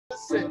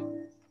set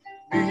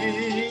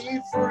me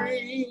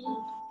free.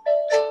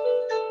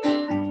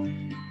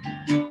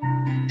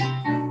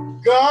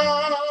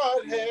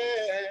 God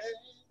has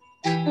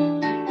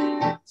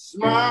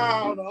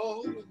smiled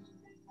on me.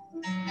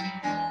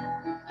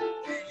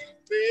 He's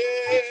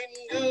been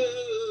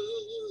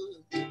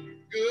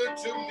good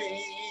to me.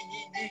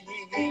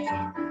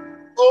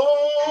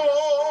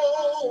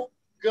 Oh,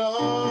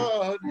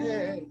 God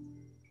has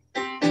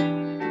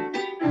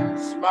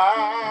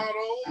smiled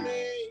on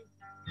me.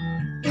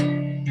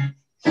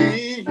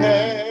 He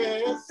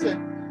has set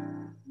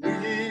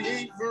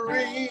me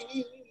free.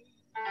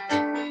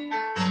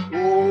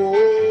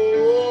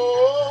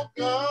 Oh,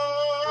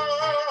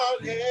 God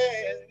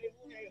has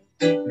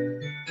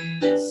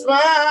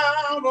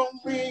smiled on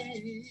me.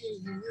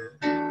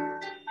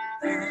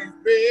 He's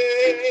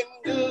been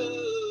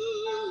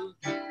good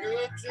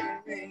to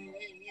me.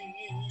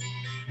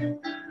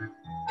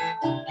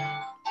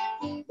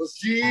 But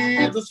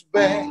Jesus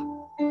back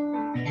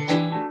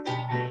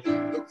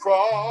the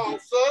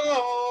cross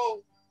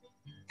alone,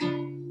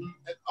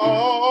 and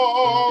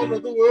all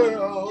of the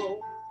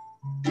world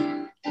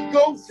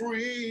go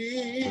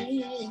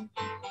free.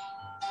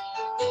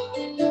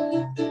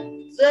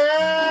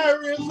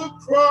 There is a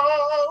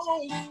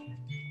cross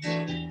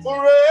for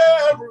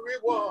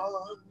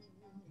everyone,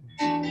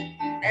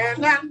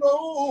 and I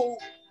know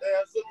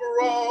there's a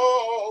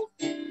cross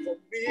for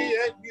me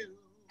and you.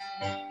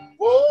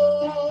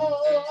 Oh,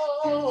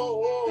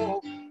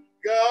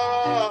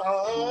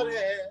 God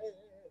has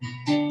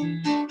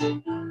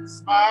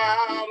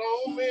smiled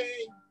on me.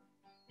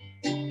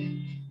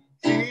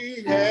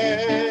 He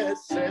has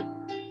set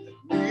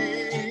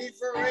me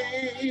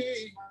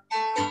free.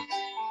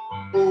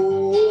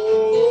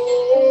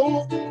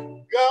 Oh,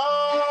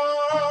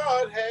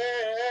 God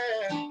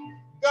has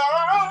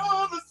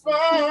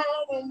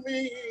smiled on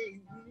me.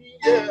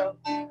 Yeah,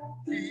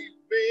 He's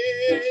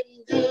been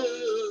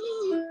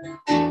good.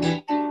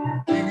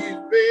 He's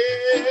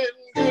been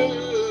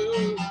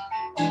good.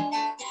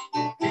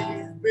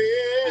 He's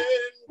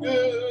been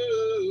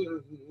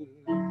good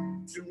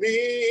to me.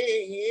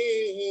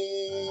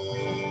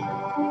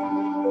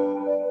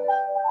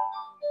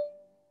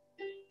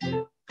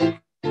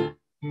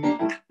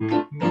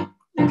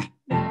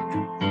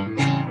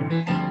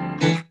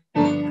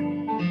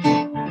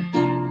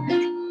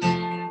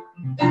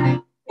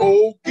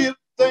 Oh, give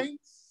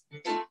thanks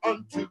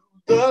unto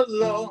the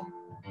Lord,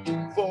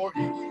 for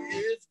He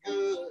is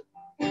good.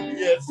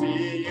 Yes,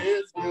 He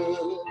is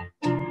good.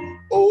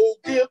 Oh,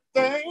 give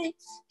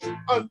thanks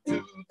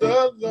unto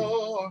the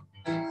Lord,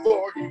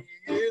 for He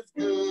is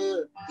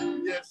good.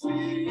 Yes,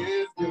 He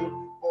is good.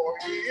 For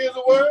He is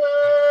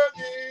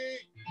worthy,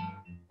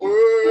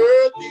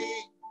 worthy,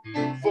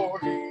 for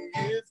He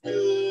is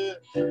good.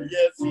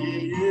 Yes,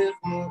 He is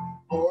good.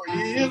 For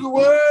He is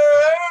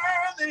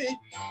worthy.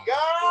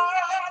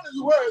 God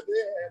is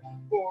worthy,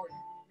 for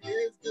He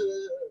is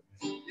good.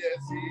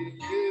 Yes, He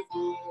is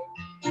good.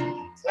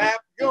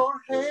 Clap your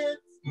hands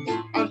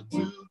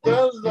unto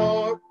the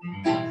Lord,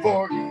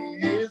 for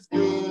He is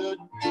good.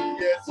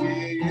 Yes,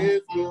 He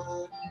is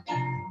good.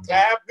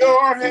 Clap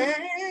your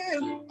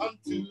hands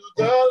unto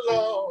the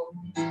Lord,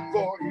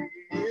 for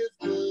He is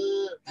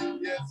good.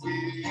 Yes, He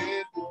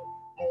is good.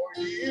 For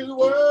He is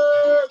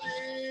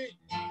worthy,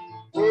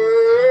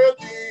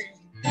 worthy,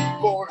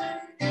 for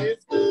He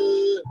is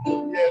good.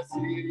 Yes,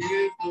 He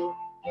is good.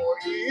 For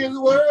He is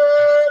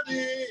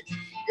worthy.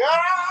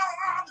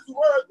 God is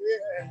worthy,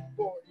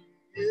 for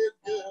He is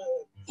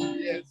good.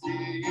 Yes, He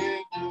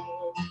is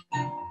good.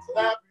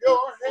 Clap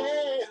your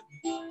hands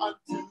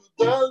unto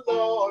the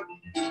Lord,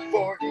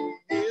 for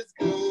He is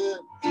good.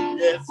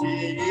 Yes,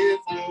 He is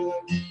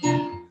good.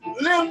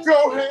 Lift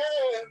your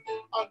hand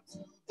unto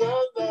the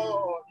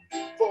Lord,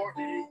 for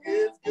He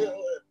is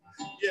good.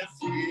 Yes,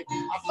 He is. I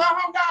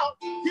found out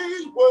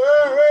He's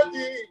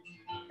worthy.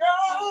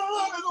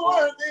 God is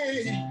worthy,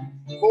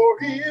 for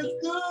He is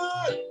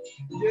good.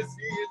 Yes,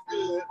 He is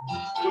good.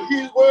 For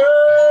He's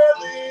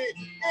worthy.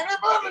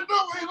 Anybody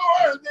know He's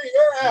worthy?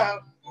 Yeah.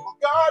 For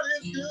God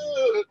is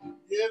good.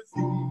 Yes,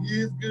 He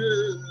is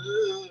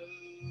good.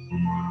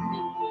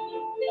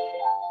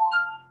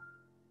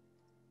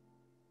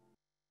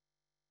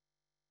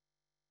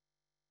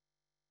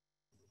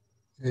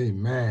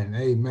 Amen.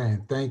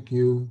 Amen. Thank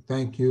you.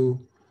 Thank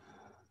you.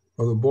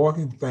 Brother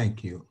Borkin,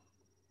 thank you.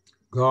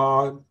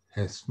 God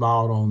has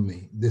smiled on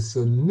me. The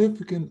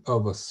significance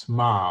of a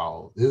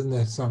smile, isn't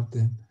that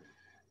something?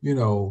 You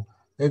know,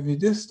 if you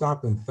just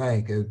stop and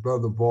think, as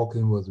Brother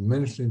Borkin was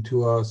ministering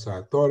to us,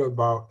 I thought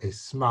about a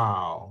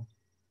smile.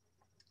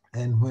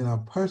 And when a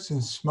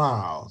person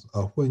smiles,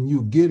 or when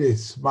you get a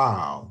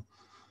smile,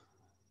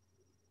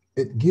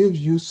 it gives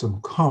you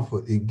some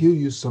comfort. It gives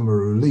you some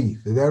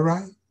relief. Is that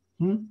right?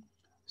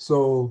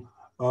 So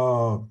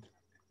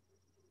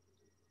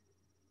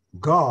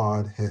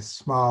God has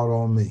smiled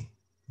on me.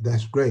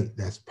 That's great.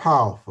 That's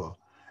powerful.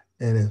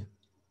 And if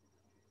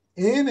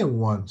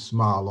anyone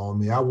smile on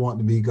me, I want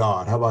to be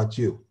God. How about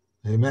you?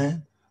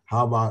 Amen.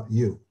 How about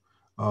you?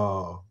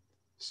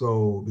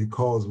 So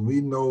because we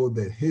know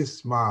that His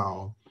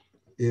smile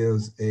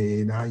is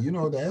now,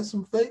 there's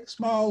some fake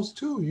smiles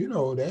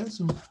too. There's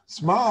some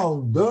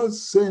smile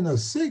does send a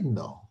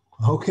signal.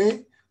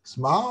 Okay.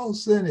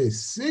 Smiles send a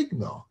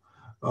signal.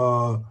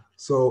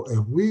 So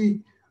if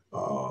we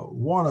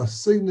want a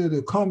signal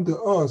to come to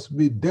us,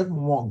 we definitely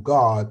want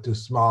God to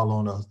smile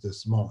on us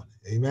this morning.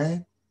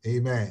 Amen.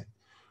 Amen.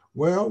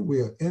 Well,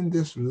 we are in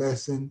this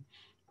lesson.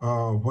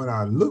 When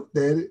I looked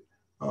at it,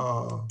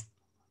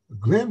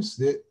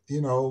 glimpsed it,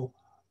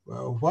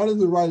 well, what is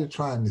the writer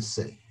trying to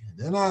say?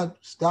 Then I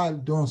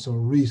started doing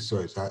some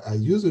research. I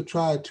usually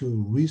try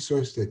to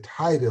research the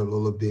title a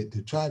little bit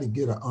to try to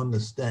get an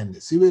understanding.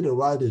 See where the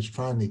writer is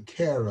trying to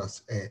carry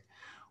us at.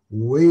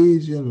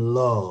 Waging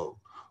love,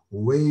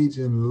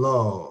 waging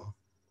love.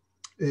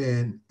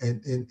 And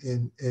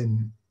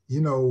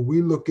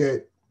we look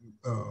at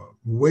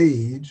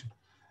wage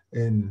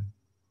and,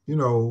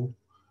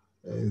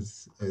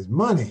 as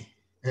money,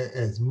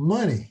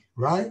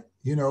 right?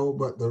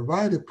 But the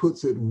writer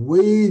puts it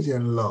wage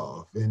and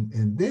love.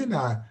 And then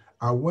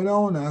I went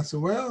on and I said,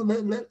 well,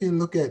 let me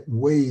look at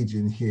wage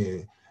in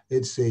here.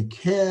 It's a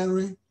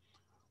carry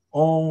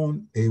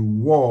on a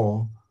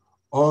war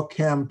or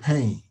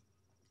campaign.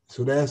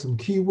 So there's some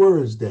key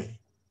words there.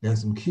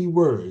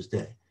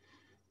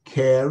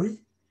 Carry,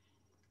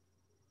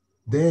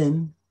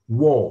 then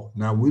war.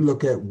 Now we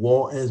look at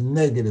war as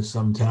negative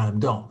sometimes,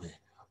 don't we?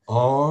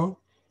 Or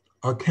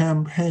a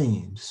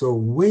campaign. So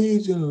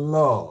waging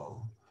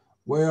love.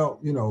 Well,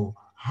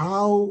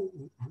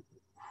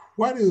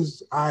 what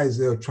is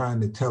Isaiah trying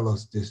to tell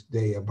us this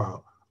day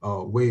about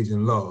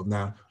waging love?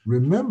 Now,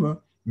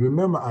 remember,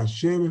 I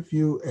shared with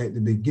you at the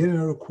beginning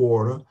of the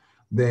quarter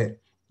that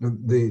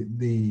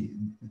the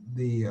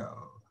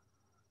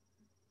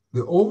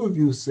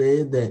overview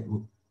said that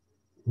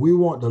we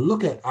want to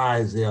look at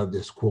Isaiah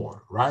this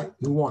quarter, right?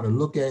 We want to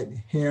look at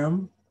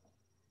him,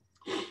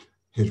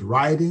 his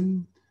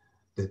writing,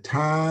 the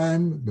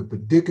time, the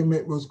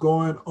predicament was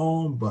going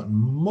on, but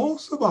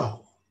most of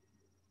all,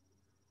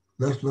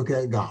 let's look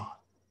at God.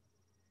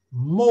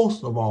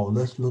 Most of all,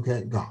 let's look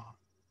at God.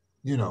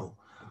 It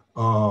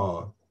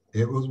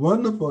was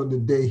wonderful the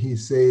day he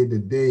said, the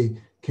day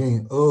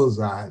King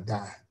Uzziah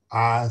died,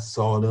 I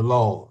saw the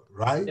Lord,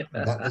 right?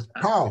 That was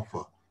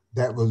powerful.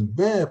 That was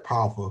very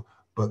powerful.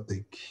 But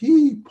the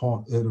key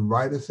point that the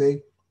writer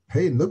say,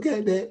 hey, look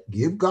at that.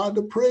 Give God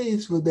the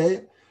praise for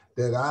that.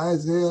 That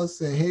Isaiah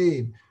said,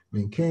 hey,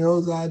 when King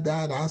Uzziah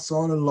died, I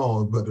saw the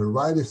Lord. But the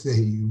writer said,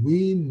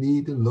 we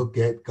need to look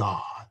at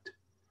God.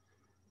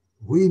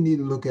 We need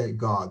to look at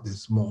God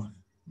this morning.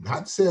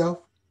 Not self,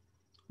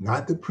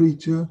 not the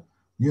preacher,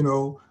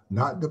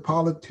 not the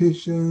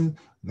politician,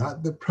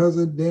 not the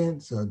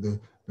presidents or the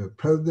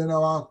president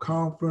of our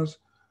conference.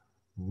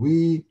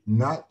 We,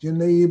 not your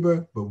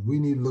neighbor, but we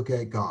need to look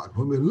at God.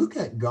 When we look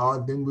at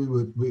God, then we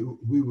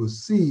will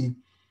see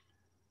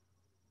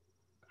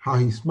how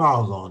he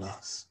smiles on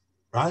us,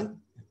 right?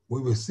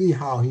 We will see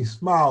how he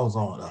smiles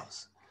on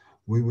us.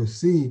 We will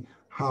see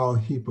how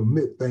he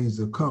permits things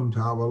to come to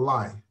our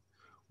life.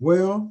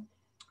 Well,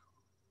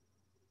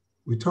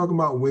 we're talking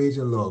about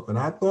waging love. And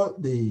I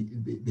thought the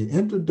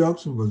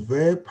introduction was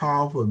very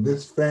powerful of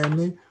this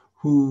family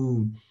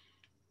who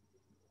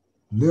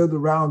lived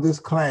around this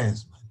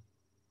Klansman.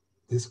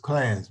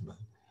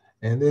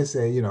 And they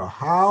say,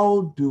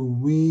 how do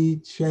we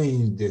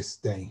change this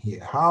thing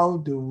here? How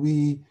do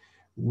we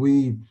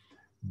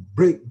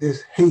break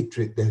this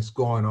hatred that's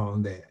going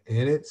on there?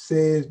 And it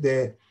says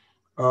that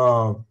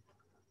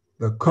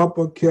the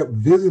couple kept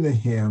visiting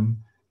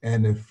him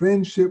and the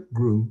friendship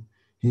grew.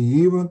 He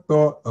even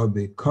thought of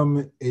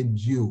becoming a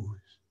Jew.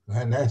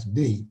 And that's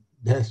deep,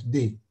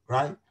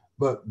 right?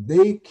 But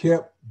they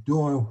kept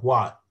doing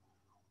what?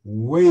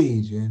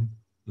 Waging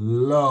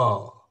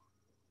love.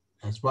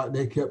 That's what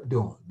they kept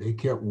doing. They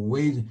kept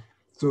waging.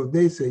 So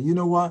they said, you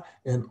know what?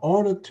 In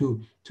order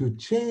to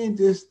change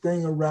this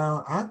thing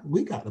around,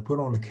 we got to put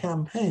on a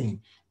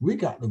campaign. We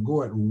got to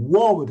go at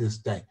war with this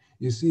thing.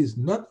 You see, it's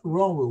nothing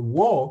wrong with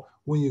war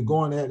when you're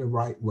going at it the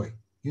right way.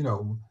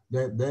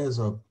 That there's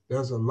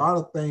a lot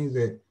of things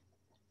that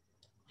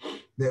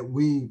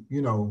we,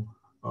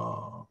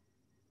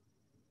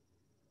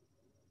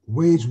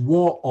 wage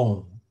war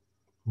on.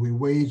 We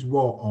wage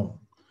war on.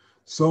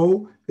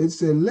 So it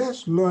said,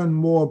 let's learn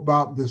more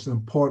about this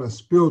important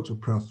spiritual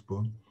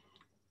principle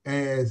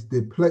as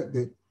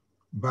depicted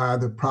by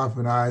the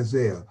prophet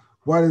Isaiah.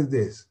 What is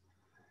this?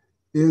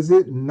 Is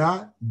it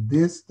not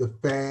this the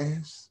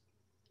fast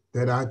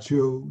that I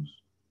chose,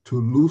 to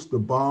loose the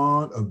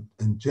bond of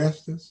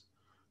injustice,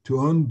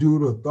 to undo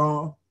the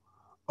thong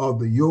of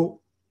the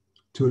yoke,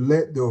 to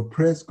let the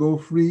oppressed go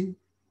free,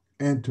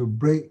 and to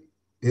break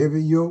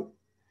every yoke?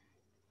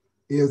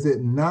 Is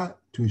it not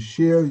to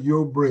share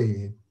your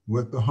bread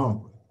with the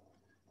hungry?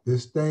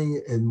 This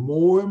thing, and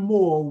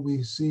more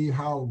we see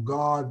how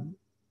God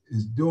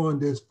is doing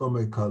this from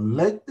a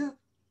collective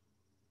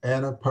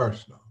and a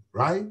personal,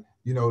 right?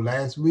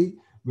 Last week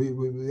we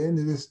were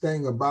into this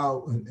thing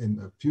about, and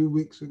a few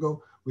weeks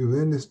ago, we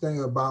were in this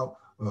thing about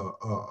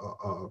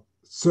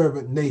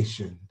servant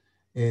nation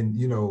and,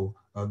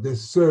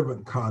 this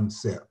servant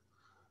concept.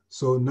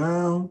 So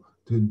now,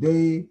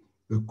 today,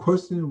 the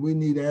question we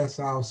need to ask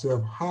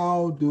ourselves,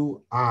 how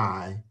do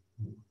I,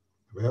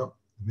 well,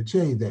 let me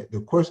change that. The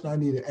question I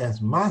need to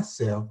ask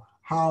myself,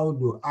 how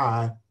do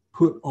I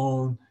put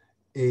on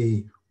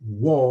a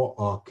war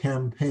or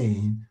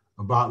campaign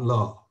about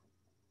love?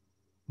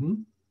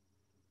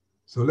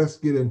 So let's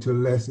get into the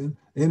lesson.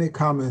 Any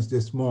comments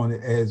this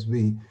morning as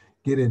we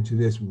get into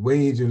this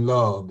waging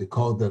love?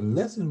 Because the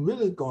lesson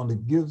really going to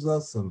gives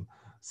us some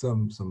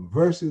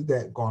verses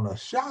that going to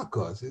shock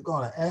us. It's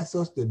going to ask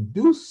us to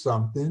do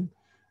something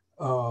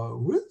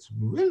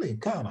really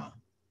kind of,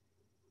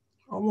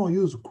 I won't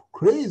use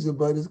crazy,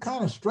 but it's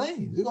kind of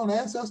strange. It's going to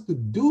ask us to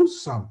do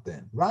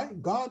something,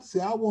 right? God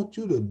said, I want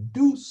you to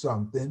do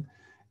something,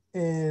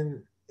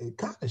 and it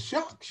kind of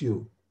shocks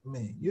you. I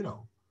mean, you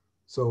know.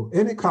 So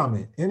any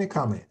comment?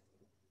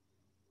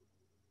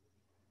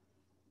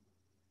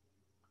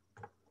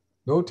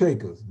 No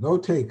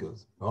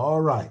takers.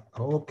 All right.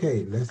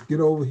 Okay, let's get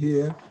over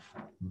here.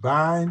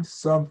 Bind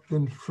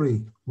something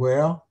free.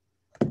 Well,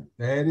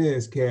 there it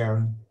is,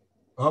 Karen.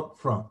 Up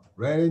front,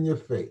 right in your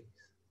face.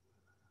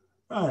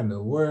 How in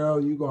the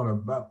world you gonna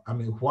buy? I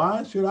mean,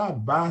 why should I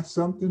buy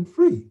something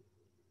free?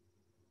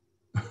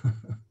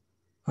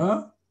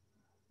 Huh?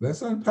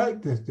 Let's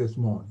unpack this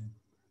morning.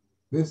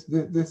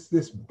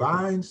 This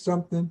bind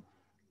something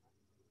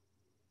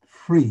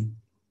free.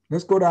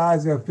 Let's go to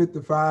Isaiah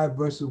 55,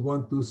 verses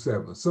 1 through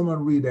 7.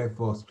 Someone read that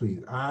for us,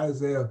 please.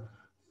 Isaiah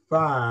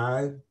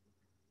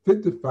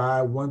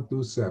 55, 1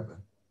 through 7.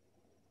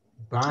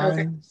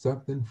 Bind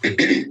something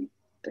free.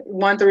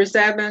 1 through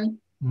 7.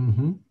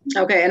 Mm-hmm.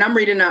 Okay, and I'm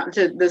reading out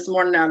to this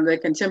morning out of the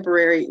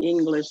Contemporary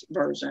English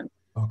Version.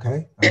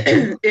 Okay.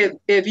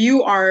 If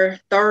you are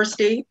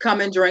thirsty,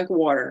 come and drink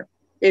water.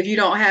 If you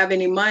don't have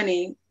any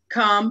money,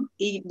 come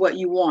eat what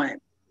you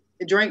want.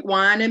 Drink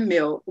wine and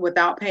milk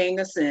without paying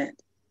a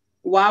cent.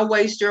 Why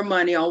waste your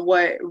money on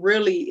what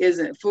really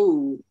isn't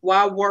food?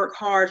 Why work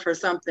hard for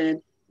something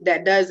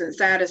that doesn't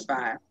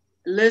satisfy?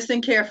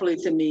 Listen carefully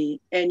to me,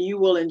 and you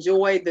will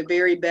enjoy the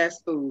very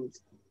best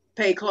foods.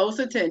 Pay close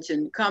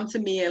attention. Come to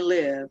me and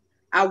live.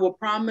 I will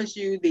promise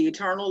you the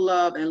eternal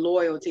love and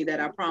loyalty that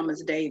I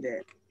promised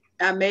David.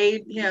 I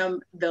made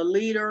him the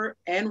leader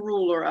and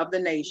ruler of the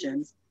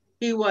nations.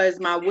 He was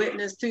my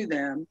witness to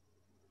them.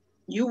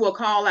 You will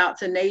call out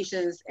to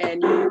nations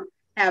and you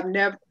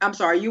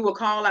will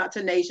call out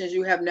to nations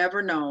you have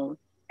never known,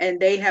 and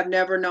they have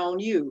never known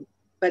you.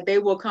 But they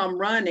will come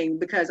running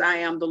because I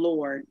am the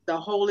Lord, the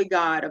holy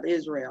God of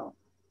Israel,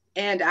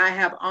 and I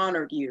have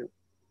honored you.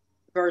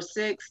 Verse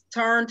 6,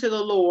 turn to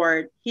the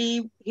Lord.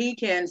 He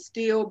can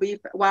still be,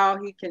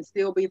 while he can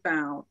still be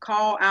found.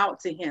 Call out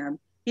to him.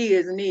 He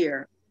is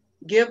near.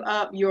 Give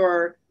up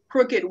your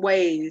crooked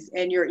ways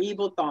and your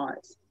evil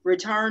thoughts.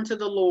 Return to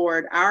the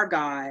Lord our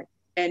God,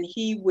 and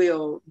he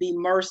will be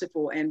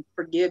merciful and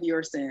forgive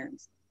your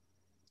sins.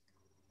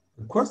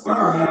 The question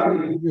I have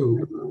for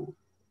you,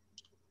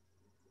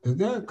 is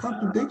there a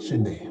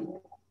contradiction there?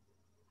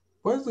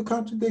 What is the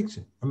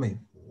contradiction? I mean,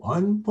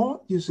 one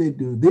point you say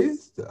do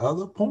this, the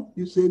other point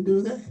you say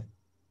do that.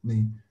 I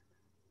mean,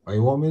 what do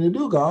you want me to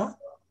do, God?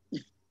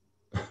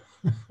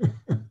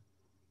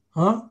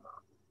 Huh?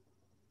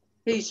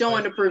 He's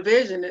showing the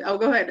provision. Oh,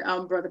 go ahead,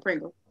 Brother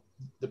Pringle.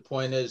 The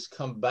point is,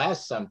 come buy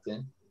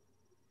something.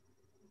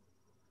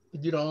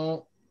 You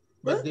don't,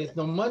 but there's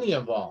no money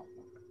involved.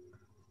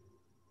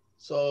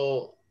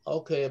 So,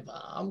 okay, if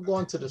I'm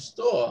going to the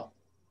store,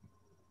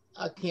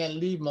 I can't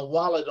leave my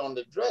wallet on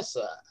the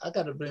dresser. I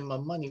got to bring my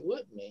money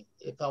with me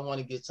if I want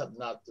to get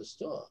something out the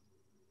store.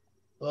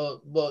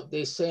 But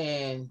they're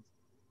saying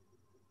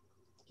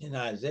in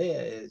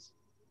Isaiah is,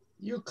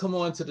 you come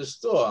on to the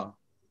store,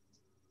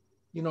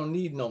 you don't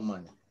need no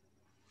money.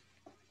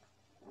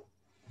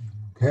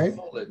 Okay.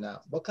 Hold it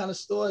now. What kind of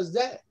store is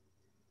that?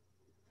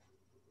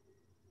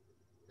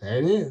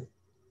 That is.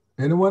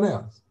 Anyone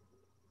else?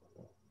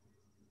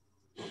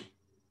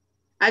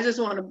 I just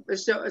want to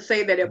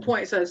say that it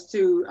points us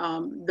to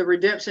the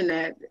redemption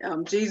that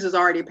Jesus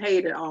already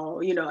paid it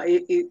all. You know,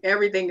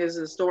 everything is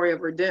a story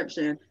of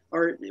redemption,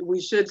 or we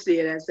should see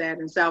it as that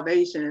in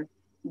salvation.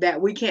 That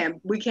we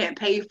can't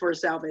pay for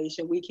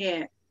salvation. We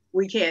can't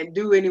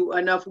do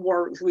enough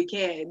works. We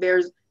can't.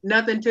 There's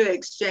nothing to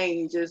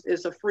exchange.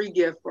 It's a free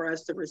gift for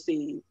us to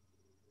receive.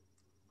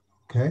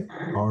 Okay.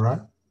 All right.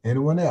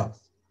 Anyone else?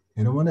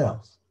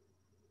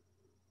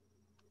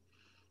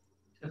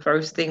 The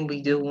first thing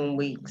we do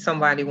when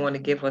somebody want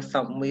to give us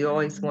something, we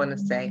always want to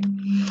say,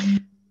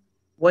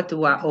 what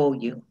do I owe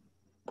you?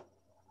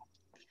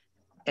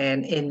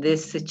 And in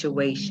this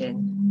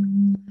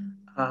situation,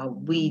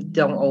 we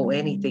don't owe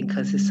anything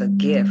because it's a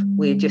gift.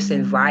 We're just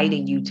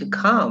inviting you to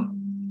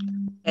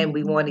come, and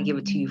we want to give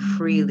it to you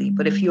freely.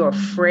 But if you're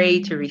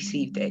afraid to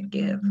receive that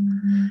gift,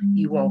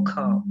 you won't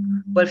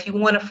come. But if you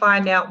want to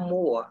find out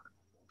more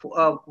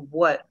of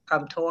what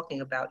I'm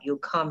talking about, you'll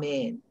come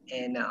in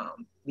and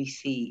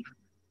receive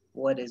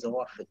what is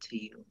offered to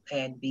you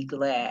and be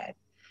glad.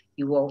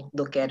 You won't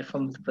look at it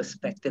from the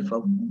perspective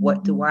of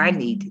what do I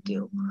need to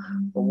do,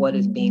 or what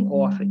is being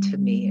offered to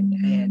me,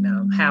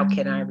 and how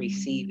can I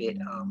receive it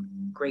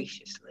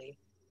graciously.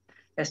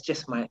 That's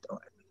just my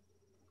thought.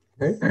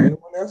 Okay,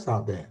 anyone else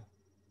out there?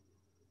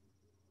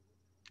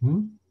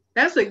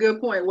 That's a good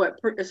point, what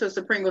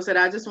Sister Pringle said.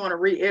 I just want to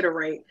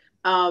reiterate,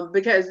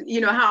 because,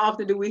 how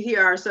often do we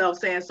hear ourselves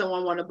saying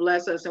someone want to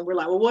bless us and we're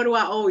like, well, what do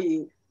I owe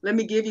you? Let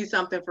me give you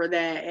something for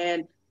that.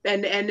 And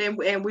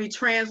we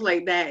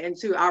translate that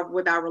into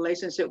our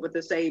relationship with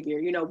the Savior.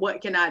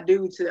 What can I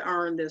do to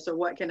earn this, or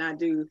what can I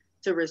do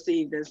to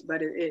receive this?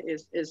 But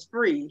it's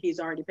free. He's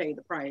already paid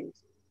the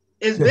price.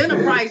 It's been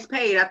a price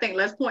paid. I think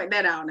let's point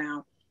that out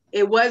now.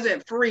 It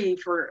wasn't free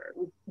for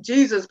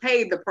Jesus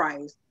paid the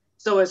price.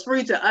 So it's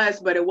free to us,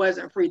 but it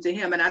wasn't free to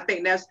him. And I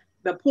think that's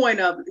the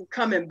point of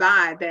coming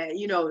by, that,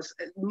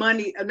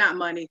 money, not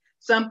money,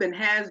 something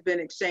has been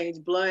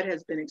exchanged, blood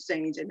has been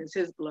exchanged, and it's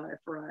his blood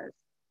for us.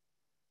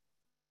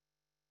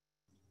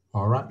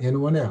 All right,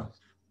 anyone else?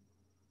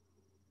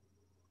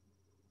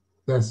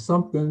 That's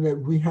something that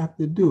we have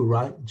to do,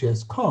 right?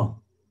 Just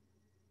come,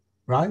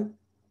 right?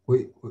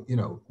 We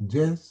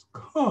just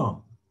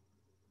come.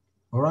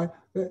 All right,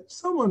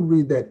 someone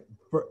read that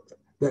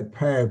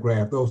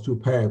paragraph, those two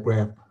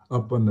paragraphs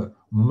up on the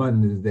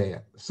Mondays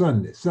there,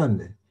 Sunday.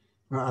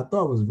 I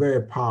thought it was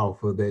very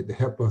powerful that to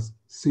help us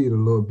see it a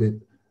little bit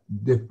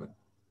different.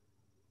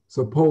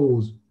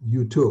 Suppose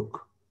you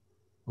took,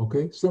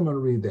 okay? Someone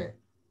read that.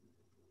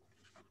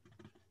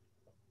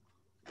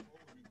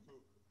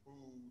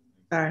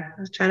 Sorry, I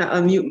was trying to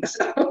unmute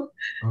myself.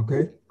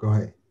 Okay, go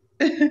ahead.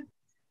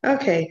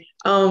 Okay.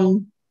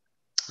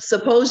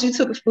 Suppose you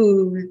took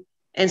food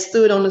and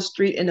stood on the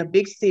street in a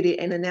big city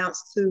and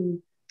announced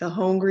to the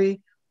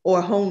hungry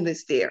or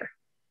homeless there,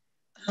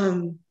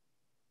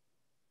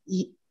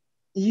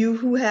 you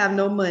who have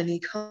no money,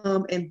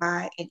 come and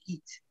buy and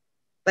eat.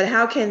 But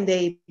how can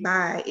they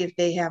buy if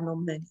they have no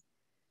money?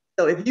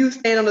 So if you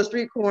stand on the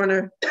street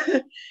corner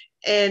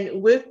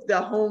and with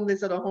the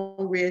homeless or the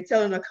hungry and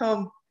tell them to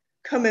come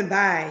and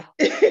buy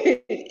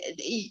and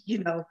eat,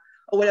 or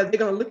whatever, they're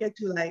gonna look at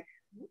you like,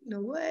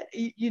 what?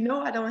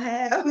 I don't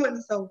have.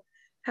 So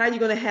how are you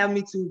gonna have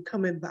me to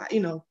come and buy?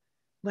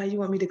 Why you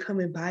want me to come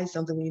and buy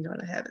something when you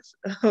don't have it?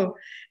 So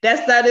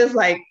that is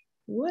like,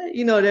 what?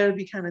 That would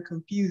be kind of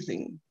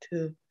confusing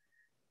to,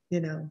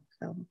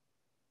 so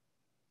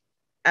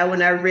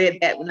when I read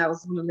that when I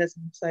was doing the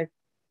lesson, it's like,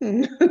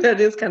 that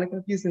is kind of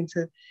confusing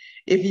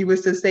if you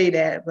was to say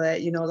that.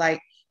 But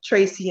like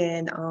Tracy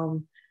and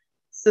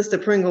Sister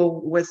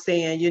Pringle was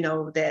saying,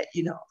 that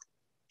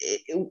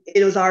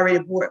it was already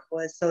bought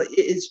for us, so it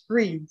is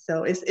free.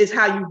 So it's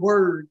how you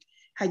word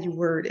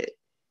it.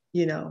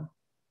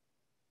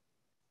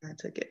 I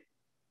took it.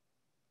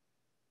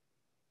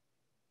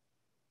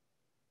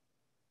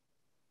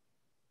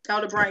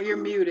 Elder Brian, you're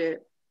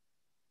muted.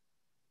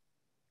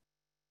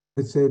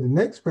 It said the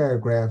next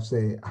paragraph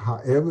say,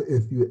 however,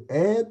 if you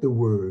add the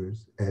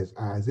words as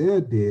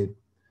Isaiah did,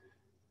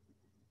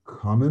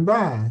 come and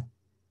buy,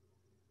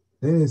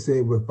 then it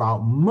said without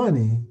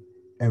money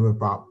and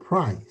without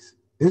price.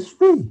 It's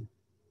free.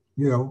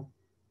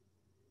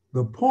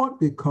 The point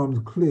becomes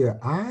clear.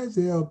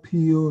 Isaiah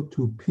appealed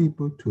to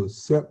people to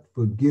accept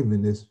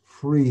forgiveness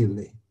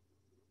freely.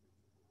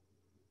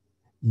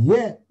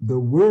 Yet the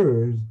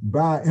words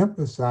by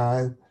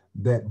emphasize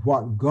that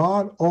what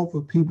God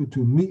offered people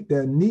to meet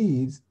their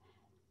needs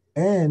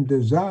and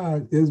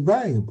desires is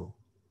valuable.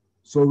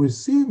 So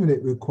receiving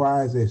it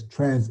requires a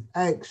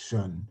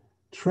transaction,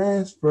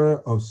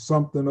 transfer of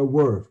something of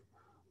worth.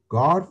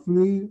 God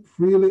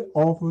freely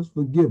offers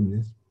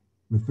forgiveness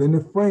within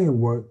the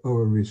framework of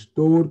a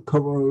restored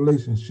covenant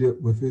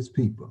relationship with his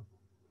people.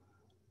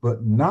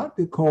 But not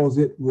because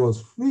it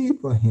was free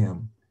for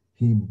him,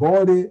 he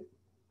bought it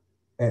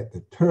at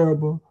the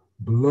terrible,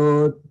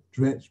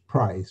 blood-drenched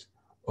price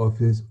of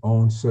his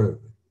own servant.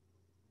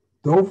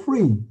 Though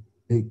free,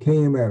 it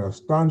came at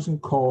astonishing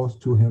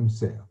cost to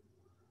himself.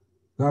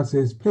 God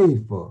says,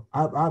 paid for.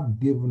 I've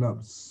given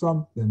up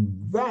something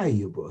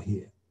valuable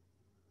here.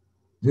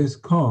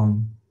 Just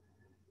come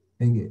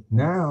and get.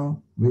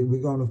 Now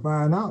we're going to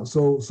find out.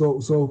 So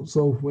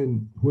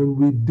when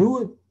we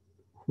do it,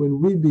 when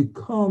we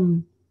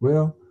become,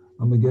 well,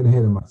 I'm going to get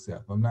ahead of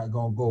myself. I'm not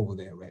going to go over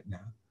there right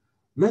now.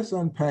 Let's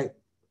unpack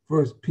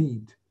 1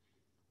 Peter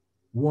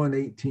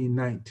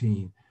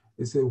 1:18-19.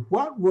 It said,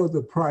 what was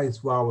the price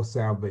for our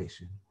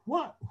salvation?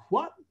 What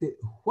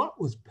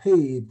was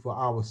paid for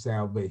our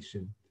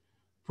salvation?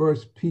 1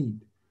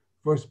 Peter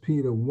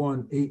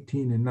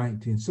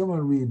 1:18-19.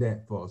 Someone read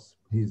that for us,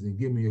 please, and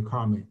give me your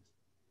comments.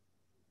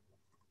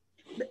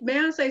 May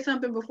I say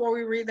something before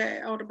we read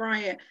that, Elder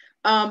Bryant?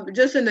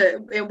 Just in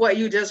what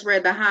you just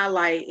read, the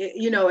highlight,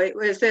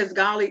 it says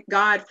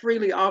God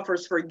freely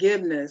offers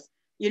forgiveness,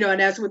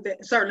 and that's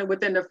certainly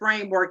within the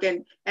framework.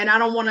 And I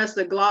don't want us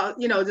to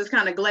just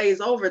kind of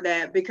glaze over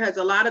that, because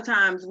a lot of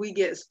times we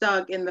get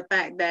stuck in the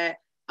fact that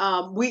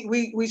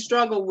we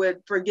struggle with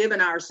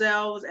forgiving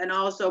ourselves and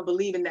also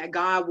believing that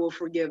God will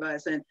forgive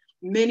us. And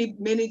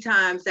many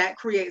times that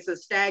creates a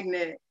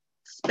stagnant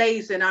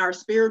space in our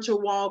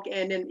spiritual walk,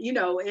 and in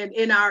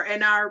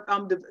our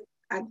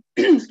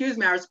excuse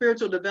me, our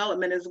spiritual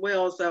development as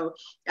well. So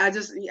I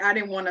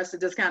didn't want us to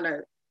just kind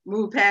of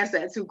move past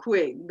that too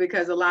quick,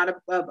 because a lot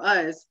of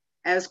us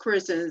as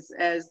Christians,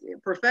 as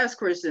professed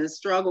Christians,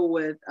 struggle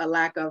with a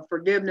lack of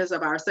forgiveness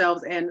of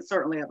ourselves and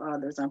certainly of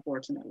others,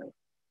 unfortunately.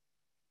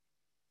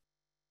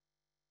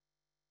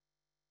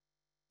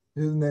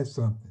 Isn't that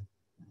something?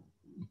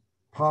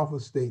 Powerful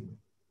statement.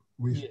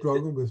 We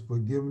struggle with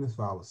forgiveness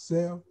for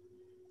ourselves,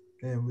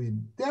 and we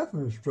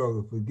definitely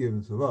struggle with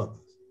forgiveness of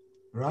others,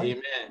 right?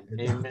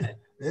 Amen.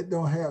 It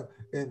don't have,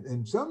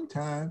 and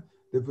sometimes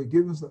the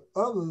forgiveness of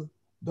others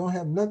don't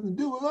have nothing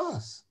to do with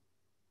us.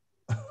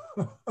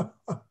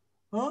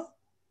 Huh?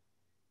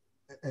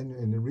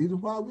 And the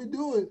reason why we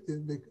do it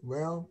is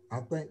because, I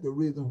think the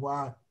reason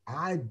why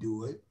I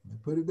do it,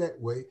 put it that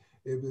way,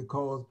 is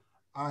because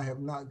I have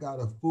not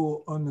got a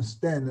full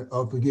understanding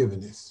of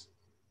forgiveness.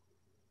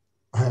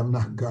 I have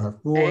not got a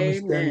full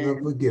understanding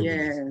of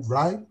forgiveness,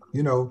 right?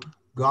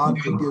 God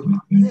forgives.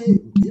 Hey,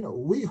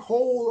 we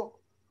hold,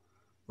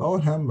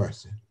 Lord have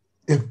mercy.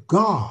 If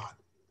God,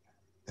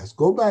 let's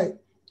go back.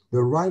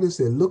 The writer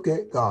said, look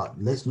at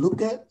God. Let's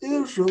look at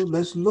Israel.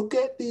 Let's look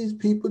at these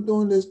people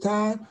during this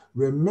time.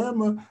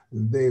 Remember,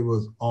 they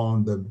was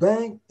on the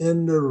bank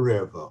in the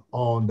river,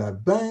 on the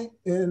bank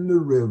in the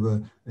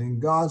river.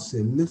 And God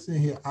said, listen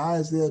here,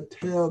 Isaiah,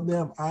 tell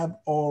them I've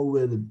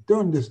already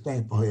done this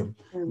thing for him.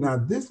 Now,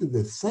 this is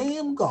the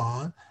same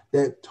God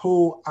that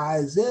told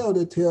Isaiah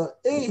to tell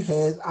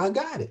Ahaz, I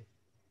got it.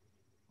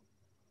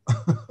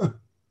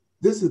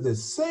 This is the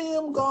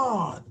same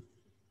God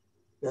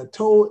that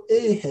told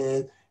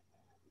Ahaz,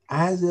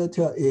 Isaiah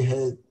tell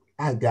Ahaz,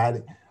 I got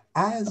it.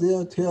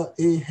 Isaiah tell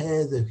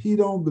Ahaz, if he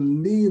don't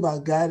believe I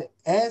got it,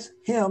 ask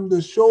him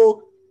to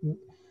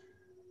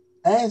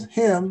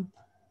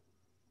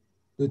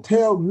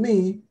tell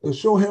me to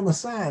show him a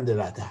sign that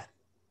I got it.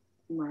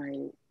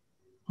 Right.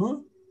 Huh?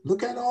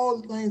 Look at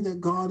all the things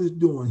that God is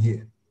doing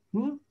here.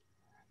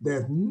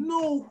 There's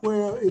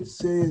nowhere it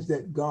says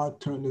that God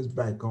turned his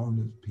back on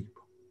his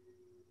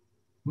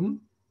people.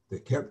 They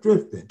kept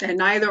drifting. And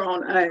neither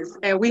on us.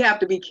 And we have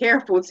to be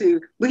careful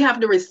we have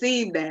to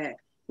receive that.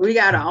 We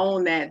got to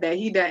own that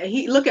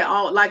he look at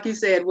all, like you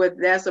said,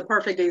 that's a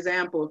perfect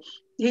example.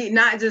 He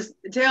not just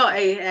tell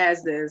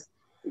Ahaz this,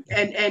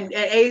 and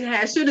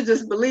Ahaz should have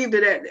just believed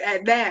it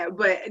at that,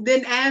 but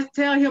then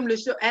tell him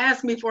to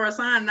ask me for a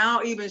sign, and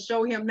I'll even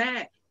show him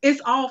that.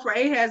 It's all for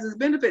Ahaz's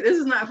benefit. This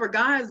is not for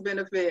God's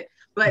benefit,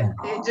 but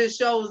it just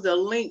shows the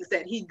links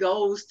that he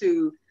goes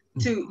to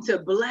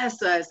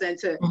bless us and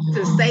to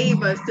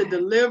save us, to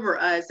deliver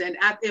us. And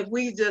if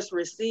we just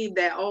receive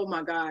that, oh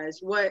my gosh,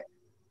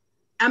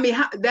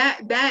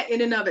 that in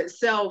and of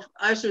itself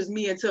ushers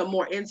me into a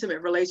more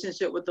intimate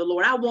relationship with the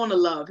Lord. I want to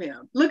love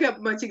him. Look how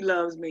much he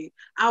loves me.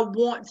 I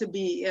want to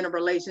be in a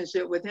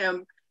relationship with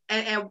him.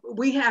 And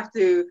we have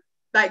to,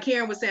 like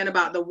Karen was saying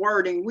about the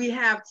wording, we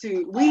have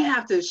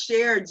to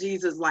share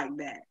Jesus like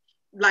that.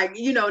 Like,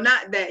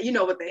 not that,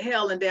 with the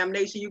hell and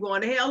damnation, you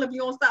going to hell if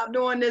you don't stop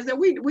doing this. And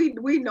we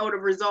know the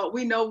result.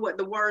 We know what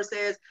the word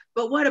says.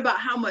 But what about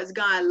how much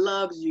God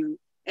loves you?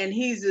 And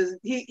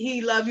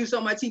he loves you so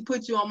much, he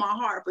put you on my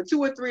heart for 2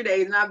 or 3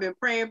 days, and I've been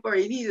praying for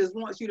you. He just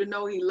wants you to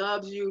know he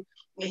loves you,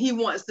 and he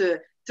wants to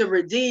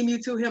redeem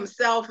you to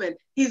himself, and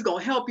he's going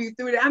to help you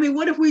through that. I mean,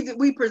 what if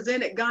we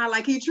presented God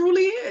like he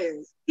truly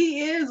is?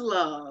 He is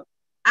love.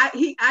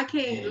 I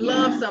can't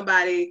love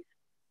somebody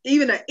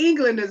even in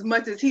England as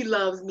much as he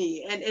loves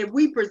me. And if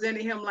we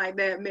presented him like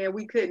that, man,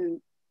 we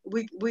couldn't.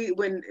 We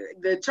when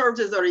the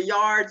churches or the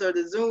yards or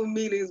the Zoom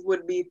meetings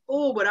would be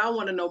full, but I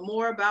want to know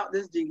more about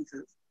this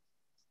Jesus.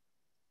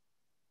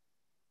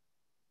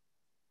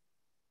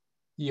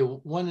 Yeah,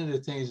 one of the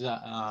things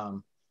that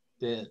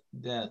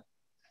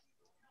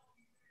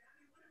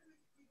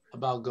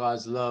about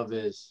God's love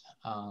is,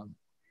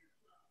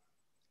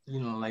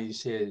 like you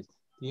said,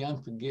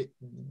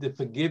 the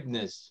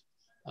forgiveness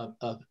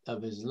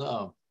of his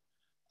love.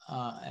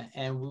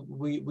 And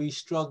we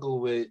struggle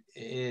with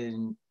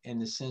in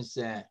the sense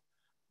that,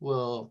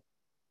 well,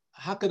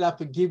 how could I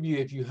forgive you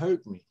if you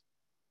hurt me?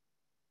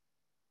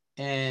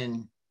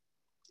 And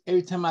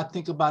every time I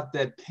think about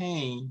that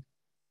pain,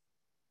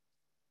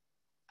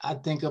 I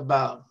think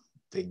about,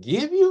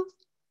 forgive you?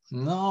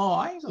 No,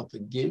 I ain't gonna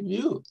forgive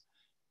you.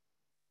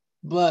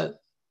 But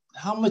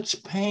how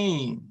much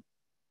pain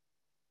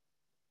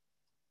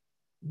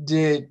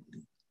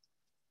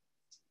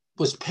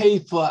was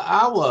paid for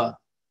our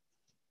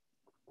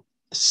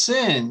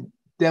sin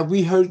that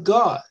we hurt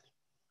God,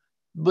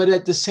 but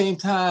at the same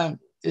time,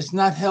 it's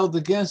not held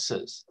against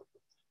us.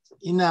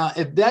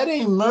 If that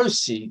ain't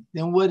mercy,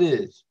 then what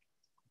is?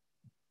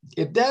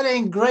 If that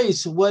ain't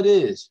grace, what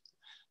is?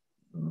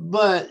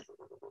 But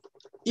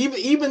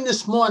even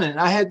this morning,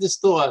 I had this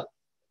thought,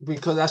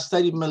 because I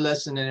studied my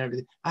lesson and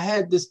everything. I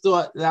had this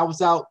thought that I was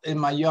out in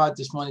my yard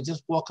this morning,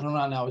 just walking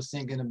around, and I was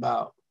thinking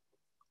about,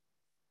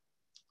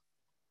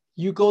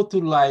 you go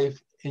through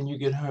life and you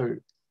get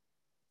hurt.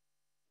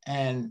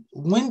 And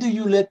when do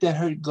you let that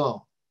hurt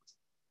go?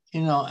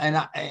 You know,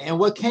 and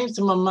what came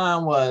to my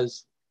mind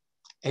was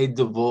a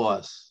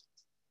divorce.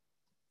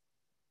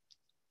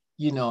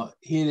 You know,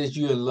 here it is,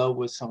 you're in love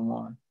with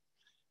someone,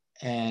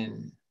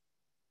 and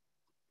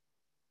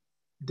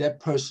that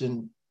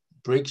person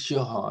breaks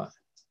your heart,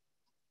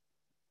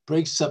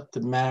 breaks up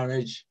the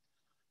marriage,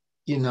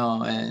 you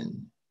know,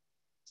 and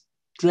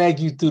drag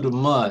you through the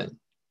mud.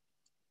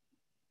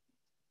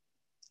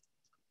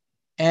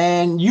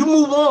 And you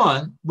move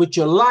on with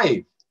your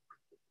life,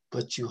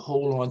 but you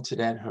hold on to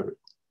that hurt.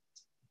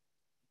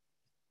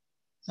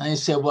 Now you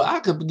say, well, I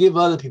could forgive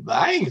other people.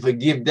 I ain't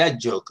forgive that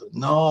joker.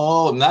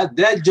 No, not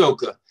that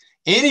joker.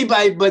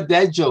 Anybody but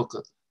that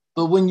joker.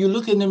 But when you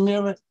look in the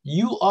mirror,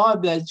 you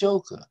are that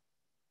joker.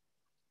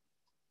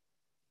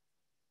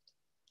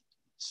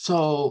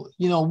 So,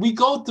 you know, we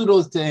go through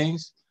those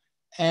things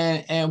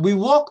and we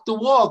walk the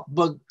walk,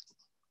 but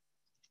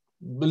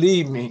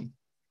believe me,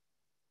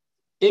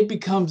 it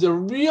becomes a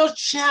real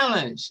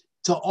challenge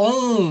to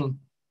own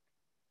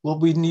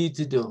what we need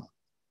to do.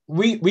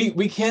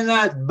 We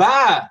cannot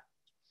buy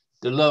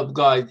the love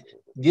God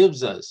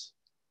gives us,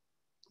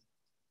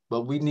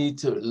 but we need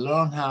to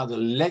learn how to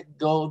let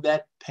go of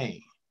that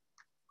pain.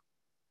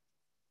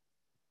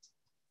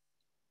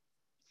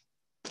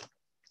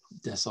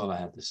 That's all I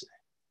have to say.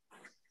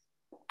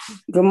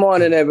 Good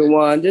morning,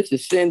 everyone. This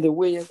is Cindy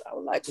Williams. I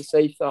would like to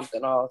say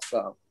something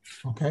also.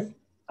 Okay.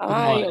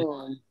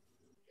 The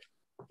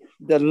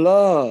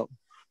love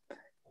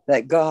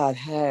that God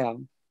has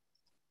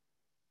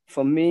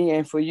for me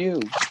and for you,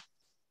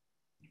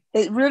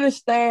 it really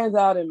stands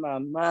out in my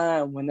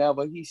mind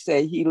whenever he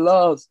says he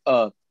loves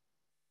us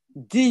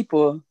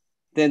deeper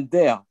than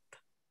death.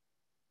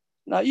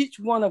 Now, each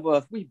one of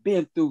us, we've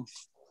been through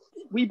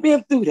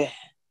that.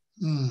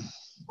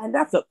 And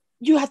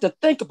you have to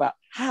think about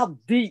how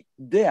deep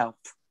death,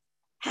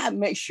 how it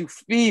makes you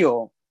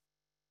feel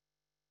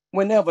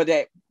whenever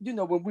that, you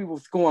know, when we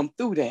was going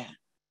through that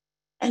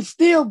and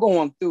still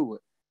going through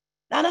it.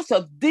 Now that's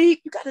you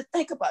got to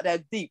think about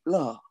that deep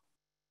love.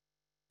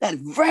 That's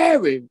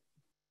very,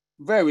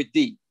 very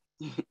deep.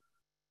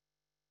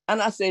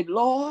 And I said,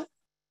 Lord,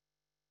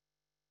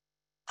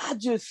 I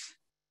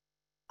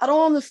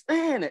don't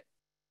understand it.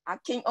 I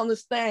can't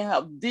understand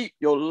how deep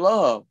your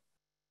love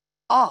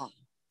are.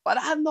 But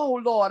I know,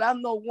 Lord, I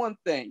know one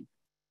thing.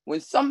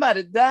 When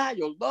somebody died,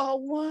 your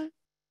loved one,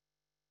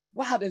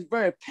 wow, that's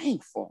very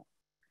painful.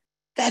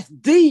 That's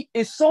deep.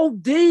 It's so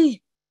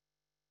deep.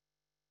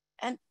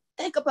 And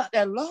think about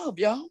that love,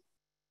 y'all.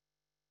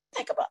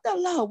 Think about that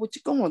love, what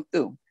you're going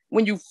through.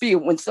 When you feel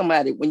when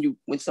somebody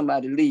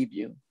leave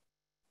you.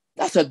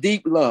 That's a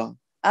deep love.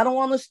 I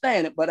don't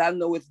understand it, but I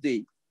know it's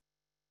deep.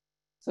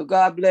 So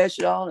God bless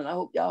y'all, and I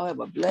hope y'all have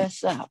a blessed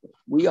Sabbath.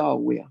 We all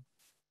will.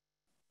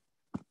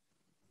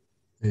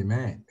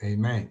 Amen.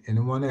 Amen.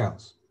 Anyone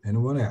else?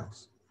 Anyone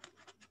else?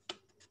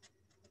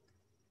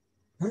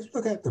 Let's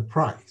look at the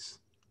price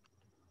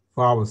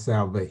for our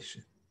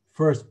salvation.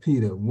 1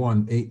 Peter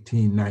 1,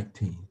 18,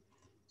 19.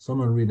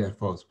 Someone read that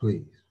for us,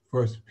 please.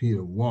 1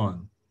 Peter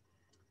 1,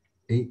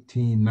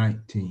 18,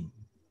 19.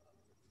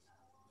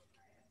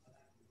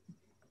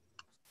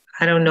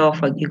 I don't know if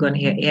you're going to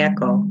hear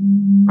echo.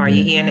 Are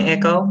you hearing the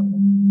echo?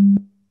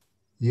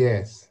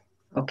 Yes.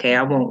 Okay,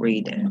 I won't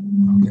read that.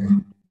 Okay.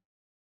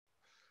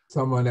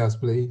 Someone else,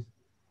 please.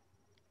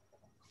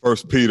 1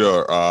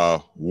 Peter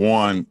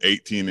 1,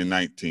 18 and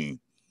 19.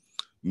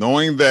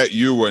 Knowing that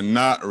you were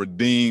not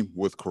redeemed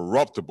with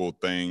corruptible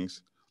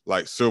things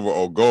like silver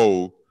or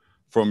gold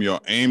from your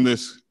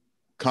aimless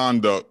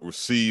conduct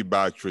received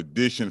by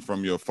tradition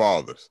from your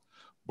fathers,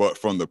 but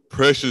from the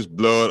precious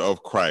blood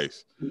of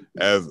Christ,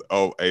 as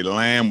of a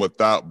lamb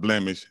without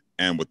blemish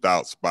and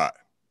without spot.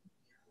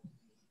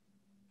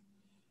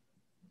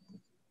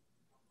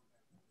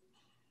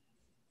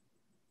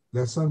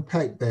 Let's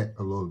unpack that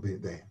a little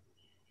bit there.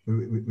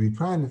 We're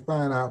trying to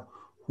find out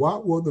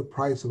what was the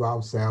price of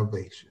our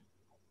salvation.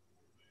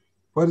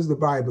 What is the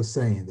Bible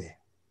saying there?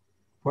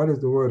 What is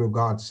the word of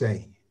God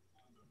saying?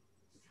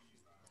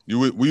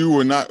 We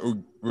were not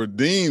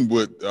redeemed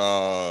with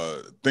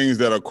things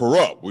that are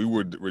corrupt. We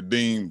were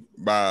redeemed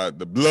by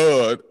the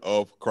blood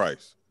of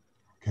Christ.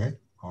 Okay,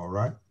 all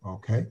right,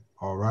 okay,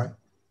 all right.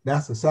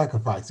 That's a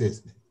sacrifice,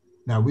 isn't it?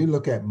 Now we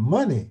look at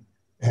money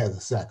as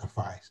a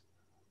sacrifice,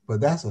 but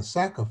that's a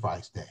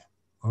sacrifice there,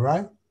 all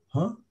right?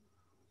 Huh?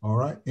 All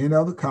right, any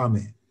other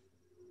comment?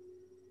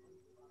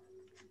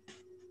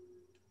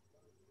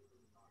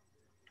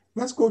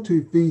 Let's go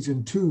to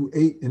Ephesians 2,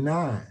 8 and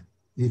 9.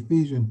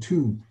 Ephesians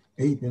 2,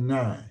 8 and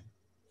 9.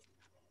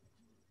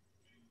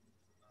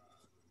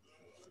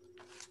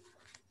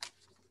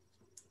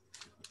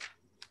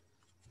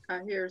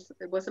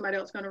 Was somebody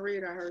else going to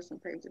read? I heard some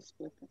pages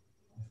flipping.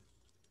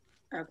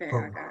 Okay,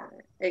 I got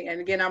it.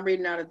 And again, I'm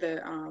reading out of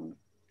the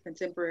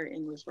Contemporary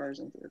English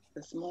Version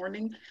this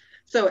morning.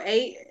 So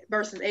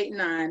verses 8 and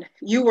 9.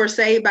 You were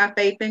saved by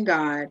faith in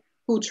God,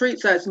 who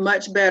treats us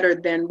much better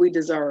than we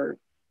deserve.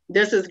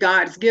 This is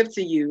God's gift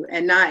to you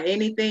and not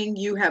anything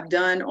you have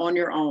done on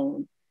your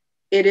own.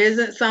 It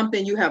isn't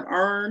something you have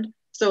earned,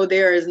 so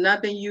there is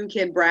nothing you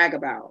can brag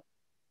about.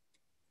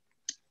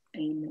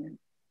 Amen.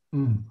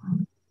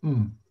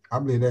 I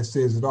believe that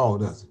says it all,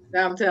 doesn't it?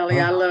 I'm telling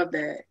you, I love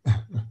that. You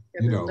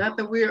There's know,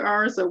 nothing we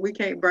are, so we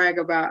can't brag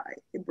about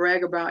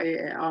it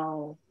at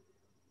all.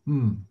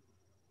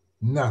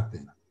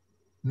 nothing,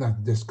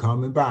 just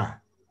coming by.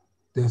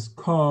 Just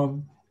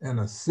come and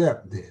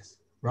accept this,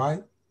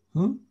 right?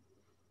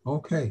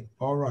 Okay,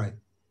 all right.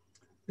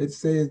 It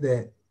says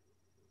that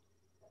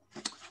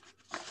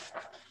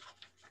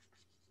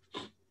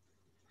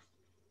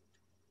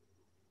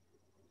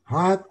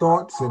high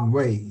thoughts and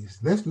ways.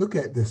 Let's look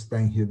at this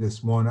thing here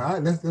this morning.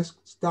 Let's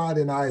start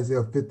in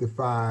Isaiah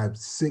 55,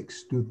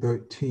 6 through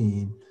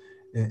 13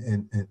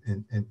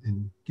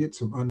 and get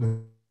some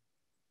understanding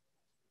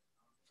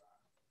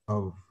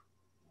of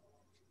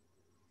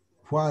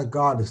why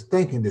God is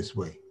thinking this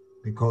way,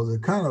 because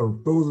it kind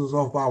of throws us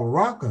off our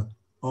rocker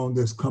on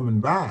this coming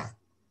by,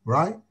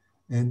 right?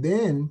 And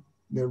then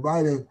the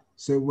writer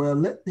said, well,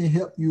 let me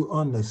help you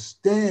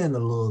understand a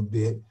little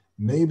bit,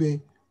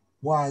 maybe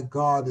why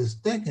God is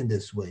thinking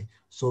this way.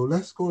 So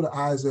let's go to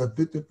Isaiah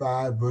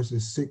 55,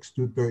 verses 6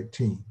 through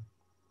 13.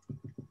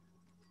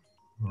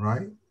 All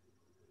right?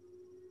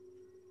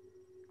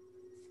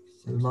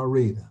 Here's my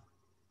reader.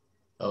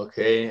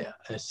 Okay,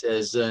 it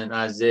says in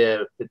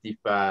Isaiah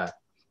 55,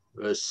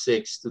 verse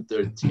 6 to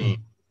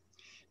 13,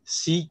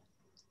 seek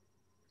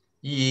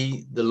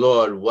ye the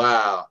Lord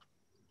while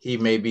he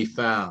may be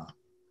found.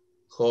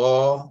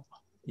 Call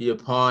ye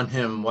upon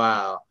him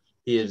while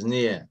he is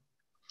near.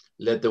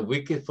 Let the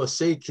wicked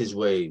forsake his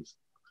ways,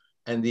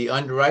 and the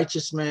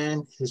unrighteous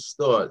man his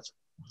thoughts,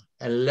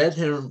 and let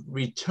him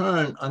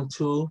return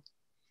unto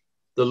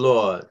the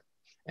Lord,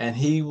 and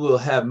he will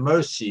have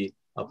mercy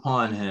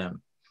upon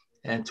him,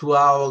 and to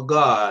our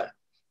God,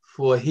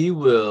 for he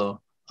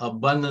will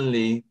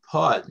abundantly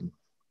pardon.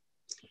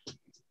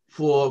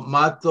 For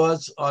my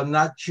thoughts are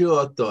not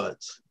your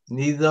thoughts,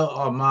 neither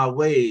are my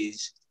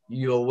ways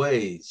your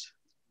ways,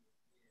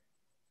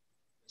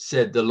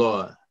 said the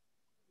Lord.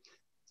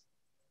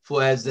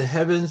 For as the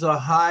heavens are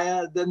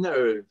higher than the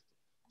earth,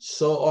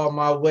 so are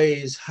my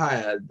ways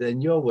higher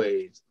than your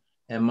ways,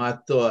 and my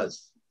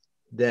thoughts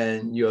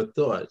than your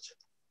thoughts.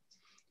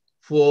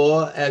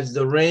 For as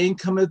the rain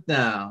cometh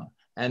down,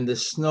 and the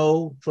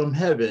snow from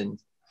heaven,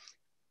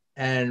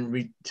 and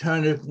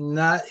returneth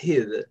not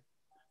hither,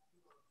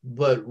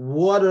 but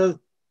water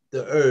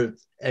the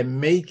earth, and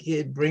make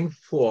it bring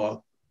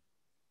forth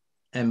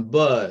and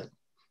bud,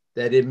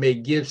 that it may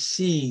give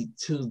seed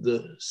to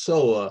the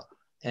sower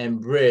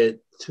and bread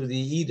to the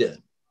eater.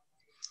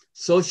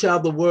 So shall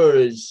the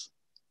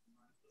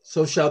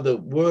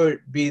word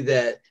be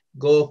that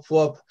goeth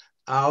forth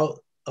out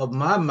of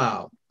my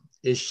mouth.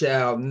 It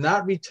shall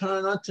not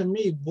return unto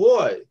me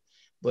void,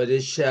 but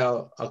it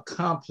shall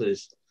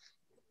accomplish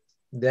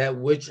that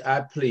which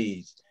I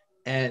please,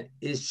 and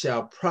it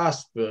shall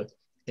prosper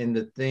in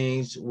the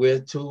things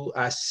whereto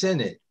I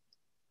send it.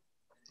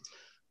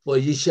 For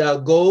ye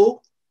shall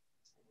go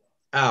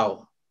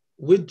out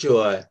with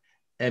joy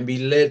and be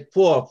led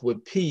forth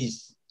with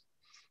peace.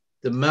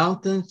 The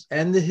mountains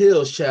and the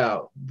hills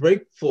shall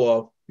break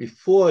forth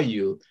before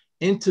you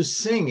into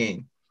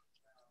singing,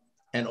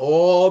 and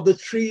all the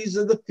trees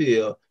of the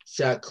field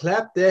shall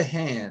clap their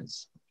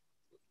hands.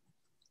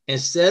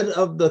 Instead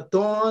of the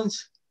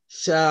thorns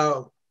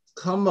shall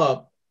come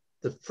up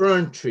the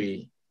fern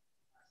tree,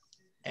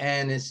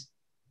 and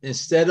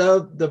instead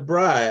of the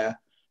briar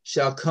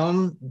shall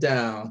come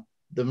down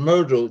the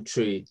myrtle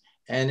tree,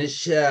 and it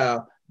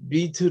shall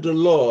be to the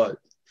Lord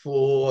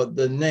for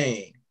the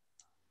name,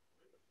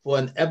 for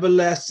an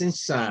everlasting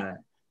sign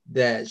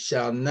that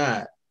shall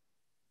not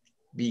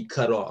be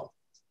cut off.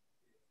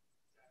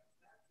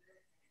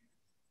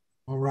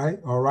 All right.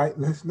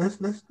 Let's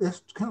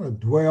kind of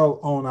dwell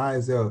on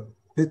Isaiah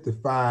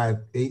 55,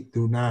 8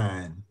 through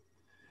 9.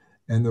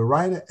 And the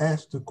writer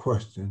asked the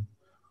question,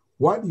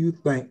 what do you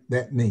think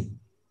that means?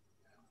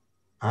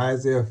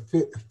 Isaiah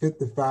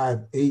 55,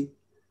 8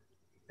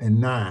 and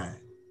 9.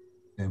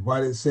 And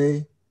what it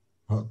say?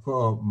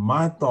 For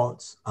my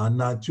thoughts are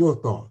not your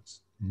thoughts,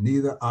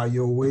 neither are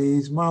your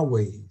ways my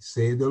ways,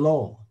 say the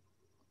Lord.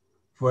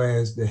 For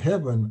as the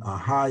heavens are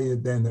higher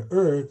than the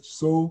earth,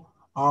 so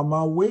are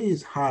my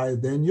ways higher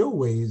than your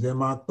ways, and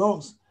my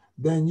thoughts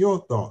than your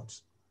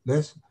thoughts.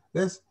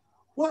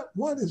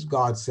 What is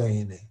God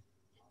saying there?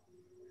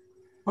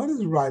 What is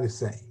the writer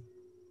saying?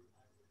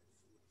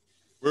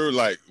 We're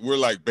like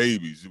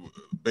babies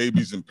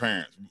and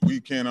parents.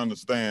 We can't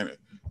understand it.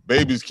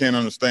 Babies can't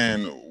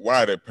understand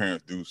why their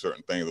parents do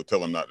certain things or tell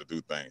them not to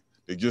do things.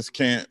 They just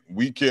can't.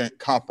 We can't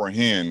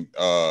comprehend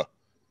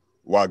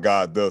why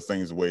God does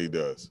things the way he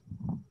does.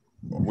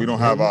 We don't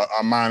have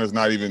our mind is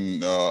not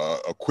even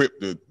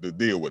equipped to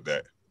deal with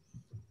that.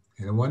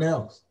 Anyone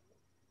else?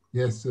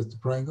 Yes, Sister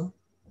Pringle.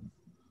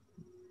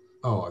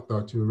 Oh, I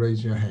thought you were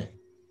raising your hand.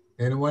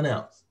 Anyone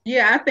else?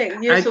 Yeah, I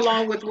think just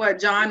along with what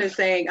John is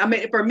saying, I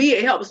mean, for me,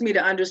 it helps me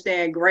to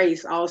understand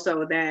grace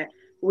also, that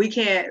we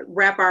can't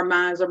wrap our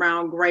minds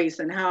around grace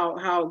and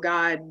how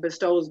God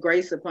bestows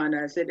grace upon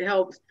us. It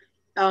helps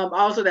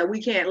Also that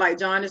we can't, like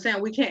John is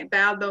saying, we can't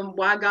fathom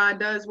why God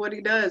does what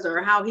he does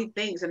or how he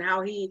thinks and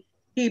how he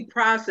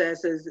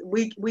processes.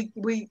 We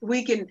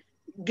can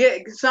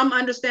get some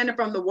understanding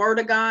from the word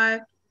of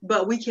God,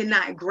 but we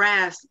cannot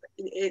grasp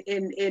it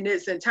in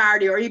its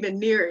entirety or even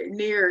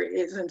near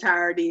its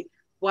entirety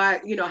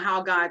why, you know,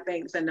 how God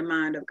thinks in the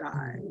mind of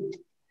God.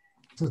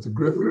 Sister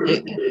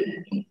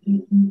Griffin?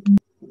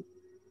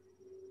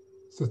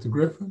 Sister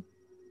Griffin?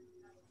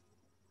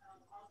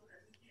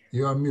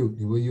 You're on mute.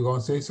 Were you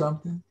going to say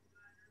something?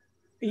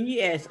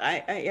 Yes,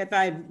 if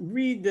I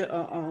read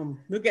the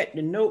look at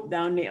the note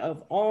down there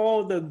of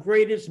all the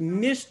greatest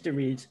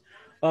mysteries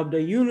of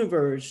the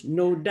universe,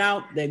 no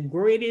doubt the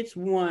greatest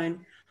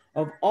one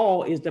of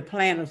all is the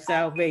plan of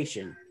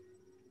salvation.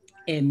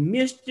 A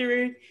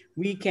mystery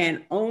we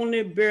can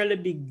only barely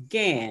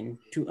begin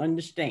to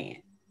understand.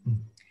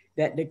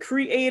 That the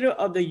creator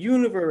of the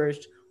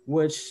universe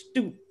would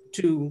stoop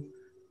to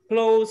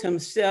clothe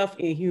himself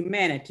in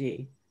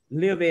humanity,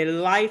 live a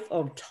life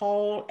of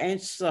toil and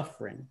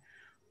suffering,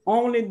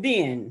 only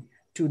then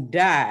to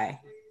die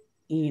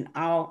in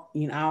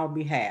our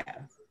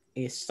behalf,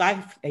 a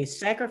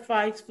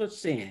sacrifice for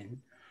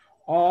sin,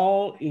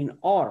 all in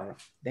order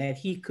that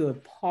he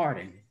could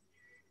pardon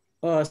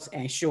us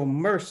and show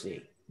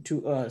mercy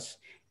to us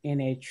in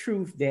a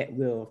truth that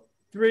will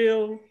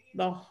thrill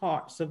the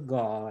hearts of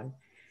God,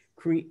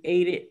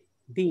 created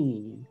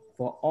being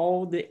for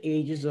all the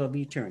ages of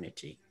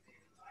eternity.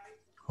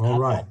 All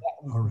right.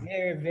 All right.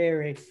 Very,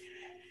 very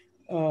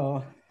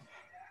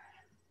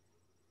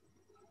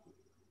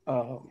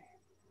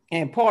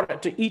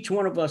important to each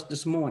one of us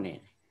this morning,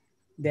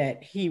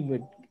 that he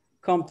would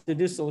come to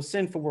this so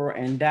sinful world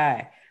and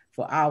die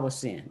for our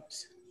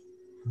sins.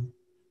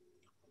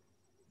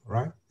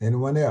 Right.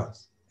 Anyone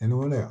else?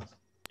 Anyone else?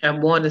 I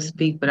want to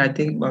speak, but I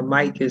think my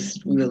mic is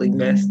really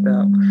messed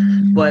up.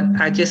 But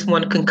I just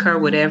want to concur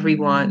with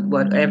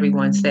what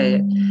everyone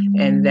said,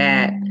 and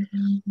that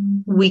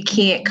we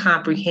can't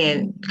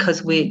comprehend,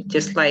 because we,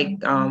 just like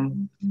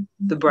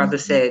the brother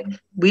said,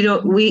 we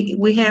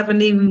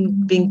haven't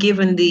even been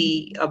given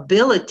the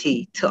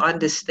ability to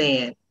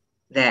understand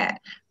that.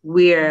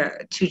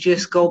 We're to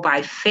just go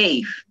by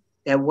faith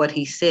that what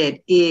he said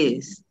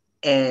is,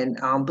 and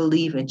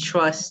believe and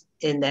trust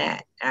in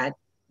that. I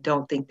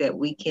don't think that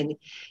we can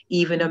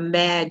even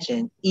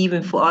imagine,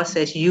 even for us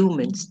as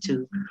humans,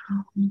 to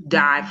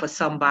die for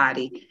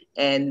somebody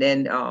and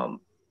then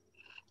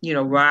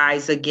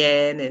rise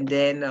again, and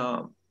then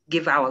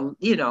give our,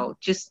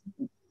 just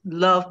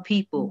love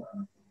people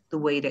the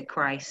way that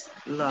Christ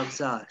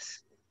loves us.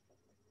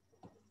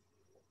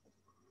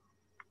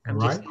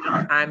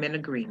 I'm in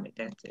agreement.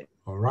 That's it.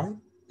 All right.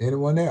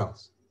 Anyone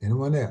else?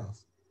 Anyone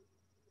else?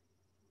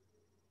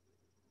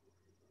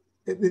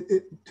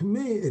 To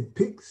me,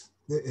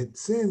 it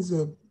sends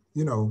a,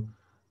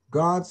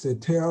 God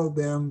said, tell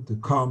them to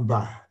come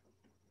by.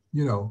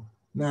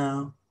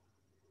 Now,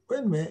 wait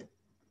a minute.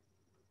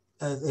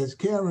 As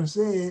Karen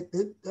said,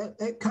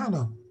 that kind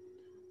of,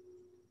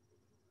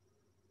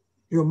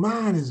 your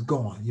mind is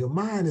going. Your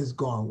mind is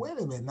going. Wait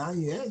a minute. Now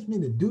you asked me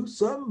to do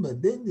something,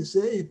 but then you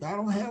say, if I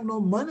don't have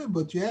no money,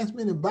 but you asked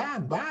me to buy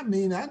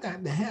me, I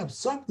got to have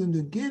something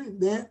to get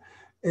it there.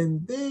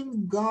 And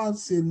then God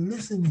said,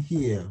 listen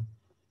here.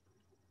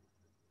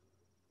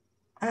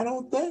 I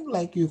don't think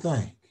like you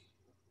think.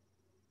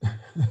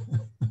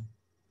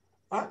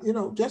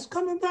 Just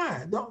coming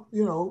by. Don't,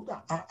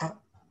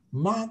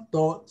 my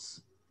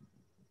thoughts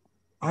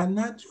are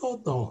not your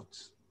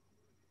thoughts.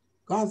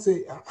 God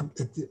said,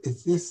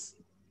 it's just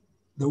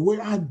the way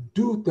I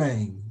do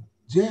things.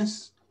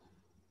 Just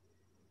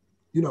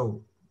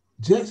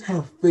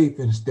have faith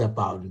and step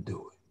out and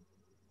do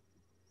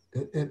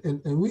it.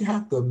 And we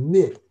have to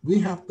admit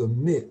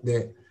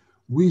that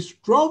we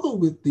struggle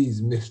with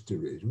these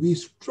mysteries. We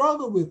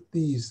struggle with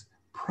these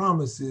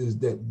promises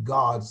that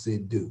God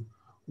said do.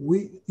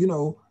 We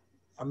even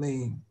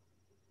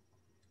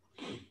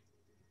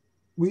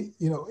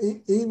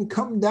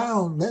come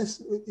down,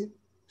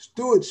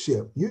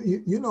 stewardship.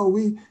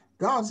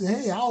 God said,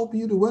 hey, I'll open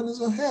you the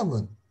windows of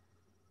heaven.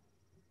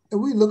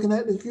 And we looking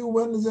at the few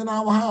windows in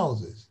our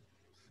houses,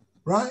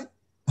 right?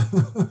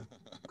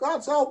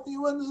 God said, I'll open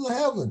you windows of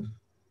heaven.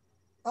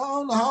 I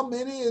don't know how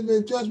many, if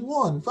it's just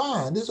one,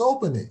 fine, just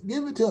open it,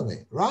 give it to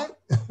me, right?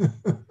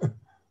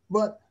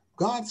 But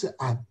God said,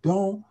 I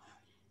don't,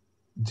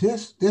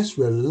 just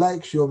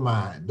relax your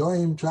mind. Don't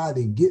even try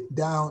to get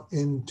down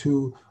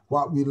into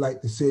what we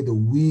like to say, the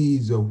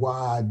weeds of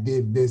why I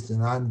did this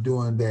and I'm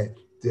doing that.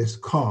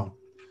 Just come,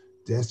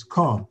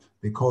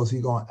 because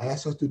he's going to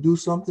ask us to do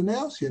something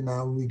else here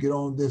now when we get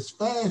on this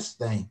fast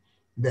thing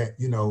that,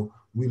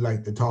 we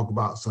like to talk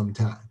about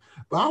sometime.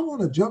 But I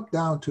want to jump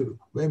down to,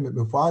 wait a minute,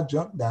 before I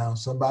jump down,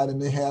 somebody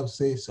may have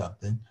say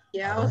something.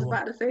 Yeah, I was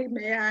about to say,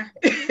 may I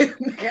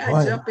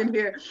jump in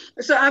here?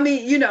 So,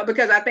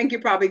 because I think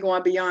you're probably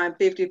going beyond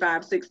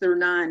 55, 6 through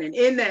 9. And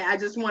in that, I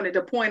just wanted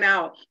to point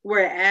out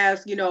where it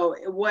asks,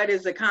 what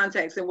is the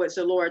context in which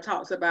the Lord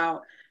talks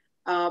about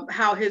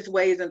how his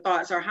ways and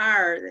thoughts are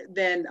higher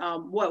than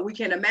what we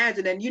can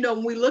imagine. And,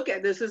 when we look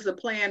at this, is a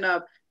plan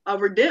of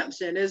of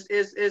redemption.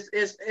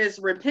 It's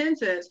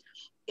repentance.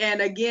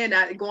 And again,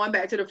 going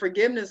back to the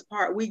forgiveness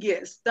part, we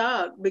get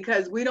stuck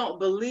because we don't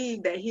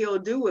believe that he'll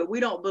do it. We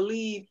don't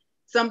believe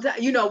sometimes,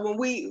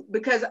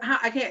 because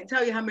I can't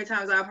tell you how many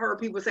times I've heard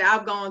people say,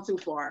 I've gone too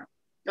far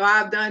or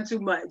I've done too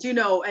much,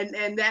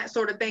 and that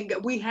sort of thing.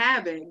 We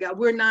haven't.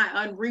 We're not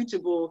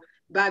unreachable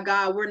by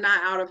God. We're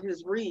not out of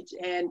his reach.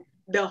 And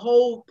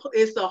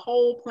it's the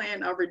whole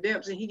plan of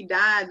redemption. He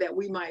died that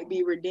we might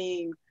be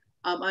redeemed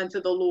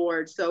unto the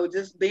Lord. So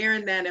just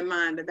bearing that in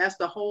mind, that's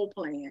the whole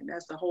plan.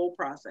 That's the whole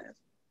process.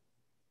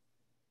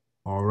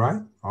 All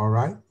right.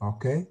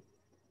 Okay.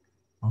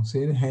 Don't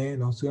see any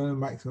hand, don't see any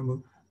mic.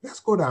 Let's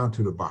go down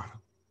to the bottom.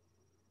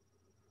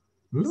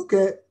 Look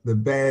at the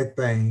bad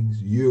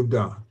things you've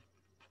done.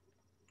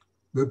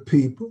 The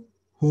people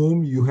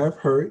whom you have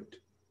hurt,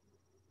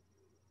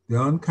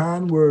 the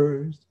unkind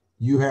words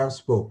you have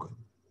spoken,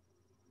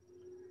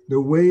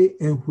 the way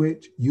in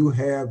which you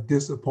have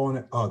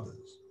disappointed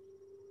others,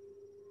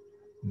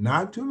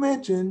 not to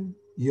mention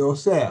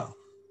yourself.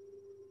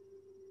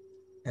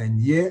 And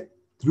yet,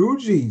 through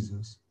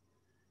Jesus,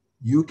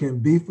 you can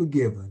be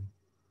forgiven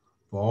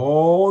for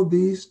all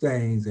these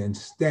things and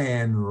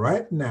stand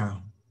right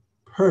now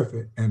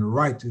perfect and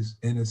righteous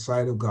in the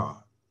sight of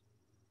God.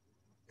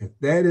 If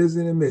that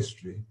isn't a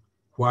mystery,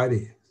 what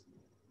is?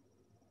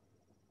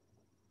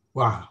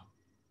 Wow.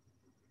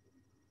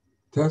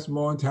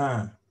 Testimony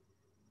time.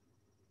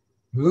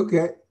 Look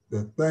at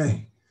the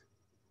thing.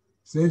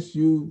 Since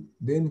you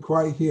didn't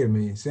quite hear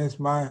me, since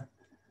my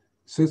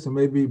system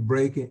may be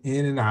breaking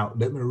in and out,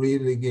 let me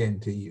read it again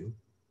to you.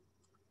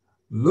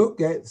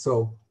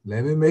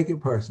 Let me make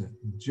it personal.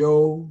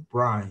 Joe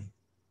Bryan,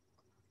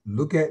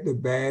 look at the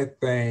bad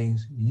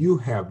things you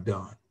have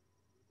done.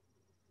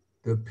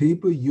 The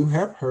people you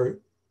have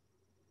hurt,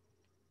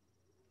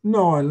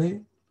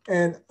 knowingly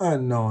and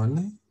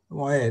unknowingly. I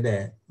want to add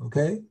that,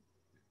 okay?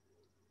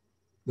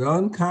 The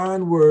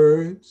unkind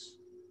words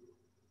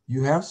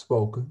you have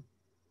spoken,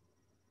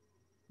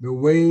 the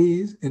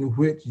ways in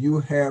which you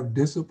have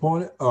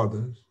disappointed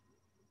others,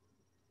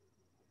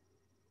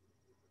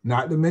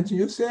 not to mention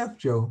yourself,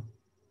 Joe.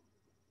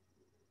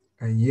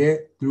 And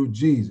yet, through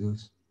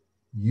Jesus,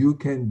 you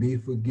can be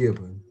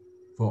forgiven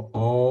for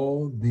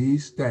all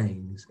these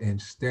things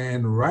and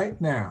stand right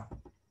now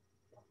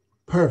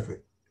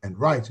perfect and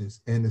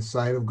righteous in the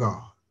sight of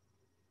God.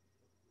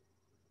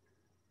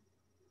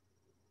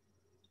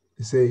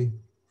 You see,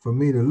 for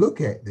me to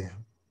look at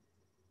them,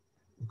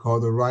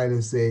 because the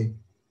writers say,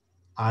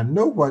 I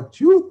know what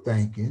you're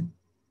thinking.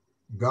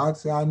 God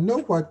said, I know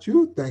what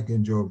you're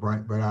thinking, Joe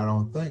Bright, but I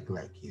don't think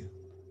like you.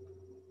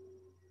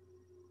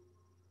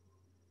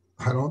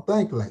 I don't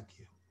think like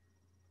you.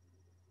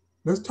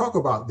 Let's talk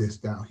about this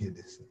down here.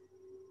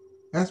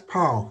 That's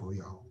powerful,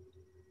 y'all.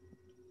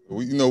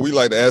 We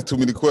like to ask too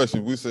many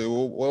questions. We say,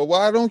 well,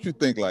 why don't you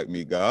think like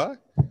me, God?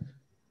 Okay.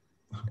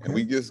 And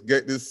we just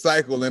get this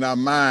cycle in our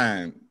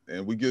mind,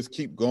 and we just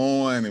keep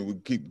going and we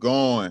keep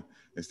going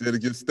instead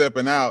of just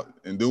stepping out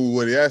and doing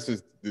what he asked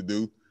us to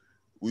do.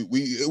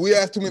 We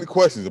ask too many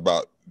questions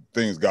about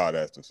things God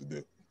asked us to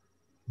do.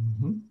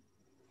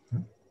 Mm-hmm.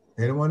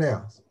 Anyone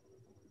else?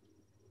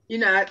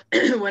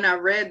 When I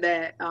read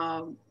that,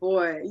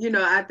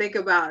 I think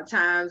about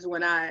times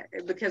when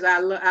because I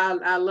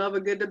love a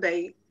good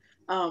debate.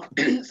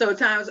 So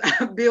times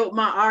I built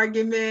my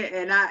argument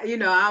and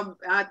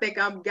I think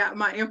I've got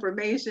my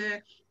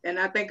information and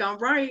I think I'm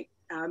right.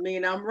 I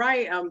mean, I'm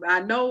right.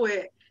 I know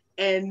it.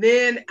 And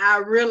then I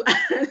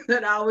realized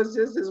that I was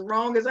just as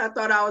wrong as I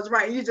thought I was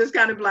right. You just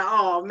kind of like,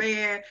 oh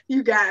man,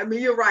 you got me.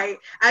 You're right.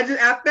 I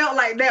felt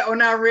like that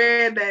when I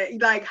read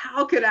that. Like,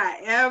 how could I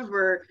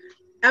ever?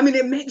 I mean,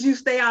 it makes you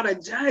stay out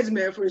of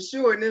judgment for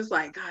sure. And it's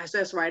like, gosh,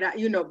 that's right.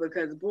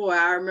 Because boy,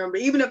 I remember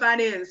even if I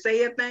didn't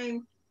say a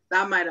thing,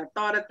 I might have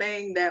thought a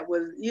thing that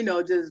was,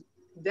 just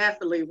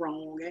definitely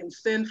wrong and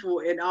sinful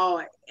in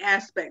all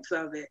aspects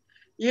of it.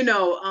 And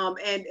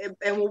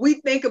when we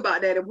think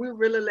about that, if we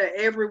really let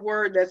every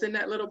word that's in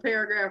that little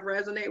paragraph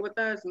resonate with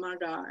us, my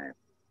God,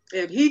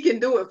 if he can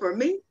do it for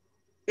me,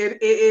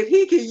 if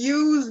he can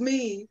use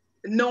me,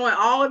 knowing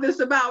all of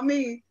this about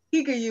me,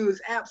 he can use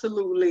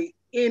absolutely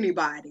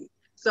anybody.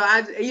 So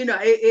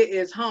it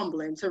is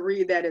humbling to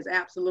read that. Is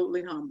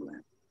absolutely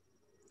humbling.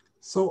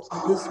 So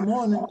this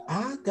morning,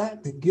 I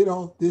got to get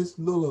off this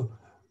little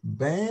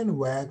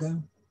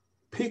bandwagon,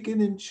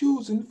 picking and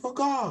choosing for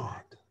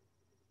God.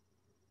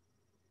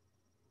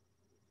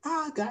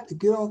 I got to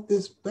get off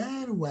this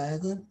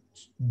bandwagon,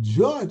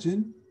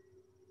 judging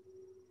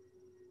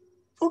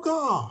for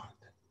God.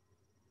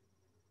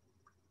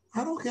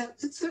 I don't care.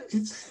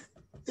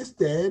 It's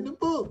there in the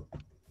book.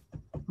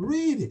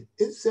 Read it.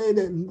 It said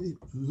that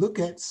look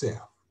at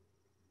self.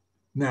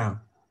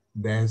 Now,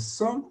 there's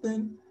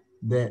something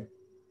that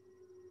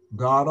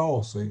God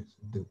also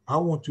do. I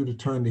want you to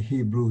turn to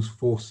Hebrews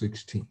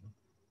 4:16.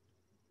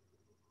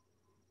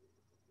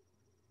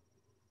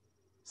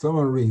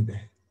 Someone read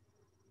that.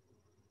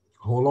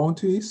 Hold on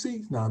to your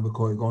seats now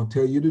because it's going to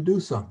tell you to do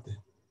something.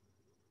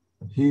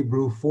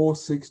 Hebrews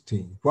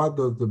 4:16. What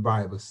does the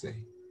Bible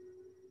say?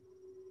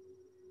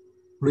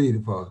 Read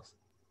it for us.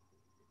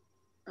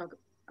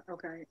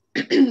 Okay.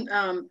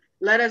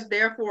 Let us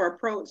therefore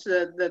approach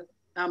now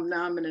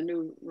I'm in a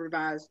new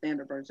revised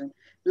standard version.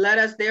 Let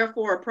us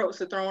therefore approach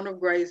the throne of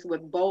grace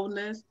with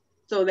boldness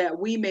so that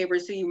we may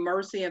receive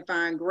mercy and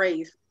find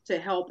grace to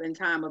help in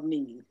time of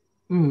need.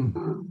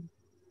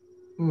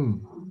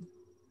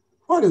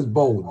 What is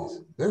boldness?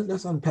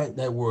 Let's unpack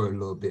that word a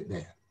little bit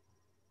there.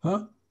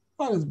 Huh?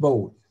 What is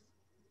boldness?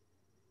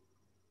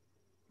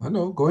 I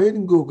know. Go ahead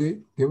and Google it.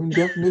 Give them the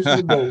definition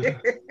of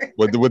boldness.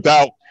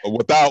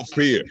 Without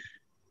fear.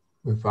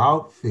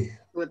 Without fear.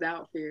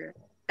 Without fear.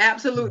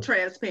 Absolute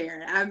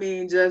transparent. I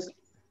mean, just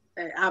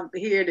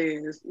here it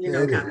is,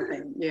 kind of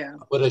thing. Yeah.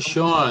 With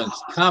assurance,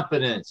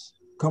 confidence.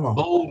 Come on.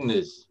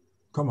 Boldness.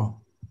 Come on.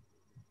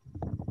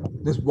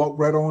 Let's walk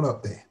right on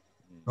up there.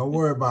 Don't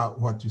worry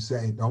about what you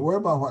say. Don't worry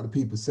about what the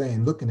people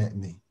saying, looking at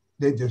me.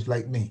 They're just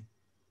like me.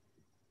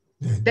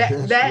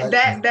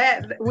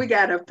 That we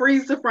gotta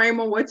freeze the frame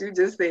on what you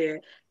just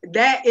said.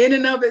 That in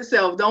and of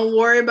itself, don't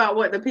worry about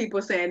what the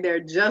people saying. They're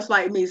just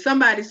like me.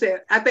 Somebody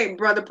said, I think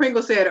Brother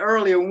Pringle said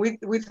earlier when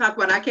we talked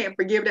about I can't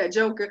forgive that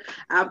joker.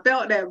 I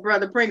felt that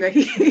Brother Pringle.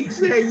 He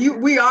said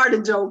we are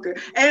the joker.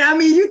 And I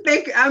mean,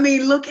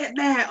 look at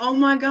that. Oh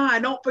my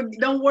God!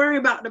 Don't worry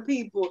about the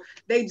people.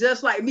 They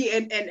just like me.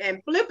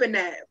 And flipping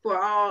that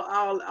for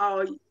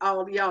all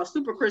y'all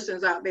super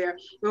Christians out there.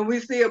 When we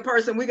see a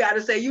person, we got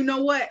to say, you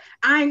know what?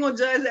 I ain't gonna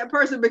judge that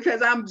person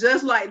because I'm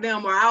just like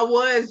them, or I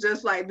was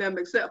just like them,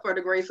 except for the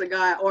grace of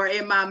God. Or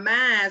in my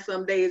mind,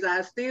 some days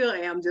I still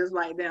am just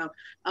like them.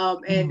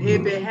 And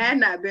if it had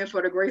not been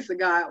for the grace of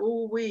God,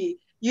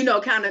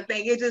 kind of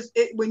thing.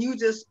 When you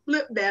just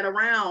flip that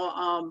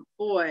around,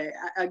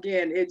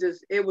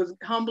 it was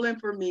humbling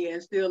for me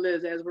and still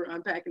is as we're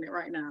unpacking it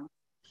right now.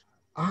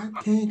 I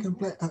can't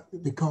complain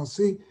because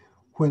see,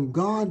 when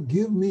God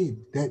give me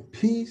that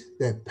peace,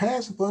 that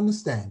passive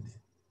understanding,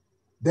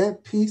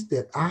 that peace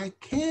that I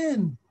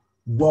can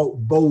walk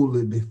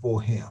boldly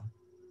before him,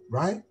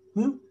 right?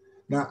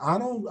 Now,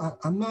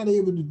 I'm not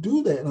able to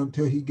do that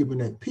until he give me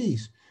that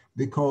peace,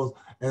 because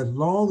as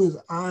long as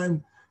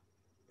I'm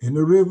in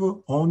the river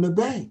on the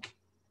bank,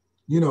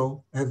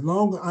 as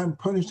long as I'm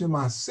punishing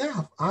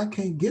myself, I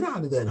can't get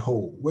out of that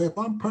hole. Where if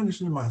I'm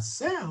punishing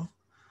myself,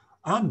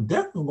 I'm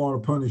definitely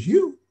going to punish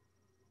you,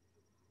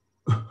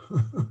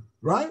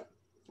 right?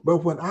 But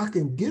when I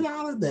can get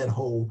out of that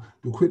hole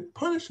to quit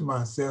punishing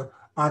myself,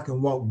 I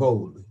can walk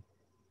boldly.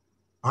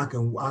 I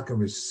can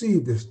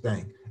receive this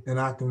thing, and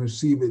I can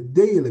receive it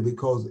daily,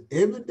 because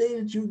every day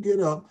that you get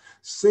up,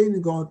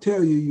 Satan's gonna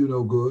tell you you're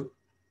no good.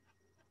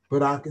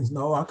 But I can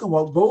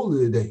walk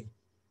boldly today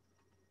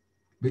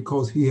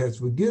because he has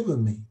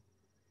forgiven me.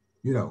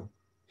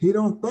 He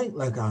don't think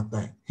like I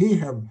think. He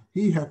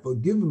have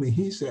forgiven me.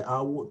 He said,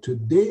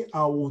 today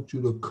I want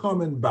you to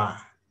come and buy.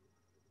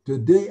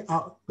 Today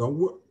I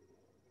know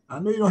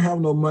you don't have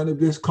no money,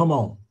 just come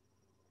on.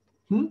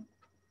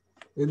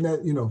 Isn't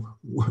that,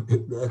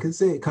 like I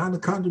say, it kind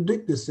of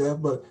contradicts itself,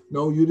 but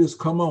no, you just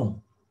come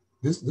on.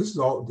 This is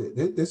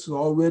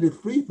already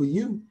free for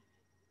you.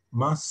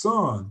 My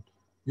son,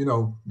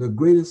 the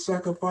greatest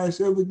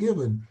sacrifice ever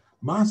given.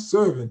 My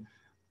servant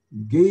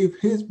gave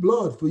his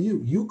blood for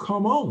you. You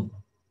come on.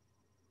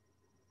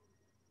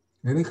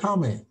 Any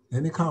comment?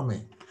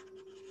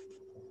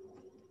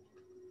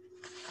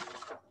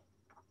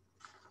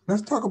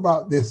 Let's talk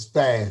about this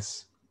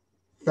fast.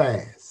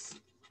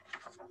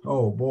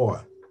 Oh boy.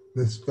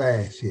 This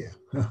fast here.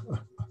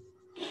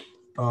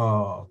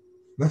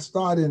 Let's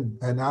start in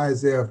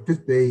Isaiah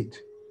 58:3.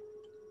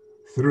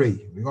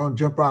 We're going to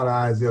jump out of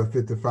Isaiah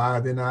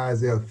 55 in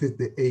Isaiah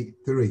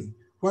 58:3.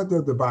 What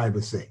does the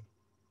Bible say?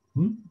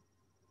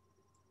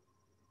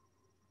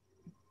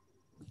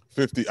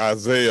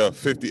 Isaiah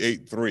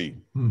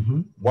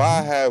 58:3.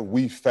 Why have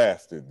we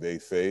fasted, they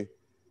say,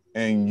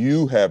 and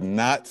you have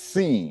not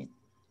seen?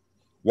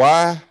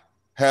 Why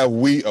have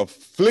we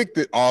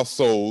afflicted our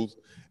souls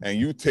and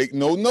you take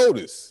no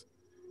notice?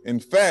 In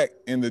fact,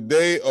 in the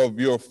day of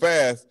your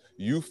fast,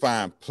 you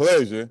find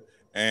pleasure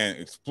and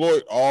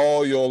exploit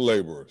all your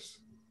laborers.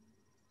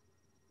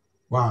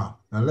 Wow.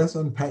 Now let's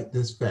unpack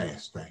this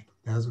fast thing.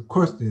 There's a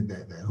question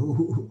that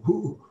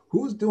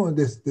who's doing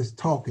this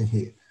talking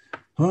here?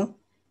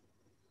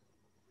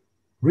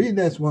 Read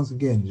that once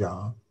again,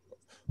 John.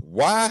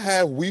 Why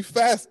have we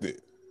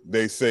fasted,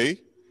 they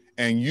say,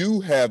 and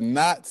you have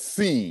not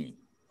seen?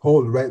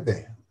 Hold it right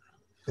there.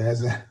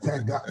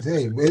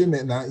 Hey, wait a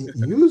minute now.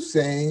 You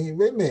saying,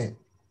 wait a minute.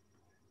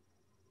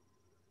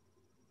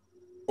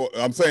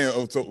 I'm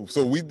saying,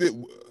 so we did.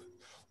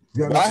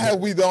 Why have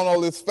we done all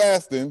this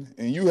fasting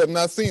and you have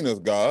not seen us,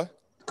 God?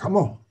 Come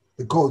on,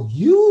 because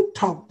you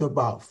talked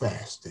about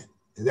fasting.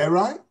 Is that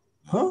right?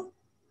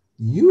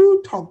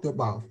 You talked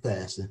about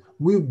fasting.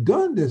 We've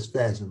done this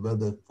fasting, but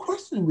the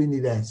question we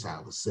need to ask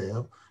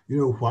ourselves,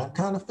 what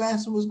kind of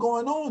fasting was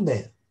going on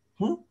there?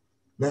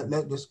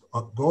 Let's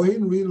go ahead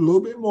and read a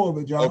little bit more of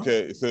it, John. Okay,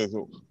 it says,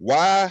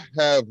 why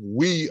have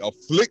we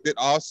afflicted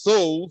our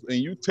souls and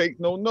you take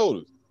no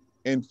notice?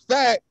 In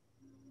fact,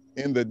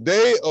 in the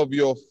day of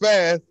your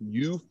fast,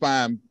 you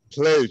find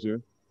pleasure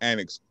and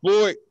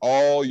exploit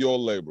all your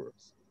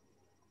laborers.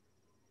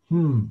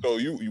 So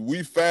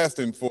we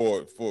fasting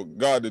for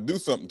God to do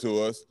something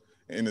to us,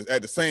 and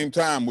at the same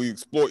time we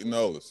exploiting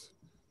others.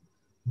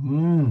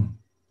 Now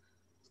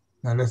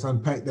let's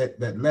unpack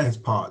that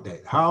last part.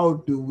 That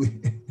how do we?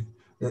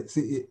 Let's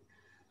see it.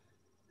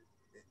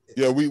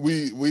 Yeah,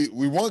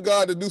 we want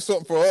God to do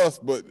something for us,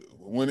 but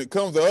when it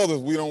comes to others,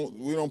 we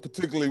don't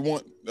particularly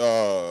want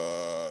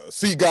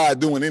see God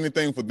doing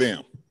anything for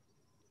them.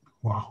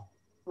 Wow.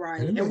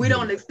 Right, and we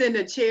don't extend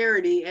the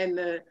charity and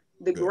the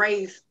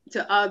grace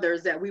to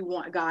others that we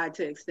want God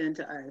to extend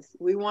to us.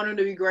 We want Him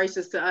to be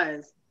gracious to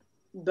us,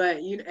 but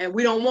and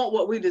we don't want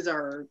what we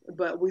deserve,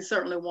 but we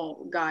certainly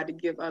want God to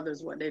give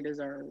others what they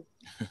deserve.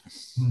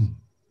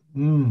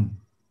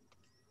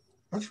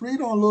 Let's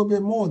read on a little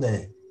bit more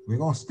there. We're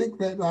gonna stick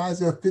that to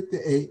Isaiah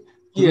 58.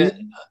 Yeah.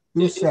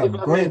 Through 7.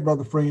 Go ahead,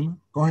 Brother Freeman.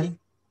 Go ahead.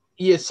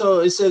 Yeah, so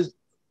it says,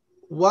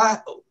 why,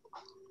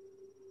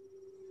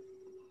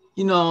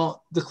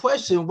 the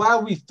question, why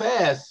we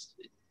fast,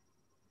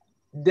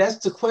 that's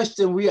the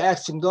question we're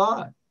asking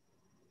God.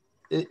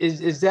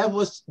 Is that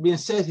what's being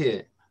said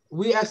here?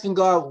 We asking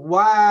God,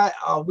 why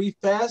are we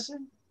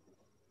fasting?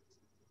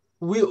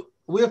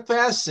 We're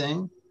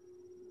fasting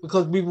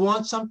because we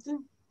want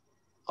something,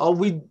 or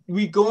we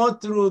going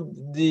through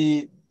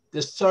the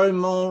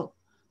ceremonial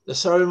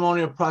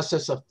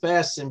process of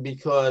fasting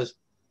because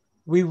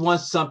we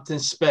want something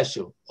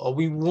special, or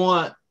we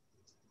want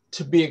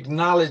to be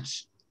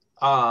acknowledged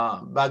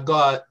by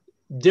God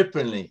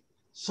differently.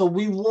 So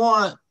we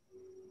want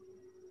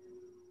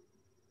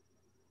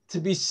to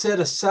be set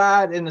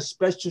aside in a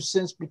special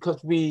sense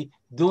because we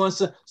doing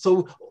so.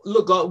 So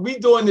look, God, we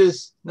doing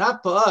this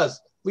not for us.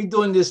 We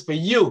doing this for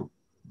you.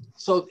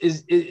 So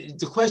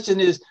the question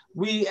is,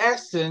 we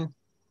asking,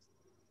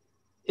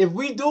 if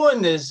we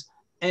doing this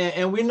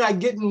and we're not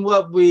getting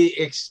what we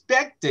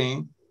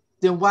expecting,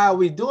 then why are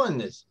we doing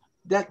this?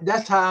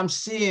 That's how I'm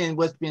seeing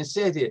what's being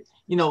said here.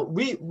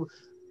 We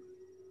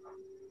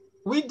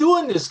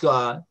doing this,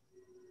 God.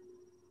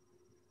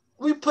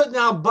 We putting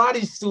our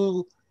bodies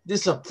through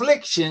this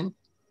affliction,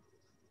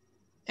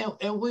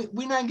 and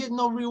we're not getting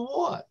no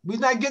reward. We're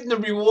not getting the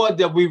reward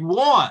that we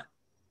want.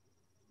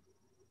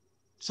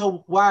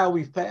 So why are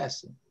we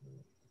fasting?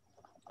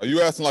 Are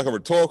you asking like a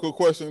rhetorical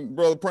question,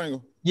 Brother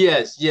Pringle?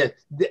 Yes.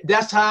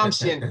 That's how I'm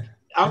seeing it.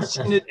 I'm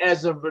seeing it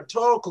as a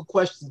rhetorical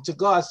question to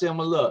God, saying,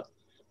 well, look,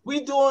 we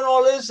doing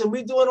all this and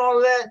we doing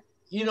all that,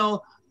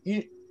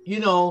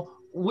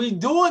 we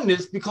doing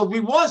this because we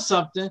want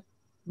something,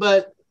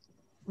 but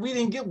we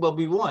didn't get what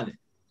we wanted.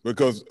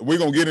 Because we're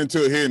gonna get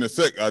into it here in a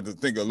sec. I just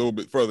think a little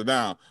bit further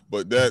down,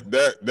 but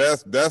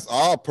that's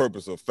our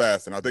purpose of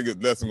fasting. I think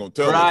it's lesson gonna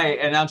tell us. Right,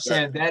 and I'm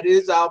saying that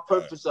is our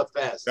purpose of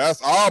fasting. That's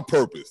our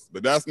purpose,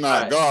 but that's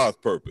not God's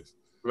purpose.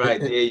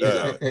 Right, there you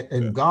go.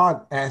 And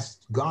God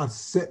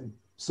said,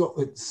 so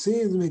it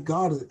seems to me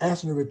God is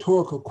asking a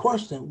rhetorical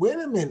question. Wait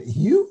a minute,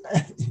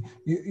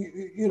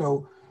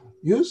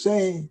 you're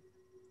saying,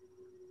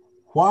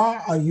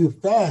 why are you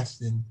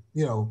fasting?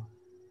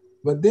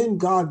 But then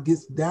God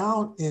gets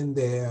down in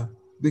there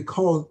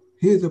because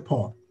here's the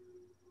point.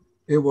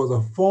 It was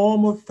a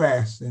form of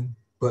fasting,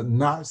 but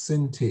not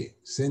sincere.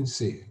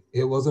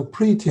 It was a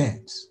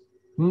pretense.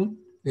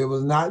 It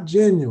was not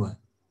genuine.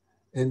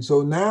 And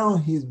so now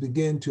he's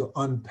beginning to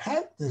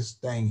unpack this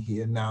thing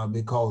here now,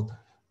 because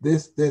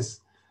it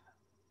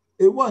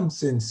wasn't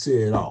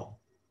sincere at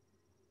all.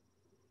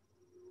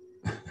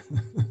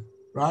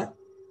 Right?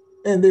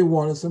 And they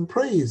wanted some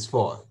praise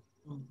for it.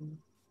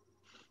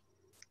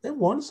 They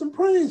wanted some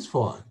praise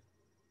for it,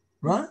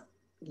 right?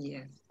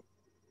 Yes.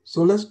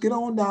 So let's get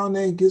on down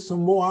there and get some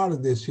more out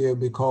of this here,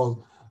 because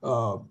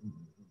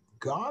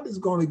God is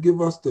going to give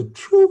us the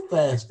true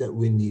fast that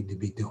we need to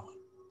be doing.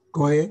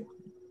 Go ahead.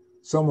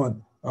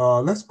 Someone,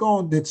 let's go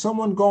on. Did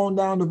someone go on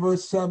down to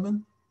verse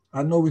 7?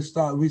 I know we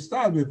started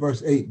with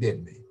verse 8,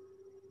 didn't we?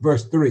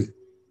 Verse 3,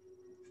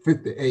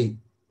 58,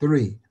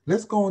 3.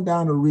 Let's go on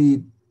down and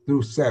read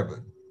through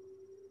 7.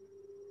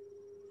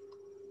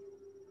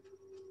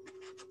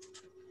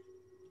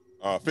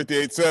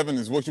 58:7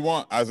 is what you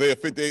want? Isaiah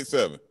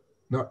 58:7.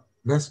 No,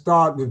 let's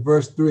start with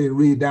verse 3 and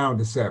read down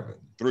to 7.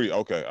 3,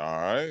 okay,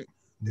 all right.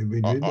 Did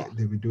we do that?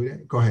 Did we do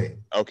that? Go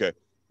ahead. Okay.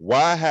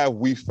 Why have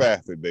we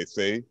fasted, they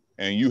say,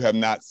 and you have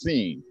not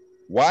seen?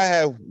 Why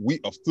have we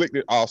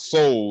afflicted our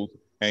souls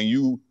and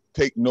you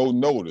take no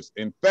notice?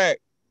 In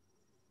fact,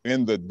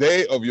 in the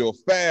day of your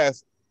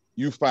fast,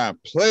 you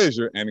find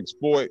pleasure and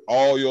exploit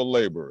all your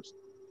laborers.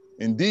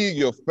 Indeed,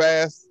 you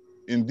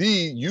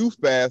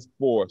fast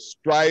for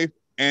strife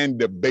and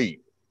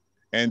debate,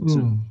 and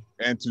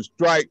to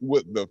strike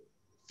with the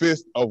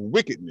fist of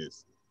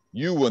wickedness.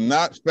 You will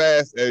not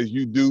fast as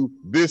you do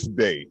this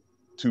day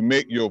to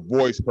make your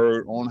voice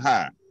heard on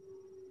high.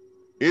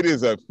 It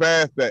is a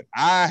fast that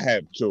I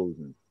have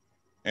chosen,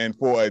 and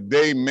for a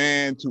day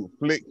man to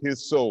afflict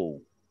his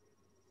soul.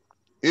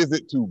 Is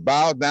it to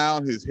bow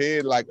down his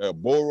head like a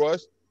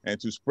bulrush and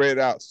to spread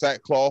out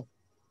sackcloth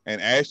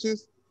and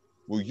ashes?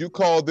 Will you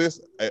call this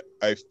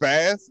a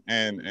fast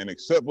and an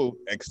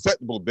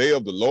acceptable day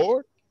of the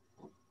Lord?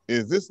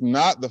 Is this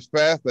not the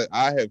fast that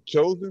I have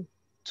chosen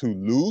to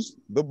loose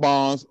the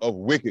bonds of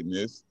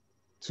wickedness,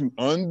 to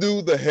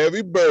undo the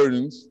heavy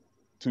burdens,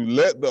 to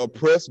let the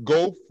oppressed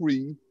go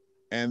free,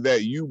 and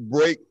that you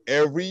break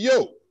every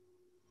yoke?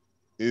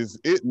 Is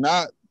it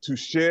not to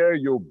share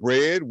your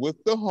bread with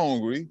the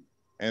hungry,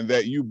 and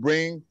that you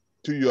bring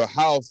to your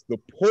house the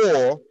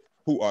poor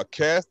who are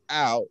cast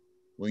out?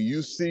 When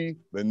you see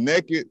the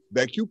naked,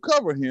 that you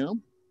cover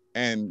him,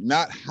 and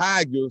not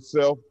hide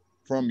yourself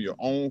from your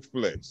own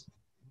flesh?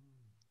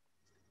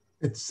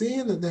 It's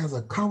seeing that there's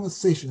a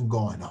conversation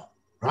going on,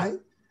 right?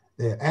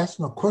 They're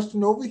asking a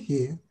question over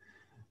here,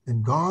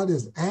 and God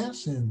is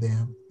answering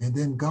them, and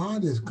then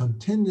God is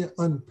continually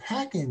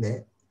unpacking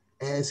that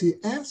as he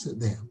answered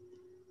them.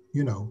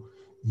 You know,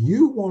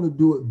 you want to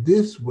do it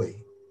this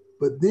way,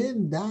 but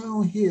then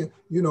down here,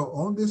 you know,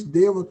 on this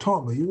day of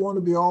atonement, you want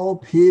to be all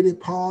pity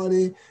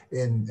party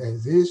and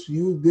as this,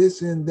 you,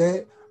 this, and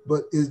that.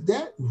 But is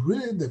that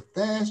really the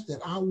fast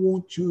that I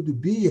want you to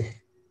be at?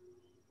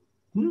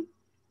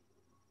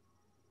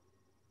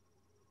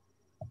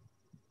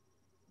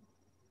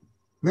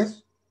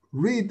 Let's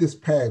read this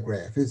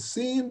paragraph. It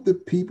seemed the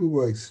people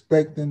were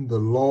expecting the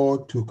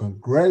Lord to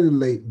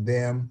congratulate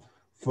them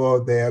for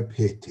their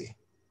pity.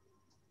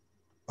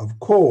 Of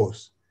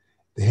course,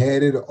 they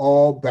had it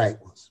all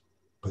backwards.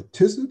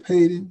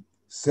 Participating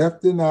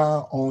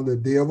self-denial on the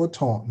Day of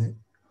Atonement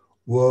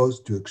was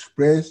to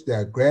express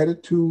their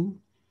gratitude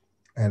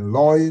and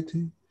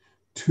loyalty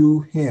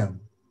to him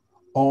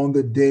on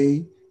the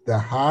day the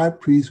high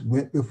priest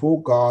went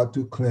before God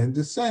to cleanse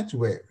the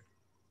sanctuary,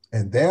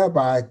 and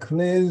thereby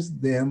cleanse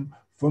them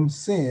from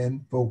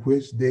sin for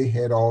which they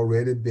had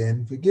already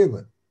been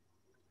forgiven.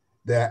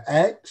 Their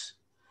acts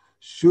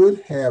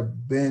should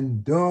have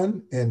been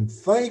done in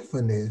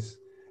thankfulness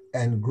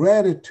and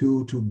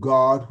gratitude to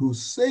God who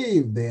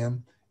saved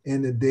them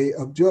in the day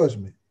of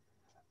judgment,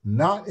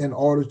 not in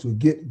order to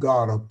get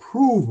God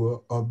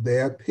approval of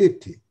their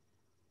pity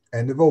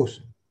and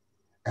devotion.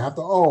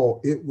 After all,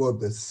 it was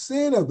the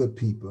sin of the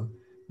people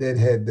that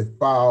had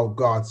defiled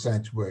God's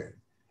sanctuary.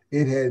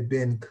 It had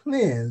been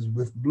cleansed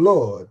with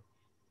blood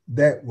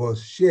that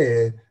was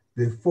shed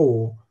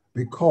before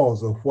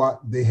because of what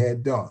they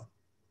had done.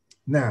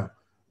 Now,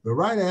 the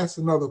writer asks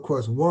another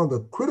question. One of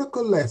the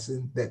critical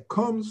lessons that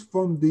comes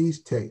from these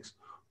texts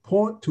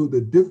point to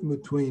the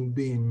difference between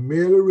being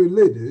merely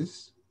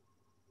religious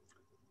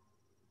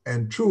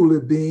and truly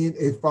being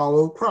a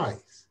follower of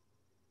Christ.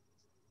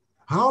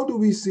 How do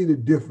we see the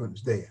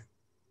difference there?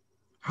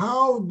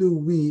 How do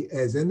we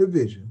as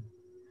individuals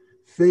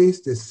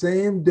face the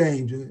same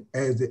danger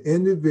as the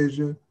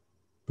individual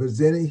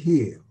presented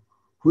here,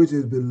 which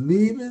is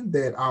believing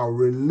that our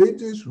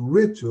religious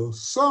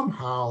rituals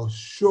somehow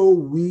show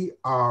we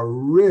are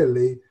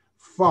really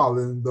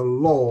following the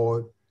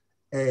Lord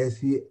as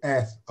he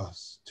asked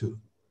us to?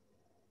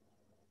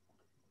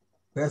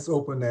 Let's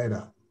open that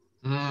up.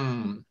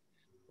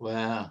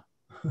 Well,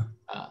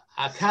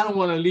 I kind of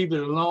want to leave it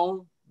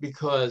alone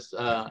because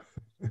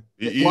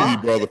be easy,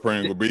 Brother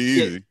Pringle, be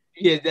easy.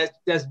 Yeah,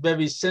 that's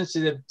very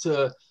sensitive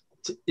to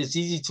it's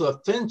easy to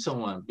offend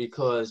someone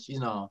because, you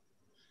know,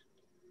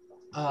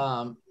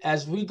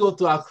 as we go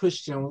through our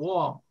Christian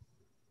walk,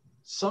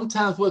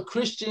 sometimes what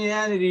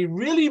Christianity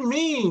really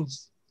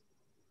means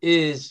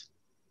is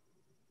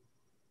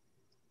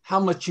how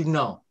much you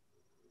know.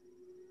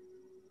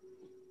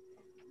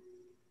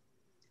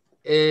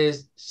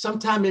 Is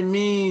sometimes it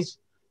means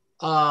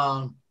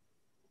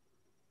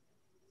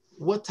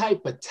what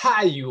type of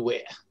tie you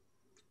wear,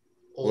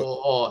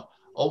 or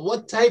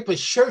what type of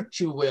shirt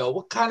you wear, or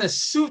what kind of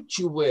suit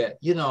you wear,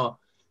 you know.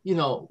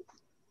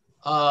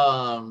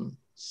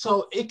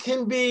 So it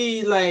can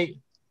be like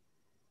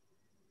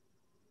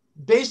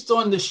based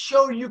on the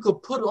show you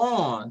could put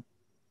on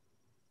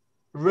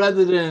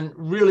rather than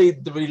really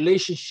the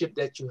relationship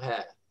that you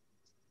have.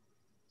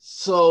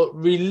 So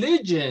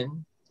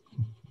religion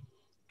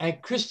and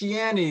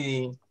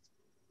Christianity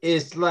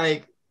is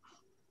like,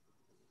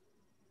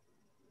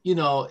 you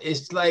know,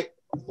 it's like,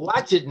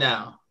 watch it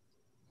now.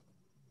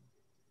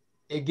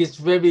 It gets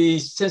very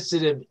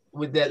sensitive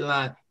with that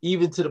line,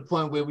 even to the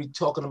point where we're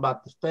talking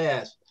about the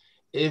fast.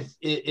 If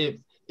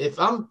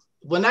I'm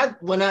when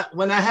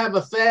I have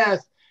a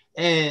fast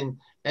and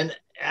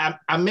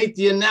I make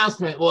the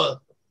announcement,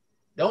 well,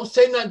 don't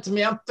say nothing to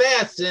me. I'm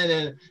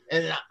fasting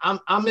and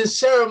I'm in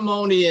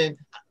ceremony, and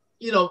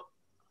you know,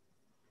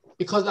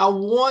 because I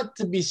want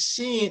to be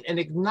seen and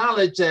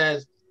acknowledged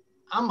as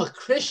I'm a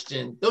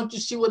Christian. Don't you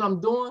see what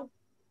I'm doing?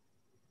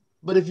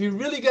 But if you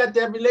really got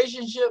that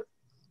relationship,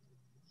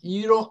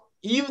 you don't,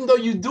 even though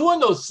you're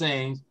doing those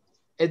things,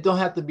 it don't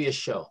have to be a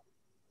show.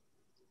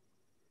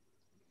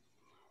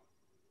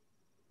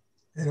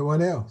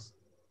 Anyone else?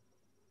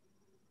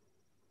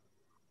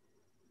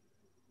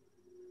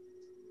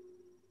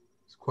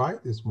 It's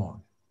quiet this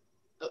morning.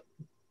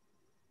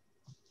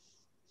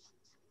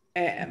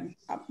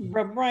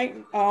 Right.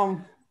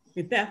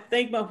 If that,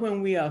 think about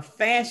when we are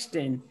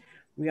fasting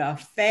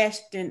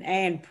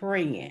and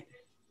praying.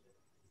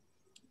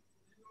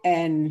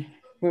 And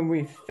when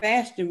we're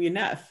fasting, we're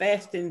not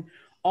fasting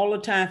all the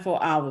time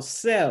for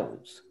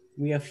ourselves.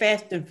 We are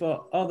fasting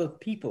for other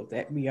people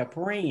that we are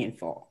praying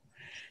for,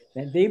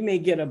 that they may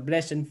get a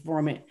blessing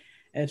from it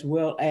as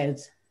well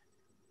as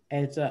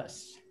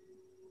us.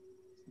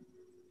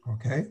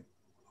 Okay.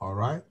 All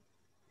right.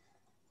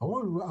 I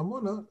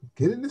want to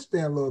get in this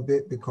there a little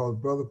bit because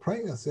Brother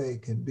Pranger said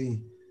it can be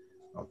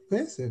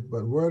offensive,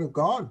 but word of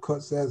God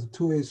cuts as a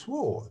two-edged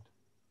sword.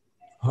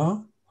 Huh?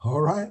 All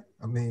right.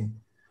 I mean,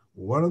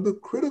 one of the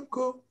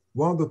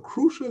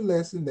crucial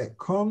lessons that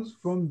comes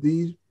from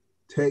these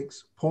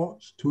texts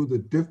points to the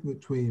difference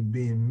between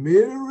being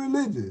merely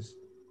religious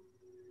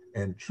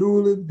and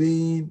truly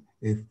being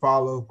a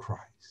follower of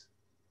Christ.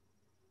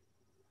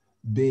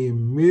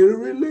 Being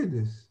merely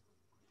religious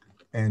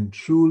and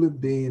truly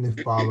being a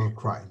follower of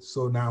Christ.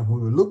 So now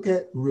when we look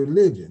at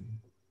religion,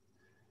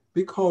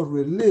 because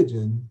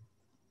religion,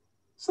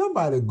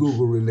 somebody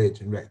Google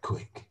religion right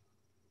quick.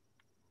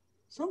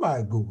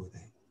 Somebody Google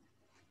that.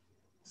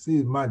 See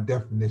if my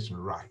definition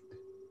right.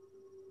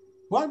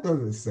 What does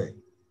it say?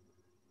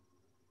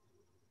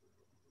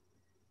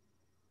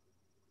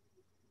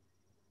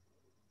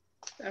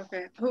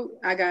 Okay,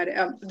 I got it.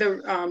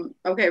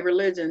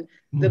 Religion,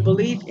 the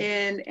belief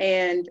in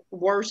and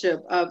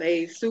worship of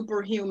a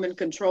superhuman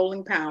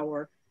controlling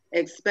power,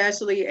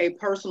 especially a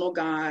personal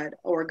God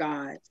or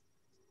gods.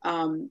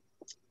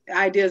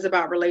 Ideas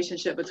about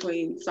relationship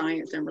between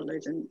science and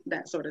religion,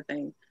 that sort of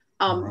thing.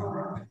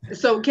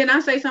 So can I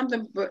say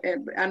something?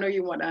 I know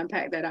you want to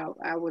unpack that out.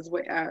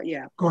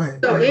 Yeah. Go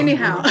ahead. So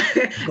anyhow,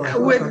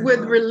 with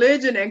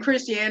religion and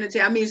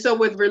Christianity, I mean, so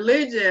with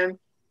religion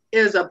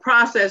is a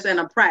process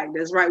and a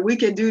practice, right? We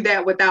can do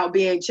that without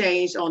being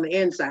changed on the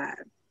inside.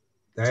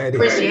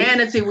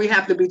 Christianity, we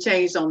have to be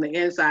changed on the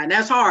inside. And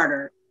that's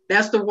harder.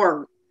 That's the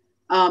work.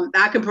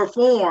 I can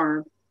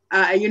perform,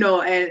 you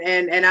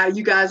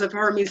guys have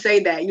heard me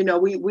say that,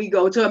 we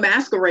go to a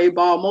masquerade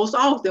ball most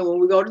often when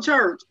we go to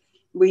church.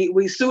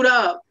 We suit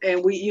up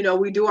and we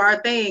do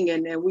our thing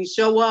and we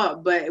show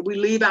up, but we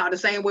leave out the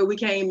same way we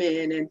came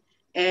in and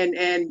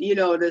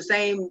the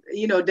same,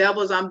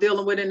 devils I'm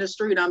dealing with in the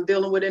street, I'm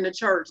dealing with in the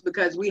church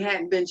because we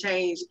hadn't been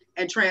changed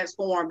and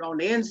transformed on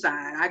the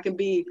inside. I can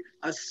be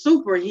a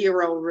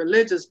superhero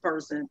religious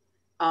person,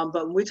 but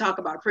when we talk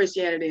about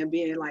Christianity and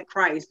being like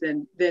Christ,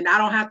 then I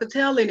don't have to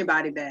tell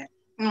anybody that.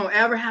 I don't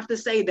ever have to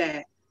say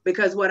that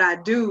because what I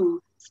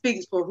do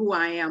speaks for who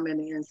I am in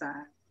the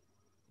inside.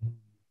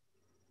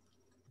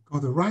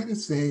 Because the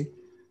writers say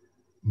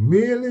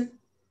being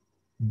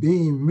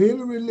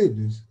merely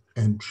religious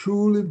and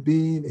truly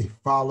being a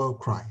follower of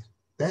Christ.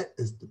 That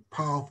is the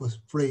powerful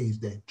phrase,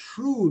 that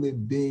truly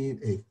being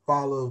a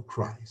follower of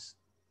Christ.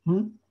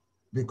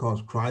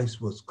 Because Christ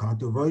was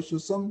controversial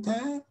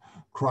sometimes.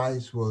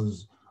 Christ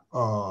was,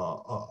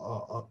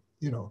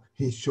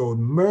 he showed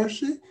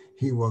mercy.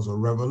 He was a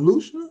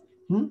revolutionary.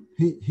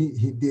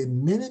 He did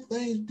many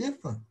things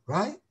different,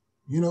 right?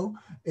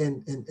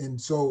 And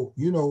so,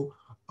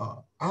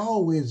 I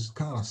always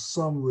kind of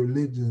sum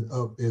religion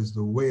up as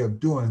the way of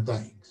doing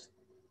things.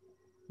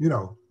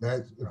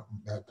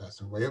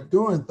 That's a way of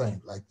doing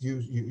things, like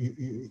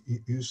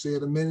you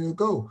said a minute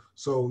ago.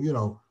 So,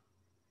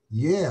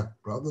 yeah,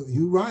 brother,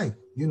 you're right.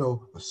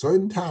 A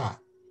certain time,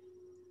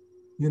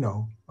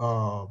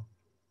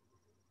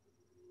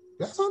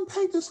 let's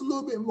unpack this a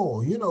little bit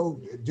more.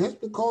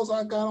 Just because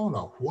I got on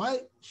a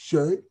white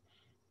shirt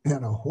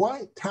and a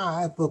white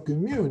tie for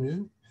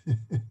communion,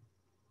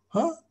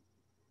 huh?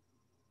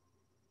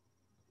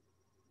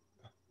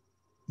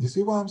 You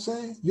see what I'm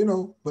saying?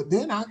 But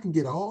then I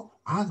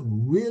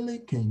really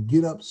can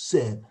get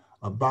upset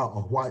about a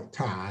white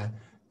tie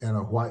and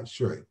a white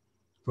shirt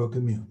for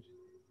communion.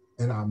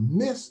 And I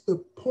miss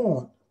the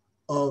point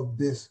of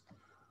this,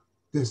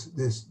 I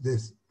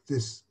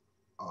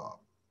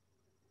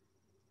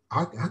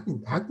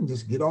can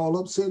just get all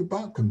upset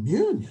about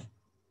communion,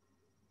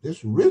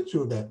 this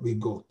ritual that we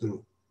go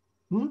through.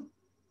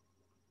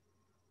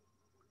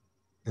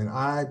 And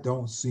I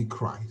don't see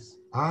Christ.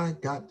 I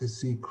got to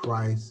see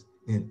Christ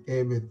in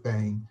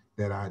everything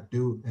that I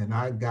do, and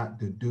I got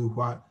to do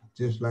what,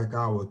 just like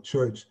our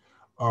church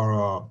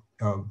or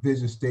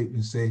vision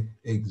statement say,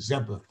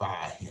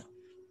 exemplify him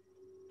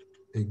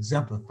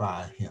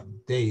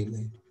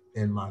daily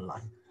in my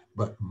life.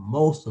 But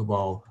most of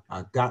all,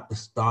 I got to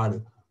start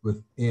it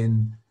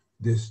within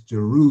this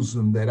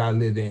Jerusalem that I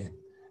live in,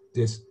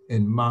 this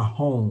in my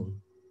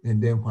home.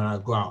 And then when I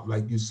go out,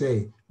 like you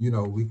say,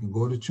 we can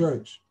go to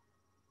church,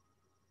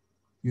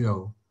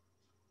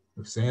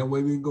 the same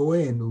way we go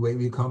in, the way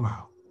we come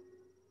out.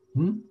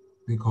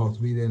 Because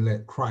we didn't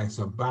let Christ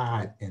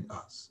abide in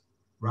us,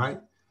 right?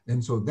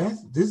 And so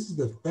this is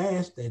the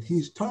fast that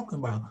he's talking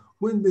about.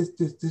 When this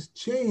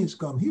change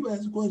comes, he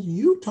asked the question,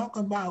 you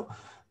talking about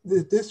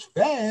this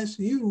fast,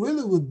 you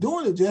really was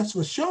doing it just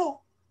for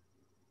show.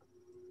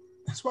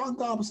 That's why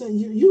God was saying,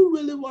 you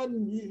really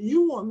wasn't,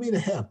 you want me to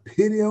have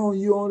pity on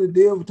you on the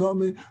day of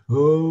atonement,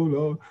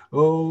 oh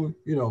Lord,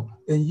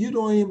 and you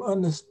don't even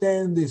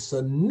understand the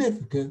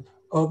significance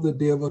of the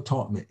day of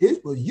atonement.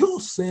 It was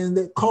your sin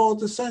that caused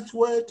the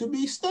sanctuary to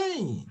be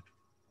stained.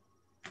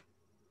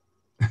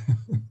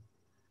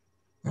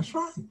 That's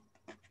right.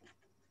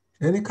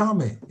 Any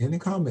comment? Any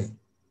comment?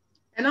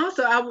 And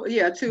also,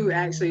 too,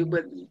 actually,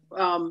 but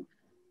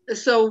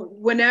so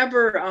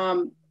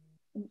whenever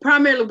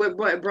primarily with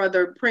what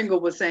Brother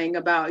Pringle was saying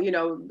about,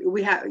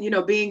 we have,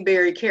 being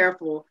very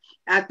careful.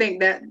 I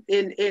think that,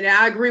 and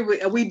I agree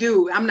with, we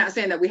do. I'm not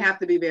saying that we have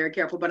to be very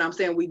careful, but I'm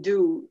saying we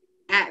do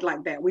act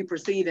like that. We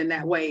proceed in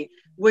that way,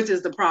 which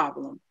is the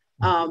problem,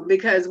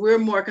 because we're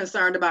more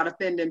concerned about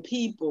offending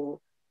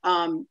people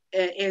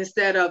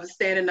instead of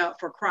standing up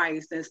for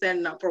Christ and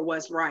standing up for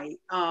what's right.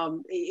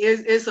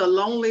 It's a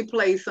lonely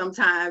place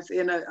sometimes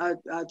in a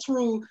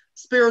true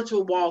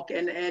spiritual walk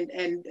and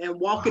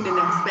walking in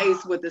that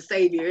space with the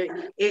Savior.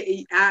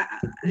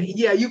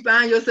 You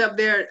find yourself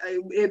there,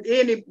 if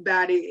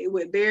anybody,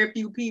 with very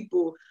few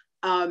people,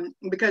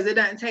 because it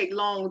doesn't take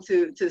long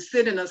to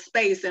sit in a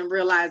space and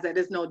realize that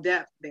there's no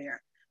depth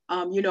there.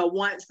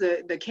 Once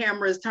the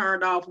camera is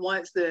turned off,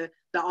 once the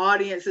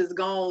audience is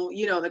gone,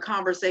 the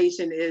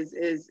conversation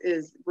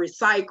is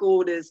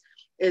recycled, is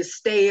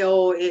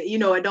stale.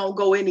 It don't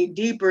go any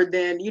deeper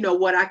than,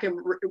 what I can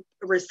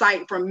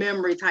recite from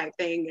memory type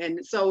thing.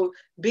 And so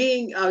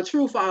being a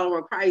true follower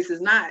of Christ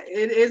is not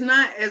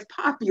as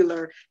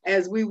popular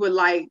as we would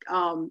like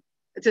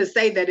to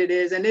say that it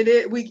is. And it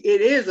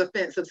is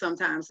offensive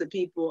sometimes to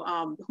people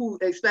who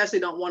especially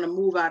don't want to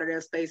move out of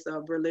their space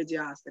of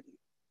religiosity.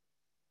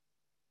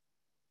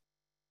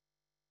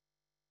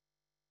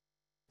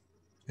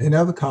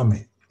 Another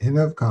comment.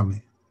 Another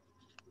comment.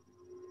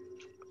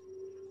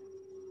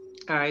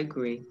 I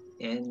agree.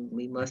 And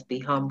we must be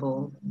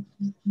humble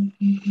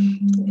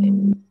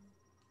and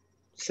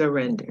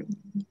surrender.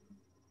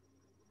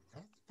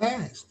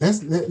 Fast.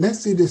 Let's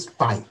see this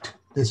fight,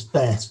 this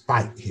fast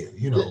fight here.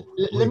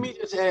 Let me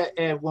just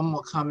add one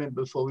more comment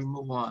before we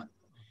move on.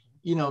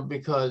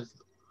 Because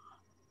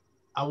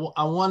I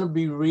want to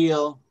be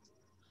real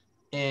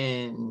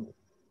in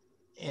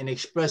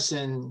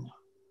expressing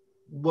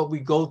what we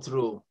go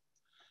through.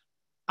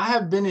 I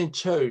have been in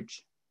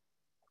church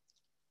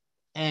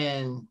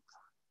and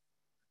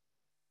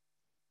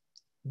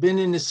been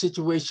in a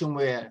situation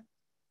where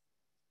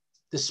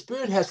the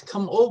Spirit has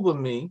come over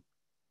me,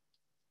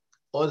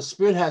 or the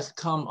Spirit has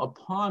come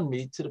upon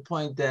me to the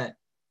point that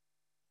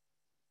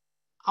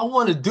I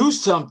want to do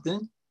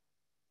something,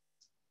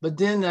 but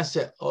then I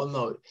said, oh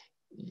no,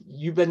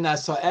 you better not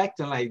start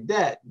acting like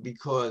that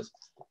because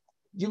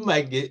you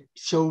might get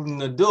showed in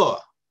the door.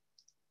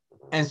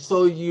 And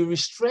so you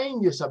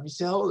restrain yourself. You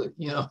say, hold it,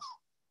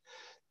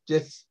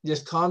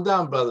 just calm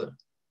down, brother.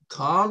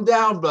 Calm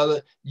down,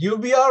 brother. You'll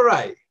be all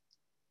right.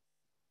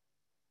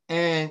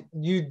 And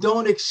you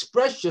don't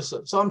express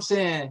yourself. So I'm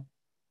saying,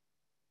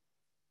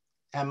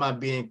 am I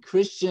being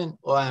Christian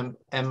or am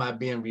I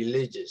being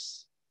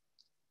religious?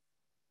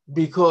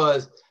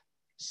 Because,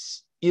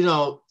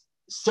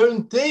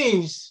 certain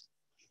things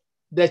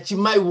that you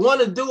might want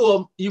to do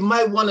or you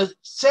might want to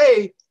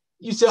say,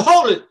 you say,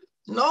 hold it.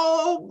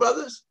 No,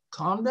 brothers,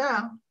 calm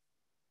down.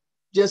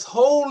 Just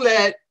hold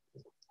that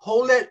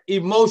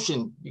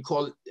emotion. You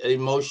call it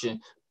emotion,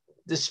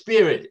 the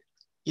spirit.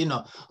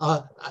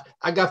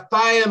 I got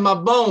fire in my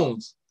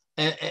bones,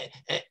 and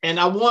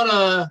I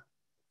wanna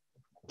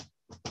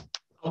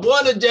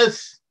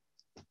just.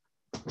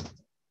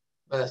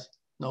 But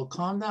no,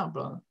 calm down,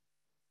 brother.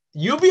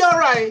 You'll be all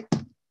right.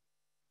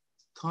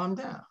 Calm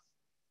down,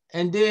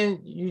 and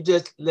then you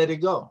just let it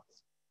go.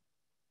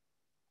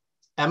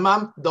 Am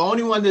I the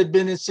only one that's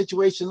been in a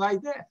situation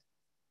like that?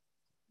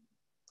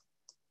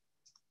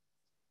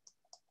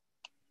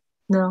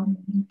 No.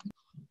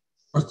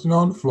 Question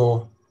on the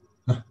floor.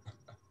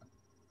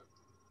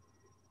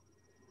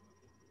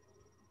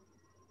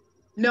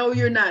 No,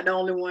 you're not the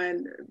only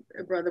one,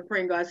 Brother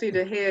Pringle. I see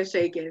the head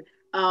shaking.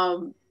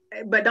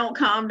 But don't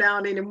calm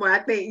down anymore. I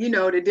think,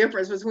 the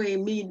difference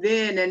between me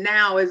then and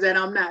now is that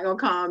I'm not going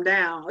to calm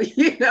down.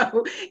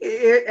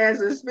 As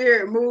the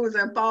Spirit moves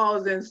and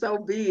falls, and so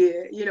be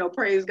it.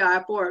 Praise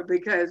God for it,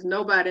 because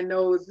nobody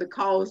knows the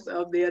cost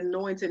of the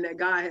anointing that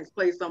God has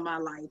placed on my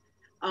life.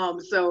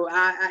 So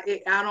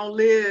I don't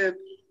live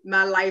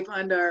my life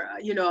under,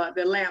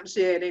 the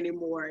lampshade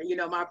anymore.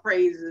 My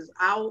praise is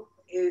out.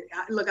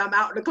 Look, I'm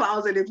out in the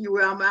closet, if you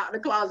will. I'm out in the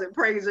closet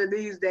praiser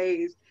these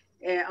days.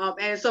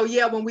 And so,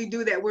 when we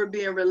do that, we're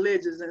being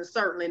religious and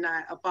certainly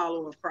not a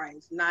follower of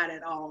Christ, not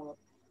at all.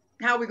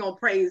 How are we going to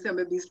praise him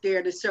and be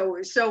scared to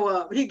show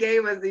up? He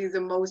gave us these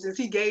emotions.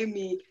 He gave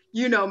me,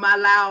 my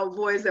loud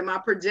voice and my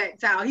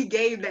projectile. He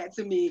gave that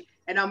to me,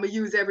 and I'm going to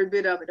use every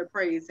bit of it to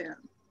praise him.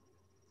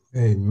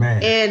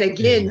 Amen. And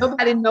again, Amen.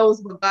 Nobody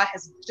knows what God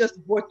has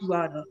just brought you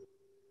out of,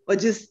 or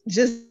just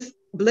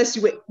bless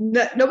you with.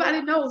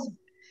 Nobody knows.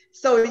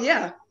 So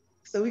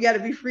so we got to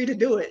be free to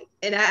do it.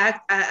 And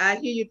I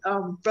hear you,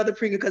 Brother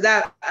Pringle, because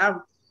I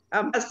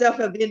myself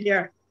have been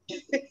there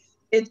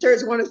in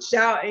church, want to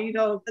shout, and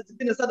the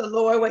goodness of the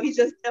Lord, what He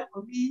just done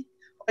for me,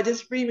 or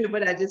just screaming,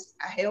 but I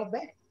held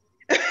back.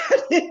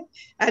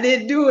 I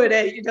didn't do it.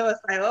 And, it's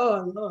like,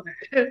 oh Lord.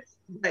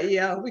 But we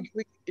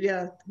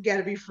got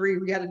to be free.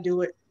 We got to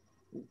do it,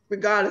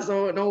 regardless.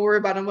 Don't worry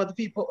about them other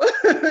people.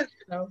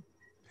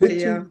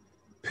 Picture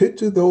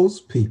Picture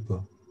those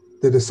people,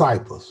 the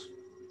disciples.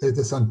 Let's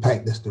just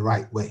unpack this the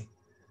right way.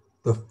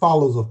 The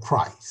followers of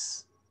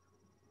Christ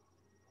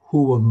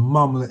who were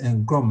mumbling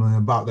and grumbling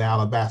about the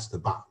alabaster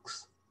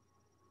box.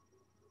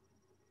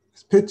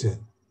 Let's picture.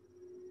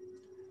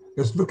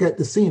 Let's look at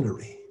the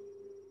scenery.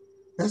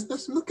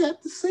 Let's look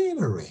at the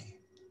scenery.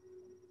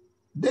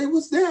 They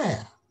was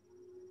there.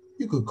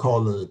 You could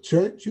call it a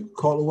church, you could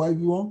call it whatever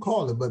you want to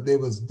call it, but they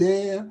was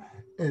there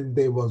and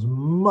they was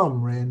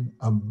murmuring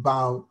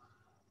about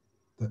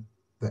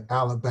the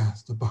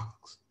alabaster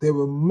box. They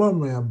were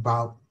murmuring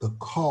about the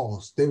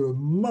cost. They were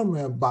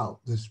murmuring about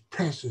this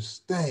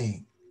precious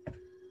thing.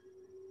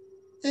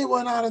 It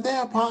wasn't out of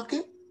their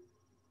pocket.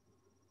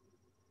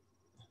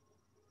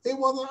 It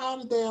wasn't out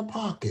of their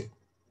pocket.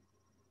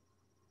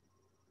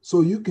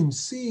 So you can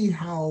see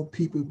how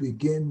people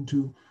begin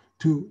to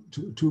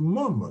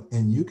murmur,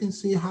 and you can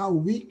see how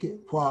we can,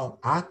 well,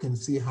 I can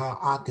see how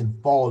I can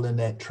fall in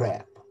that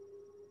trap.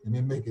 Let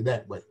me make it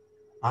that way.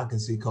 I can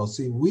see, because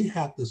see, we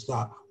have to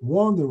stop.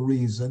 One of the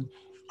reasons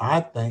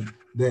I think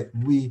that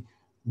we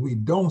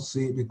don't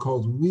see it,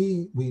 because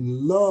we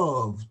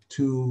love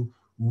to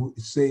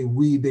say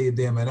we, they,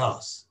 them, and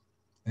us,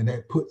 and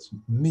that puts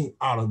me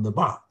out of the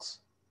box.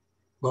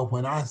 But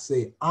when I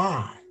say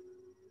I,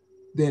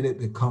 then it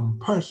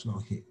becomes personal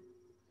here.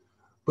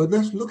 But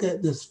let's look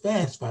at this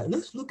fast fight.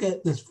 Let's look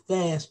at this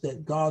fast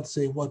that God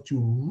said what you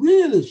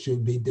really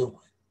should be doing.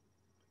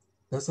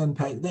 Let's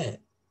unpack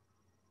that.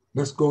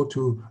 Let's go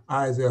to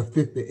Isaiah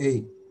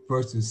 58,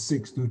 verses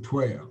 6 through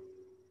 12.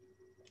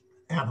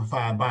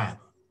 Amplified Bible.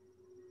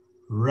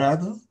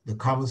 Rather, the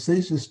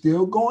conversation is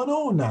still going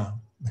on now.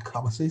 The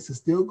conversation is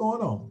still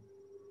going on.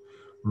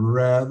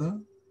 Rather,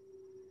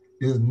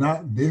 is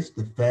not this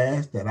the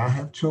fast that I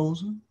have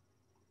chosen?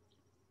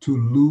 To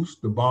loose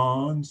the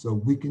bonds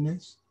of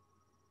wickedness,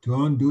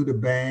 to undo the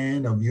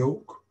band of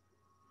yoke,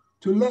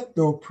 to let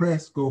the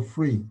oppressed go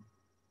free,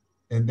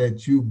 and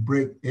that you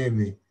break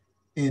every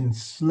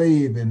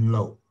enslaving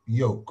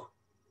yoke.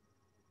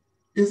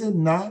 Is it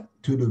not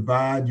to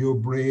divide your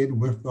bread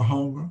with the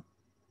hungry,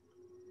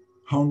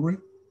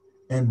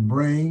 and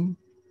bring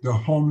the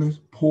homeless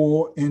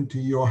poor into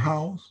your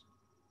house?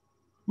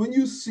 When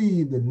you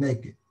see the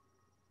naked,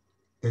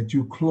 that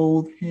you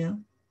clothe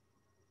him,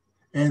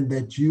 and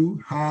that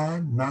you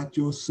hide not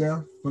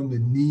yourself from the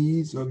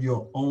needs of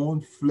your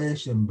own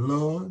flesh and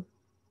blood,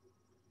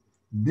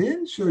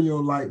 then shall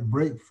your light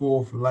break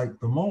forth like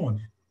the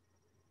morning,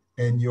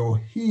 and your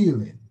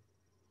healing,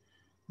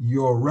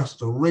 your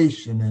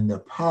restoration, and the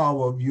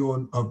power of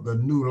the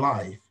new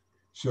life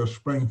shall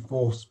spring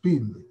forth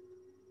speedily.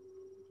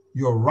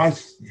 Your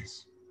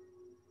righteousness,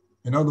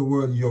 in other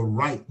words, your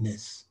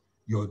rightness,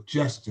 your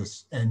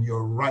justice, and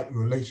your right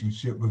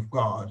relationship with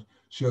God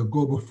shall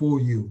go before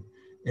you.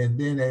 And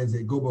then as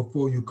it go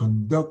before you,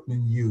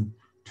 conducting you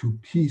to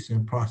peace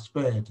and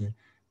prosperity,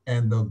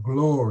 and the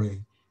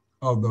glory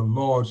of the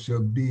Lord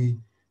shall be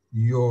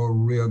your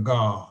rear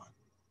guard.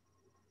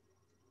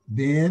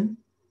 Then,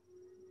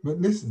 but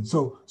listen,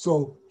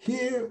 so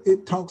here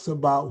it talks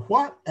about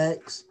what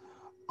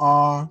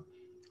are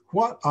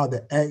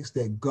the acts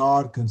that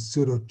God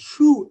consider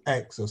true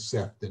acts of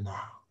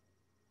self-denial.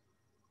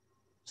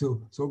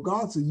 So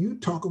God said, you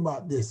talking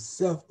about this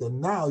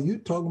self-denial, you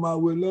talking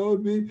about, well,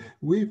 Lord,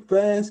 we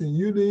fast and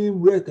you didn't even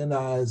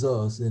recognize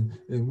us, and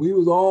we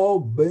was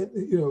all bent,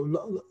 you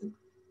know.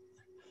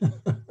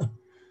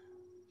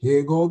 Here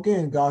you go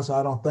again. God said,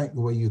 I don't think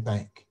the way you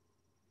think.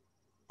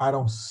 I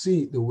don't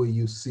see it the way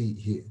you see it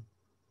here.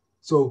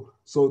 So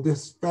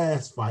this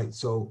fast fight,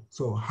 so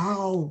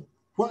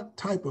what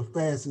type of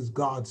fast does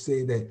God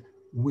say that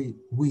we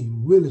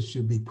really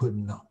should be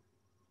putting on?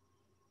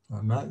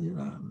 I'm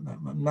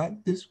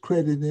not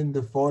discrediting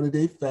the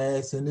 40-day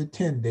fast and the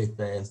 10-day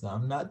fast.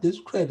 I'm not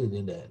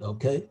discrediting that,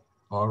 okay?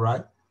 All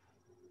right?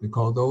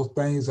 Because those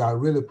things are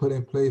really put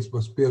in place for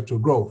spiritual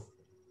growth,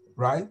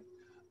 right?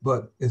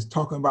 But it's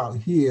talking about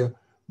here,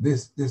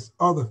 this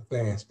other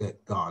fast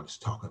that God is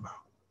talking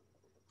about.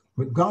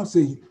 When God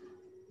says,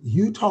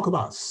 you talk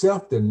about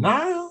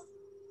self-denial,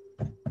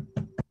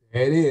 there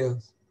it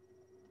is.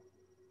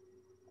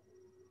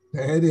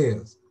 There it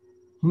is.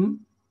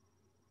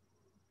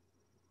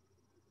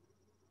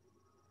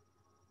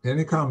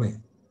 Any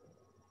comment?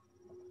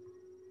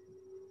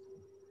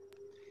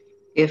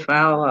 If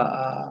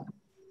our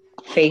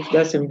faith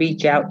doesn't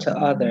reach out to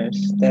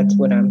others, that's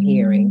what I'm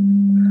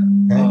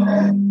hearing.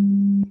 Okay.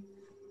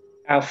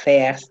 Our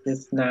fast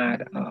is not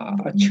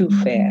a true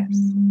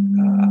fast.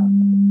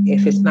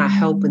 If it's not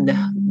helping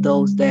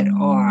those that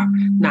are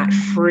not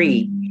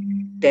free,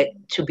 that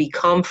to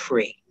become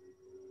free,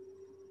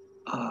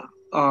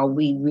 are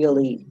we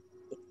really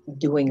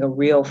doing a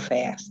real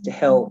fast to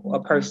help a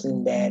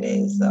person that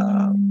is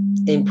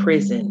in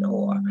prison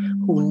or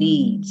who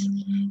needs?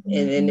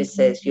 And then it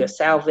says your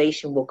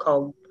salvation will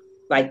come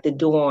like the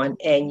dawn,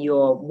 and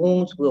your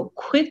wounds will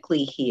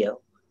quickly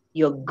heal.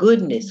 Your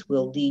goodness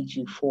will lead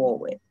you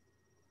forward.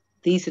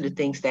 These are the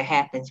things that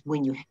happens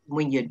when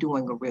you're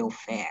doing a real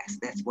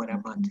fast. That's what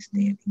I'm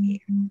understanding here.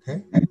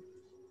 Okay.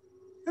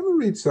 Let me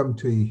read something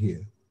to you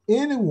here.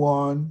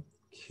 anyone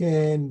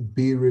can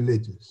be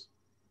religious.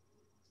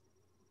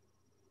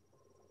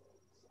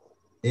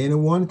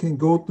 Anyone can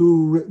go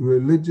through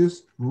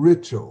religious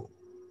ritual,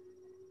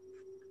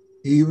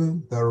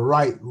 even the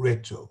right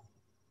ritual,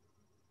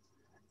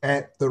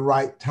 at the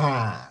right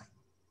time,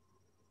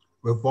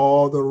 with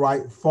all the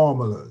right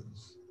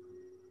formulas.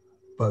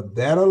 But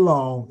that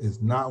alone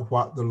is not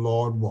what the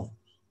Lord wants.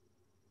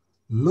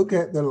 Look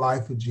at the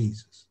life of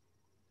Jesus.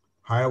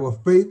 However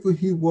faithful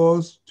he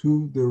was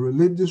to the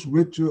religious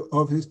ritual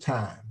of his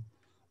time,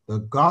 the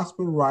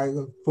gospel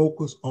writer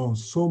focused on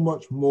so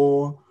much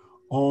more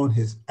on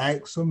his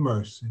acts of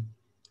mercy,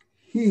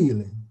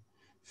 healing,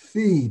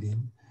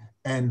 feeding,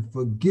 and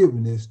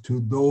forgiveness to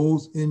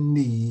those in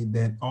need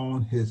than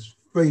on his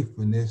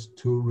faithfulness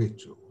to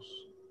rituals.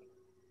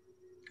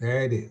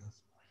 There it is.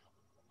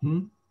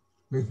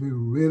 If we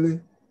really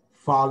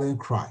follow in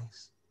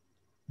Christ,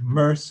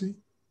 mercy,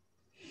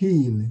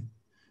 healing,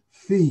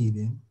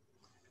 feeding,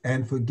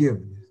 and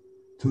forgiveness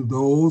to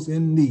those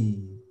in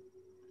need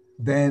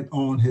than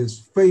on his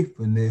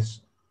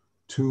faithfulness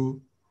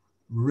to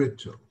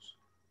rituals.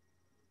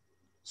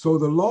 So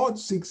the Lord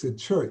seeks a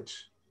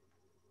church,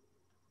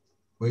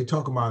 when you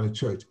talk about a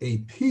church, a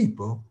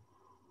people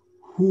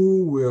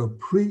who will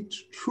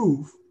preach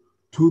truth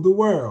to the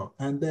world.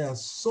 And there are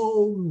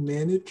so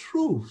many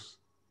truths.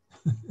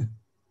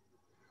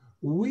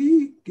 Well,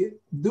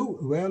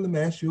 let me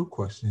ask you a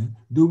question.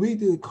 Do we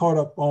get caught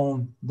up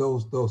on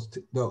those?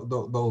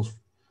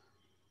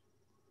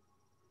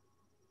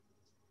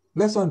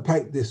 Let's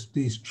unpack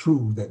these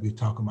truths that we're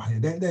talking about here.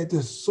 There's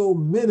just so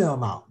many of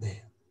them out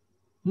there.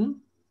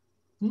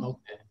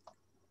 Okay.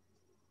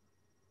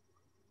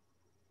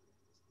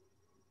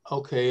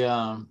 Okay,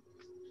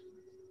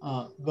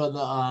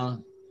 brother,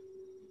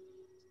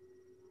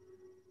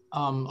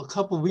 a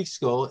couple of weeks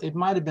ago, it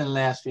might have been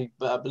last week,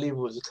 but I believe it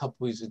was a couple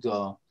of weeks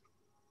ago,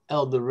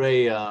 Elder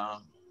Ray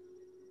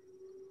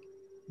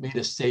made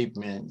a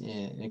statement,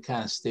 and it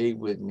kind of stayed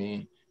with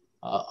me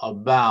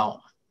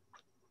about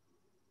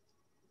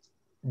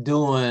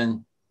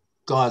doing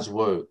God's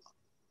work,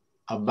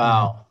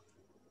 about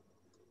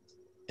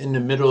in the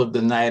middle of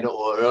the night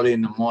or early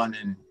in the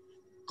morning,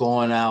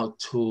 going out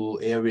to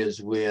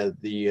areas where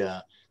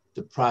the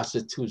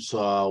prostitutes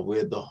are,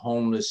 where the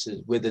homeless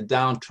is, where the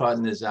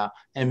downtrodden is out,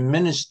 and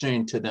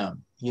ministering to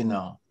them, you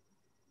know.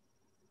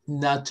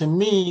 Now, to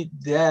me,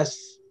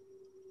 that's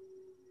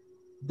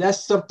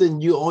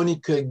something you only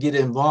could get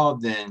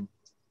involved in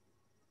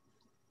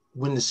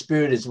when the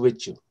Spirit is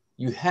with you.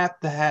 You have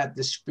to have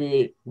the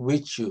Spirit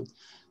with you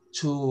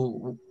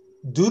to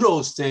do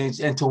those things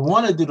and to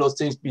want to do those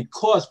things,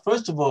 because,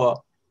 first of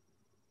all,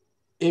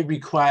 it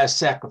requires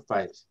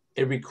sacrifice.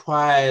 It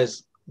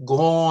requires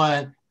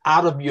going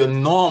out of your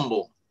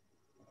normal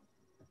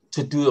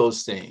to do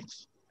those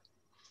things.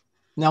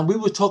 Now, we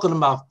were talking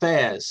about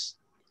fast.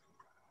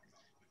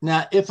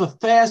 Now, if a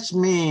fast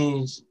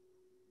means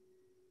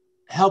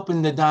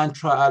helping the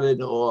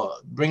downtrodden or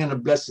bringing a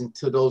blessing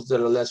to those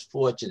that are less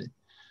fortunate,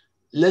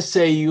 let's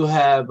say you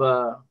have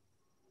a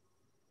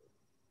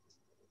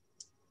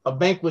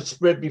banquet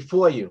spread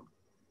before you,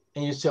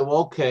 and you say, well,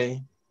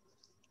 okay,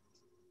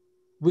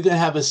 we're going to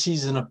have a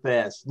season of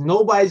fast.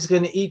 Nobody's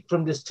going to eat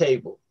from this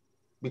table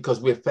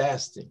because we're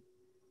fasting.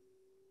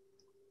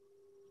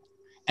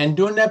 And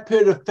during that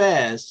period of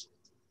fast,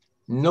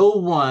 no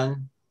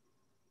one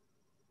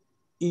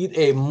eat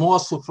a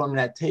morsel from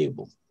that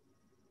table.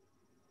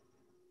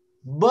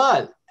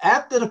 But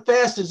after the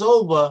fast is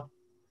over,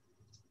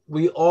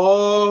 we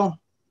all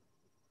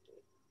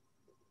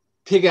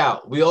pig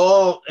out. We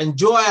all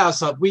enjoy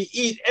ourselves. We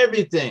eat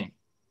everything.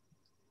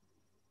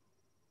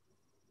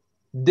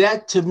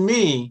 That, to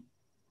me,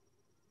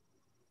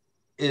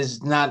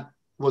 is not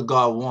what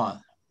God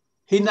wants.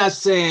 He's not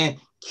saying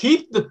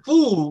keep the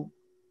food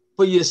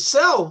for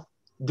yourself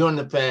during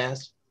the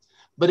fast,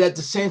 but at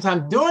the same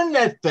time, during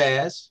that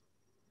fast,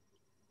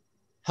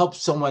 help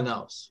someone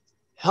else.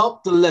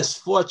 Help the less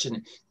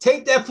fortunate.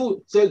 Take that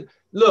food. Say,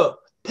 look,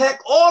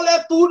 pack all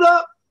that food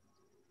up.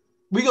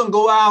 We're going to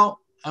go out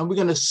and we're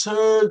going to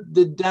serve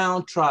the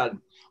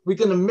downtrodden. We're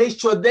going to make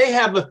sure they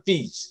have a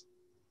feast.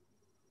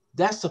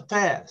 That's a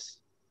fast.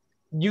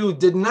 You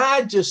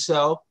denied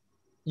yourself.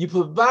 You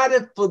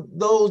provided for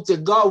those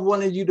that God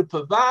wanted you to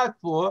provide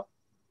for.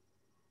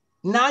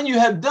 Now you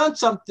have done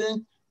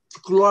something to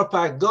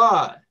glorify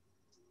God.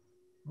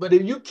 But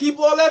if you keep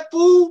all that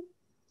food,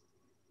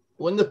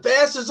 when the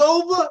fast is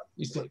over,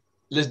 you say,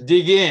 let's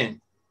dig in.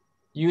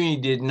 You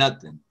ain't did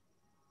nothing.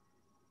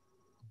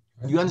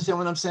 You understand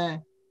what I'm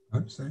saying? I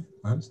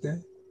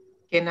understand.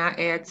 Can I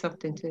add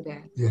something to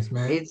that? Yes,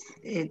 ma'am.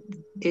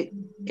 It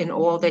in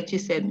all that you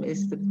said,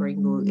 Mr.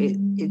 Pringle,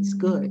 it's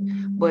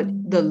good. But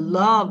the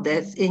love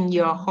that's in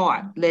your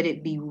heart, let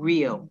it be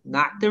real,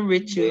 not the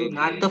ritual,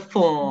 not the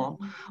form,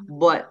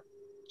 but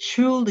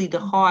truly the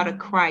heart of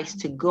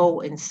Christ to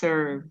go and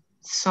serve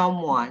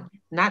someone,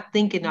 not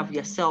thinking of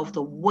yourself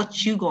or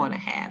what you're going to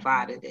have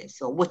out of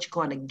this or what you're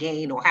going to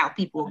gain or how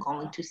people are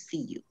going to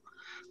see you,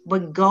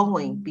 but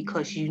going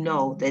because you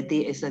know that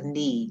there is a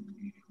need.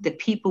 the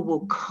people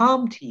will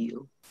come to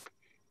you.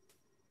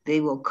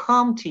 They will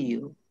come to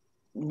you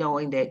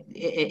knowing that,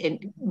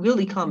 and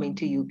really coming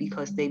to you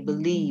because they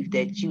believe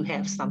that you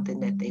have something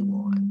that they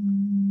want.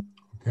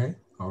 Okay,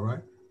 all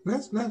right.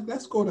 Let's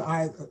go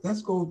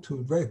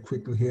to very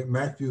quickly here,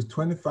 Matthew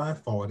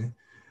 25:40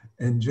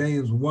 and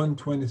James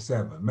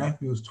 1:27.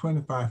 Matthew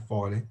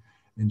 25:40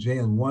 and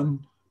James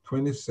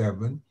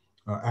 1:27.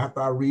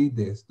 After I read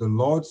this, the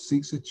Lord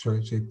seeks a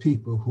church, a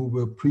people who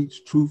will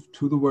preach truth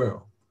to the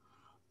world.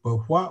 But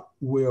what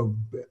will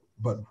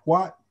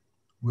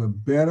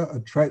better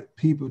attract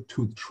people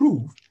to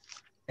truth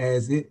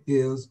as it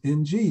is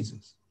in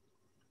Jesus?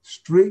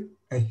 Strict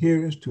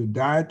adherence to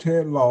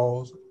dietary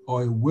laws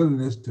or a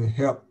willingness to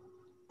help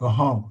the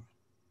hungry,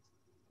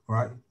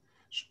 right?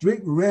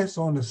 Strict rest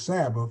on the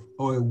Sabbath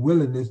or a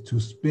willingness to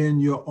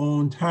spend your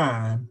own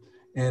time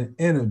and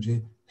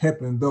energy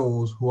helping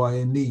those who are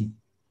in need.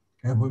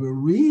 And when we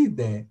read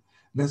that,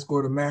 let's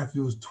go to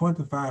Matthew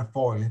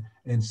 25:40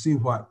 and see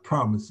what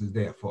promises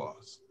there for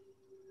us.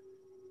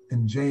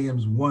 In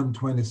James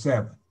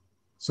 1:27,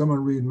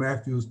 someone read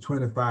Matthew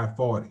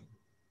 25:40.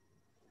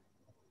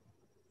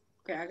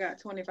 Okay, I got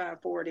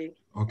 25:40.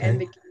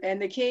 Okay.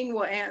 And the king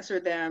will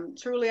answer them,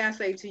 truly I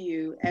say to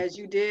you, as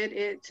you did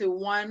it to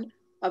one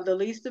of the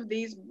least of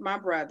these my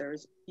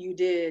brothers, you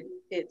did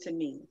it to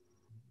me.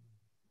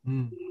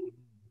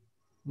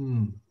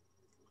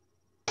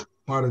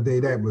 What a day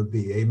that would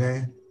be,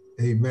 amen?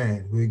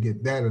 Amen. We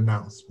get that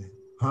announcement,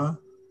 huh?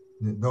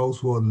 Those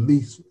who are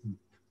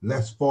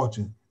less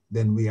fortunate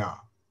than we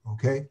are,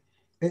 okay?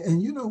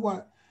 And you know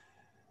what?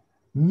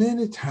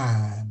 Many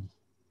times,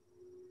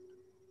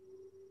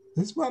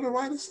 that's what the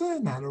writer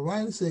said now. The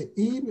writer said,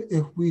 even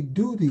if we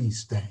do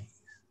these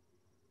things,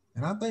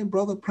 and I think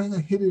Brother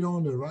Pranger hit it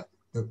on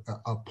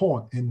a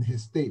point in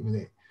his statement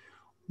there,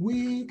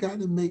 we got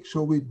to make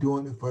sure we're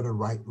doing it for the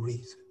right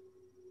reason.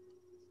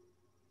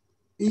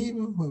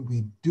 Even when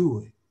we do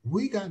it,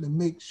 we got to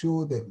make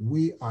sure that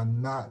we are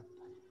not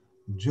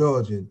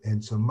judging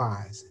and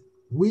surmising.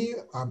 We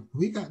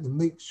got to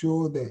make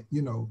sure that,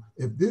 you know,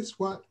 if this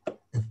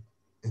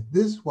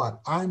is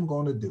what I'm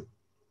going to do.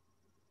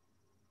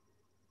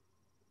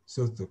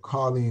 Sister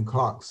Colleen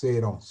Clark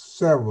said on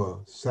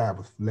several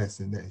Sabbath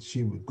lessons that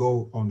she would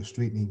go on the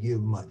street and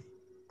give money,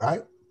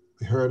 right?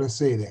 We heard her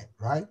say that,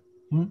 right?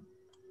 I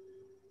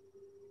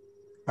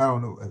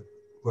don't know,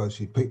 well,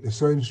 she picked a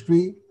certain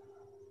street,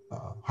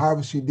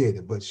 however she did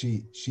it, but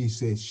she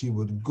said she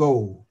would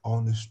go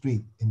on the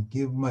street and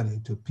give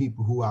money to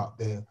people who out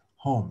there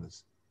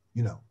homeless,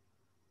 you know.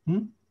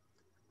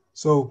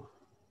 So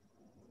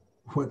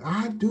when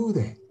I do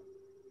that,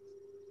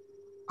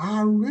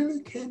 I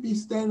really can't be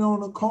standing on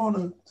the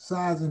corner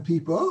sizing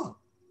people up.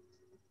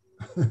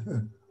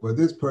 Well,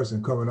 this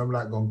person coming, I'm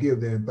not going to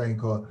give them anything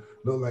because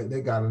look like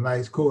they got a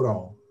nice coat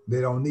on.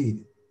 They don't need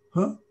it.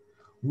 Huh?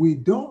 We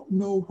don't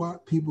know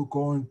what people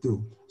going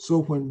through.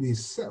 So when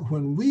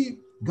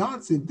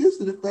God said, this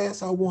is the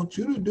fast I want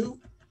you to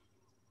do.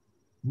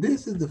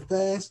 This is the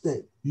fast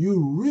that you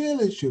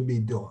really should be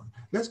doing.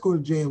 Let's go to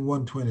James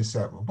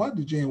 1:27. What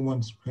did James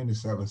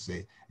 1:27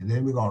 say? And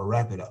then we're going to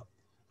wrap it up.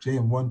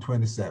 James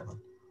 1:27.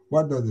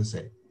 What does it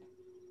say?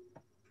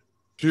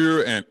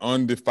 Pure and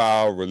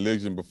undefiled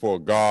religion before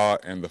God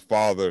and the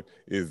Father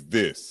is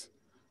this,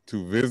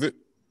 to visit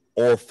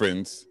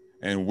orphans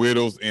and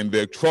widows in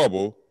their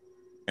trouble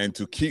and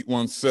to keep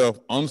oneself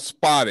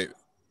unspotted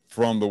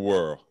from the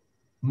world.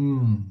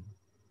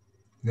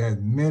 There's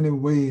many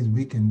ways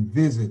we can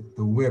visit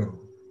the widow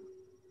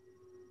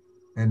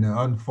and the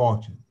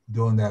unfortunate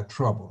during their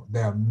trouble.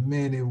 There are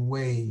many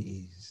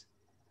ways,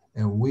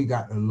 and we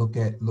got to look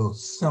at little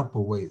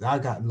simple ways. I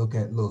got to look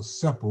at little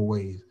simple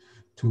ways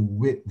to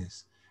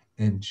witness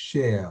and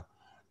share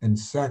and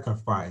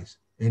sacrifice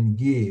and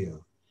give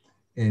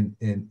and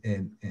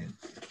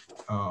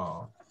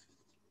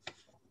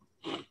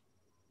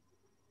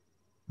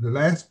the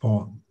last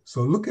point.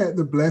 So look at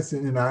the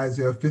blessing in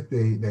Isaiah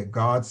 58 that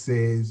God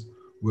says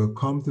will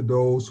come to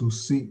those who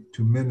seek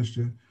to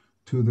minister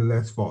to the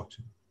less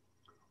fortunate.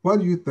 What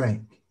do you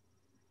think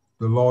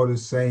the Lord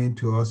is saying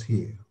to us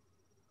here?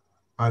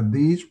 Are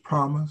these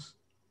promises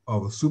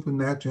of a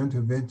supernatural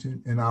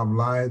intervention in our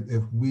lives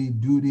if we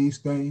do these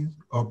things?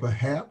 Or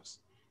perhaps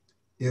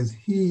is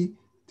he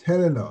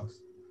telling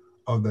us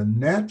of the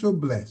natural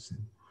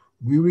blessing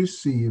we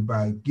receive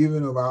by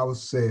giving of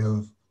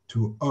ourselves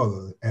to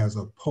others as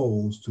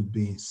opposed to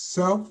being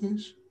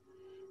selfish,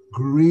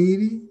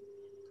 greedy,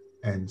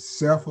 and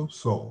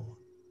self-absorbed?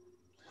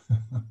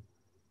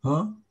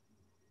 Huh?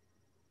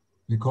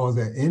 Because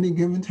at any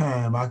given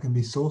time, I can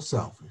be so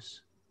selfish.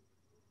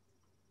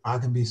 I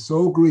can be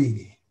so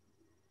greedy.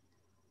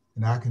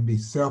 And I can be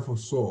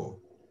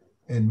self-absorbed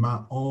in my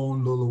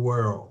own little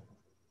world.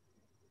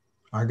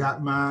 I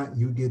got mine,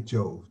 you get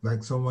yours.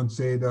 Like someone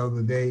said the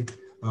other day,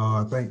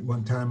 I think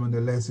one time on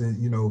the lesson,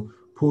 you know,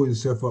 pull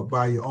yourself up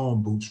by your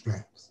own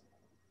bootstraps.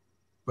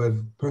 But if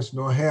a person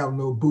don't have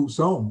no boots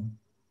on,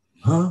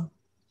 huh?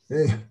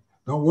 Hey,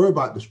 don't worry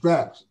about the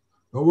straps.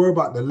 Don't worry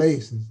about the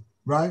laces,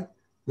 right?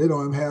 They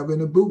don't even have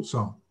any boots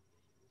on.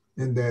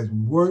 And there's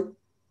work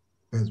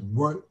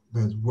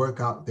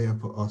out there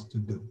for us to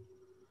do.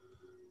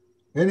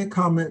 Any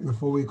comment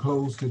before we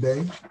close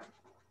today?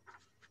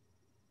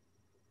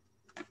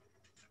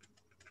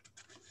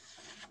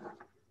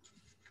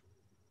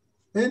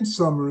 In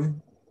summary,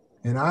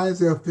 in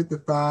Isaiah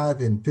 55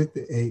 and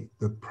 58,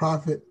 the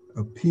prophet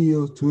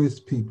appeals to his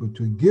people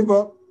to give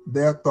up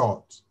their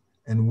thoughts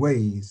and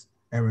ways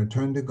and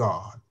return to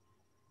God,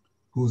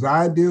 whose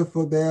idea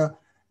for their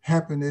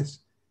happiness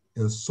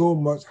is so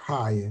much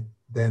higher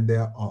than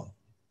their own.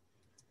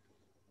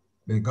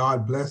 May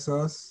God bless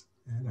us,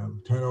 and I'll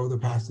turn over to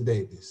Pastor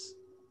Davis.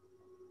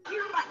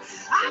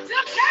 I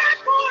took that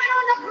boy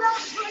on the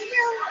cross for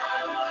you.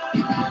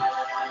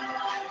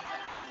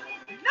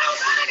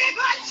 Nobody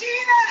but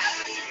Jesus.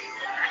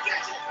 I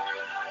get you.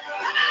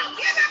 Come on,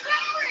 give him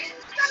glory.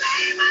 The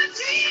name of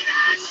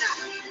Jesus.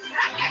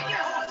 I get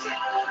you.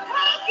 Come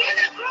on, give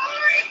him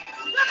glory.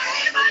 The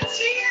name of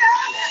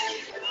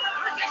Jesus.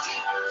 I get you.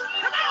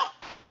 Come on.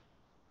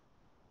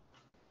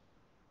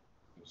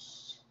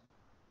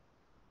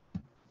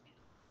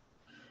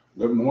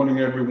 Good morning,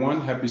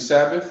 everyone. Happy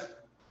Sabbath.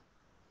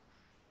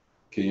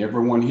 Can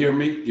everyone hear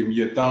me? Give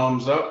me a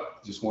thumbs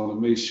up. Just want to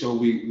make sure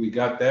we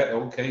got that.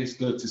 Okay, it's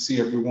good to see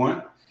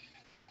everyone.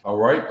 All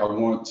right, I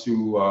want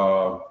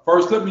to,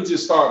 first, let me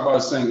just start by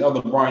saying,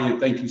 Elder Brian,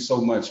 thank you so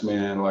much,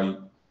 man. Like,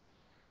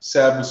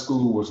 Sabbath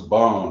school was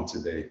bomb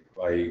today.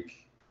 Like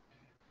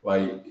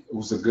it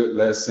was a good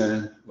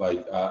lesson.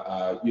 Like,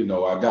 I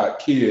got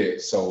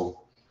kids,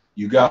 so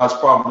you guys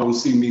probably don't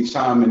see me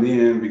chiming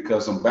in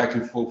because I'm back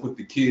and forth with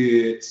the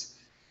kids,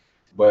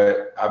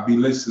 but I'll be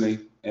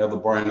listening. Elder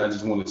Brian, I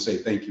just want to say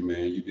thank you,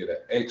 man. You did an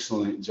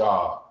excellent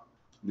job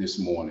this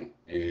morning.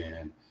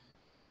 And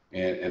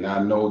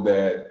I know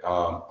that,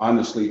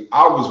 honestly,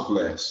 I was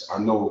blessed. I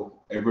know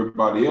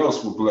everybody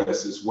else was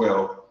blessed as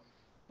well.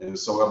 And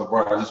so, Elder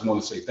Brian, I just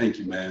want to say thank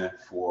you, man,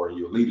 for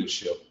your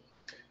leadership.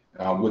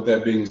 With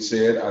that being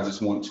said, I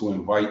just want to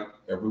invite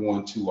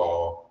everyone to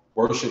our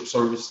worship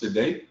service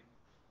today.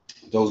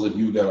 Those of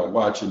you that are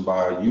watching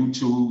by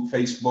YouTube,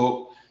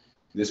 Facebook,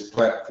 this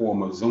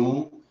platform of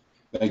Zoom,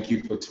 thank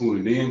you for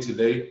tuning in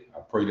today.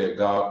 I pray that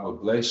God will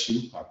bless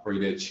you. I pray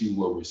that you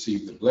will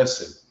receive the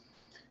blessing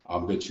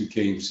that you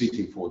came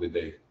seeking for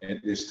today.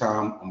 At this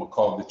time, I'm going to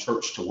call the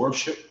church to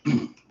worship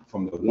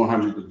from the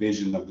 100th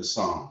division of the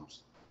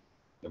Psalms.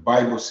 The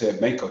Bible said,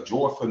 make a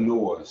joyful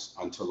noise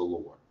unto the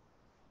Lord,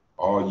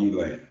 all ye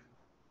land.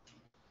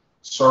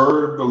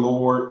 Serve the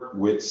Lord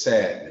with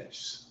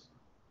sadness.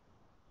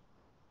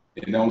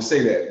 It don't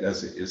say that,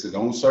 does it? It said,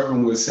 don't serve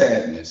him with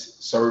sadness.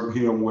 Serve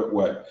him with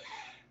what?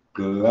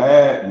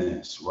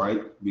 Gladness,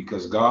 right?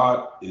 Because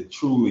God, it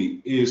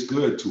truly is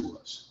good to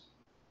us.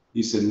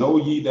 He said, know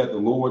ye that the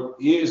Lord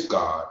is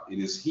God. It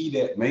is he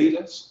that made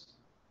us,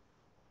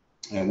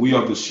 and we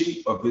are the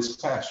sheep of his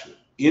pasture.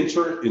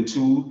 Enter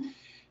into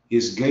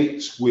his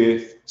gates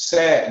with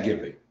sad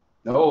giving.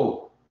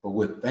 No, but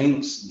with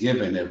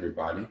thanksgiving,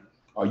 everybody.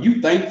 Are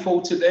you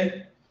thankful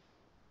today?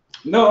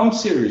 No, I'm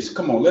serious.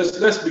 Come on,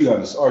 let's be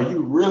honest. Are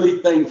you really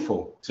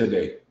thankful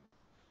today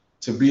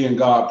to be in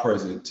God's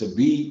presence, to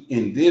be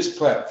in this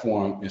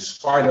platform in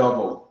spite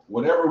of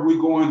whatever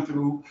we're going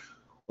through,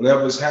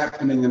 whatever's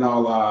happening in our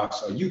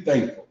lives? Are you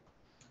thankful?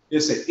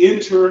 It's to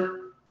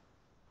enter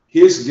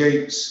his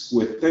gates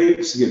with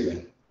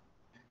thanksgiving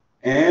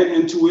and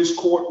into his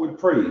court with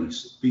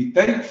praise. Be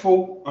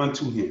thankful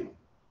unto him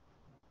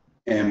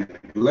and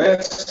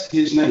bless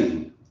his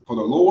name. For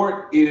the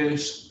Lord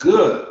is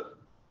good.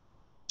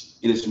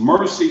 And his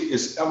mercy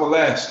is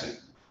everlasting,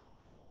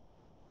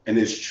 and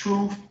his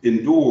truth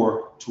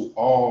endure to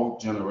all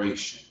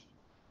generation.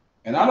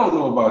 And I don't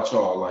know about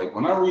y'all, like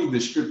when I read the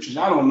scriptures,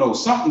 I don't know,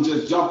 something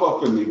just jump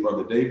up in me,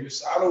 Brother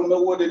Davis. I don't know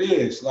what it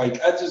is.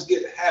 Like, I just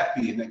get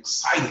happy and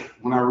excited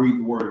when I read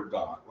the word of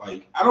God.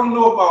 Like, I don't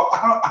know about,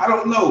 I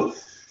don't know.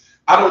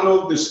 I don't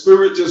know if the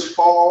spirit just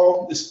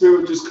fall, the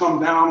spirit just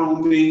come down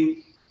on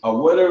me,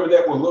 or whatever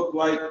that will look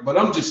like, but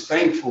I'm just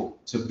thankful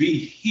to be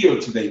here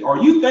today.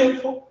 Are you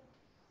thankful?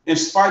 In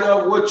spite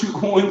of what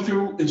you're going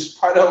through, in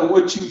spite of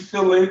what you're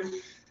feeling,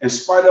 in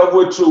spite of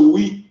what your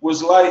week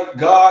was like,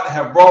 God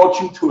have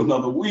brought you to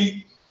another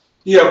week.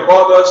 He have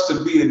brought us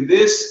to be in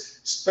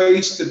this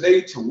space today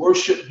to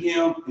worship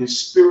him in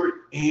spirit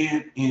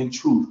and in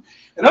truth.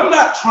 And I'm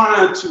not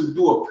trying to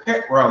do a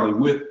pep rally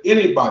with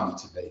anybody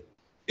today.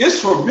 It's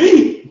for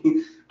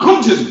me.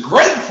 I'm just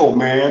grateful,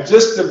 man,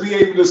 just to be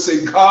able to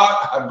say,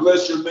 God, I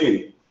bless your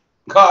name.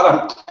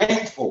 God, I'm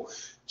thankful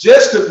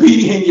just to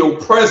be in your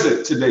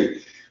presence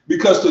today.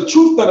 Because the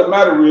truth of the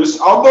matter is,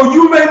 although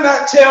you may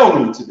not tell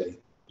me today,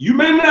 you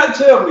may not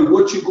tell me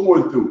what you're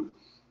going through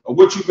or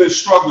what you've been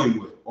struggling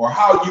with or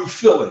how you're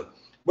feeling.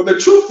 But the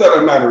truth of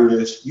the matter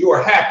is you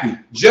are happy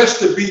just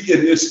to be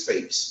in this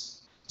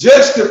space,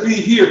 just to be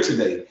here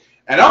today.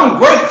 And I'm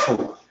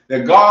grateful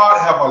that God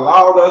have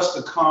allowed us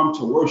to come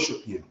to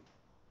worship him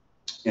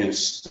in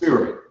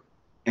spirit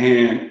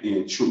and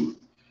in truth.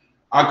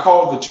 I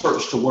call the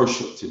church to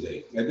worship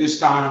today. At this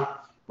time,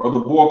 Brother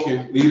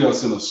Borkin, lead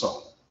us in a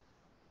song.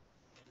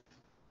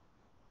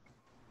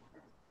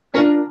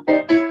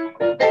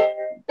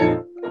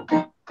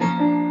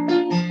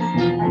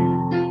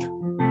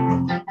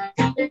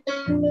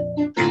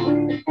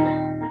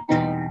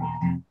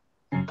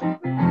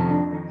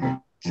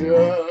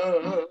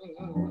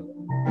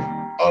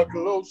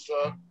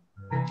 closer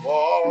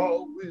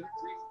walk with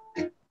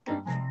thee.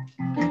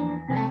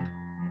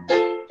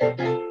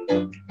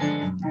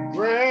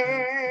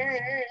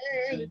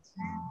 Granted,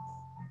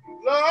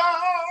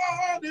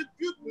 Lord, if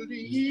you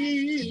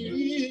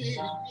believe,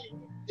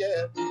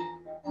 yeah,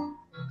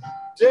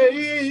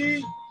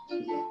 daily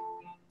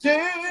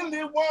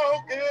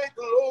walking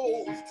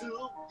close to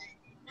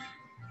thee.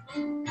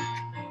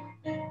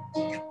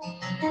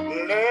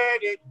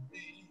 Let it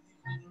be,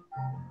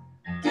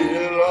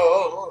 dear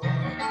Lord,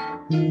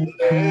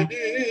 let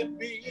it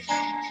be.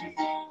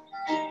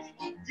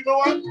 You know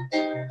what?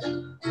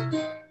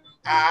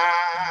 I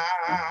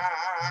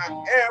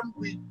am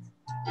weak,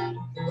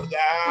 but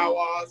thou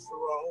art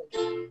strong.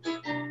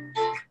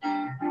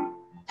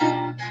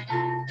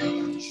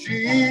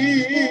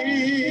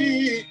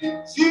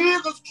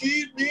 Jesus,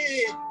 keep me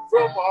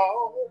from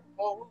all.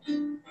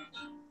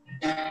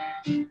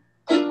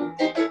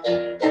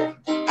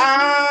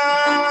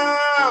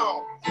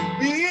 I'll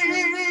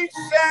be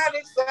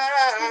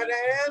satisfied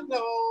and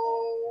know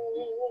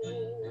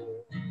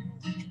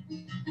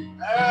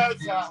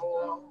as I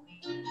walk.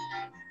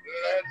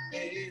 Let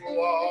me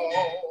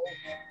walk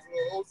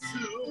close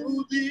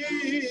to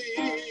thee.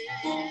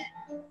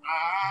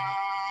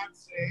 I'm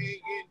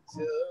taking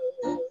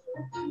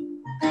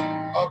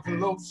a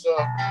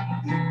closer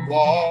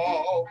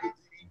walk with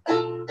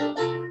thee.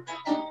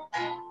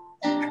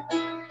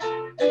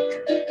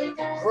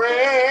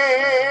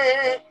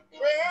 Granted,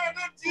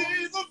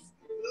 Jesus,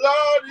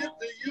 Lord, if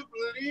you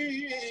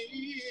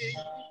believe,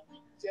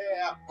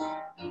 yeah.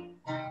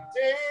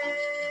 Daily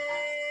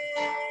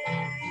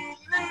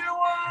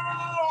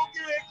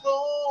walking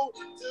close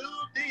to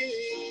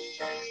thee.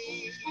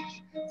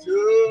 Just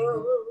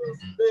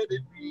let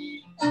it be,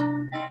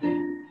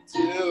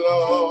 dear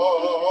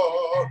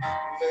Lord,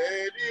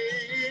 let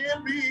it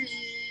be.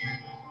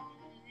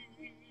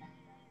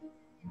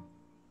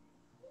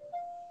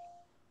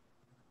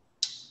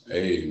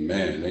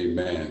 Amen.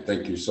 Amen.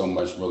 Thank you so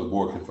much, Brother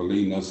Borkin, for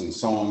leading us in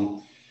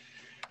song.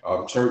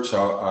 Church,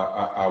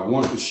 I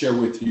want to share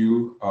with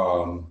you,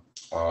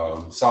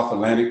 South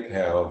Atlantic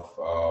have,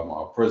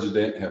 our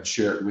president have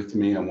shared with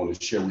me. I want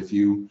to share with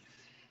you,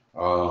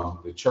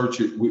 the church,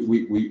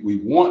 we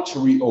want to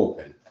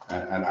reopen.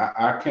 And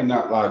I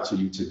cannot lie to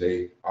you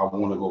today. I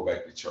want to go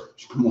back to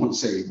church. Come on,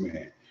 say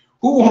amen.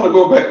 Who want to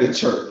go back to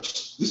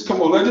church? Just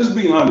come on, let's just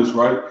be honest,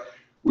 right?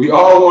 We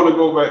all want to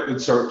go back to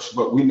church,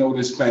 but we know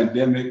this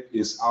pandemic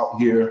is out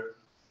here.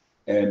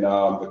 And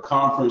the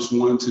conference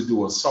wanted to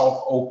do a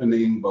soft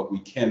opening, but we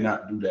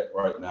cannot do that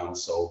right now.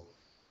 So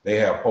they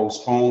have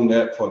postponed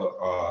that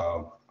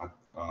for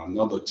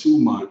another 2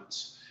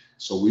 months.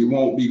 So we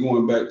won't be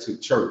going back to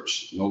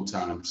church no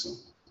time soon.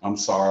 I'm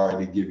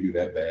sorry to give you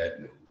that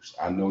bad news.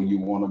 I know you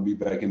want to be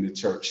back in the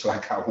church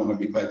like I want to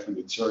be back in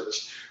the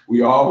church.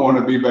 We all want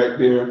to be back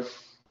there,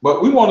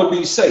 but we want to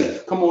be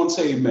safe. Come on,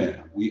 say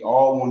amen. We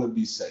all want to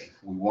be safe.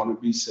 We want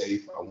to be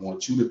safe. I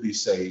want you to be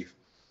safe.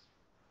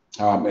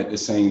 At the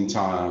same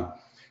time.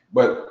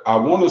 But I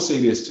want to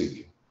say this to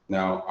you.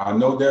 Now, I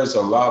know there's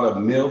a lot of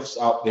myths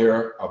out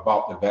there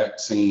about the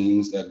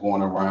vaccines that are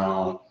going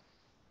around.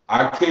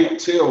 I can't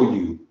tell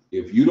you,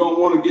 if you don't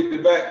want to get the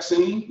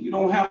vaccine, you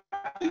don't have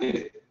to get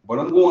it. But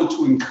I'm going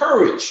to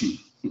encourage you,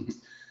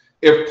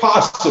 if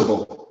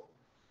possible,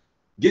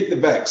 get the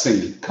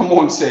vaccine. Come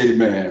on, say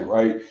amen,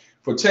 right?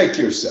 Protect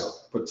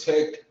yourself.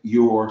 Protect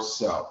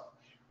yourself,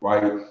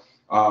 right?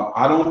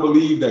 I don't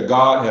believe that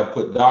God have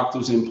put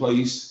doctors in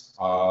place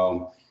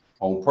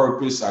on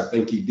purpose. I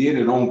think he did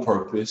it on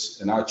purpose.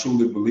 And I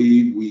truly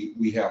believe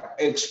we have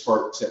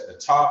experts at the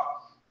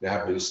top that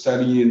have been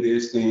studying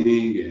this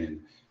thing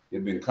and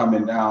they've been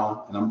coming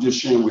down. And I'm just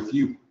sharing with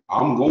you,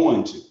 I'm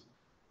going to.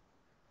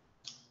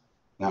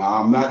 Now,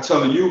 I'm not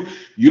telling you,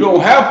 you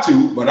don't have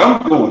to, but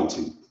I'm going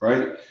to,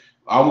 right?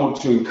 I want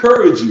to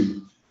encourage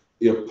you,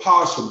 if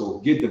possible,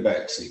 get the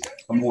vaccine.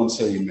 Come on,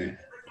 say amen,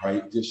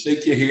 right? Just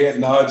shake your head,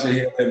 nod your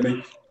head at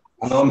me.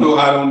 I don't know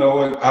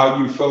how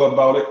you feel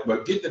about it,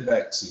 but get the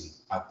vaccine.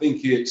 I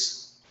think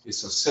it's a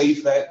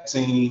safe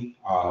vaccine.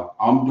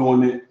 I'm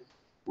doing it,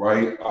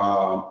 right?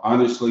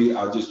 Honestly,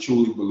 I just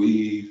truly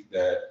believe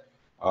that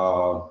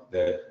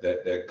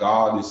that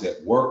God is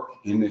at work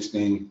in this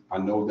thing. I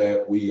know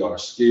that we are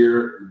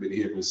scared. We've been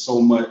hearing so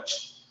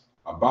much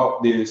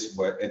about this,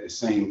 but at the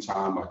same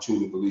time, I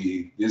truly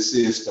believe this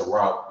is the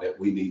route that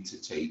we need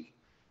to take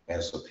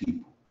as a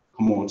people.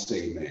 Come on,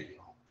 say amen.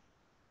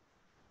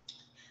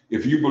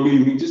 If you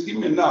believe me, just give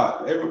me a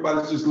nod.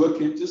 Everybody's just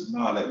looking, just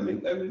nod at me.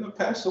 Let me know,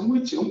 Pastor, I'm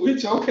with you.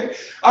 Okay.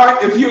 All right.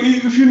 If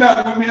you're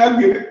not with me,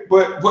 I get it.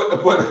 But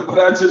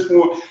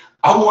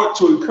I want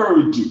to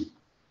encourage you,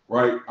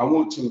 right? I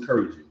want to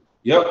encourage you.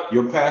 Yep,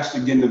 your pastor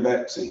getting the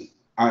vaccine.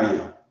 I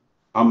am.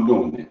 I'm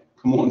doing it.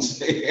 Come on,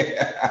 say it.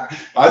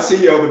 I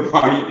see you, Elder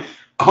Brian.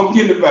 I'm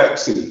getting the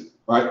vaccine,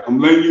 right? I'm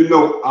letting you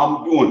know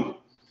I'm doing it.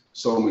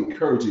 So I'm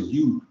encouraging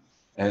you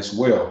as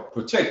well.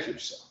 Protect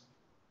yourself.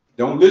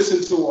 Don't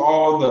listen to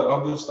all the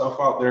other stuff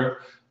out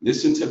there.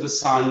 Listen to the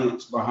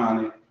science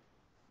behind it.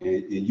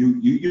 And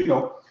you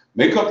know,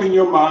 make up in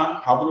your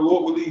mind, however the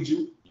Lord will lead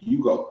you,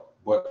 you go.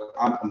 But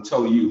I'm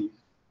telling you,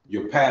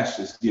 your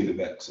pastor's getting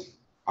the vaccine.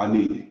 I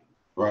need it,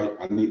 right?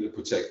 I need to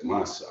protect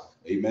myself.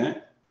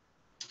 Amen.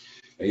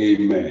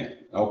 Amen.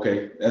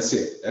 Okay, that's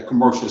it. That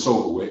commercial is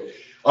over with.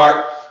 All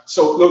right.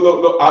 So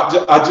look.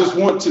 I just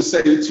want to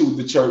say to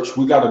the church,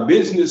 we got a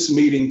business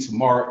meeting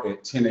tomorrow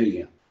at 10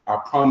 a.m. I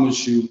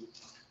promise you,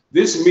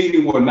 this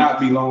meeting will not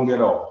be long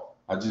at all.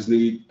 I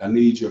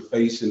need your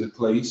face in the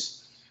place.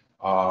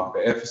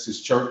 The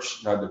Ephesus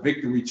church, the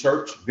Victory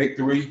Church.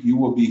 Victory, you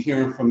will be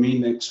hearing from me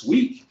next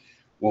week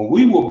when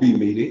we will be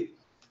meeting.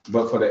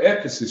 But for the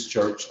Ephesus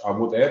church, I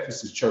want the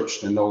Ephesus church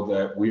to know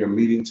that we are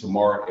meeting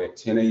tomorrow at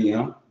 10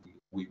 a.m.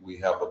 We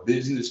have a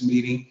business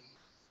meeting,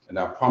 and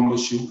I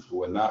promise you it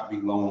will not be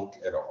long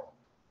at all.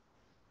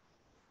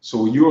 So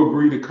will you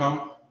agree to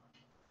come?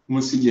 I'm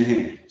gonna see your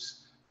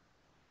hands.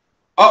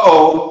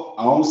 Uh-oh,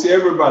 I don't see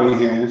everybody's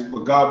hands,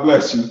 but God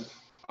bless you.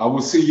 I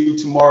will see you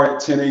tomorrow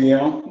at 10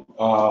 a.m.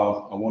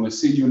 I want to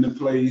see you in the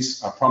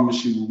place. I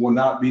promise you, it will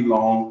not be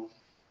long.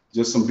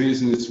 Just some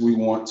business we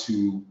want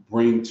to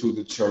bring to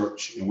the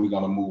church, and we're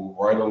going to move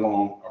right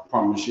along. I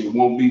promise you, it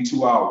won't be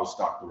 2 hours,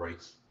 Dr. Ray.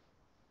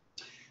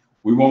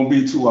 We won't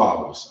be 2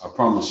 hours. I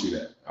promise you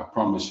that. I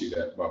promise you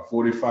that. About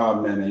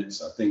 45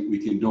 minutes. I think we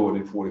can do it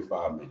in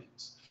 45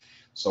 minutes.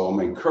 So I'm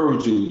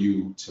encouraging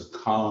you to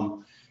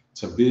come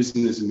to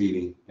business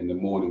meeting in the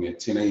morning at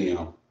 10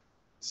 a.m.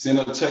 Send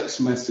a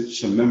text message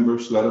to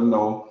members. Let them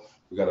know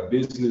we got a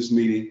business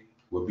meeting.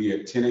 We'll be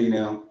at 10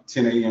 a.m.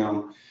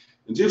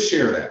 And just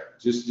share that.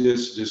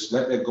 Just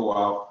let that go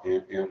out.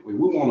 And we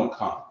want to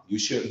come. You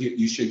should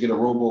get a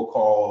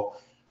robocall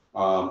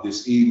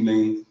this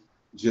evening,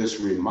 just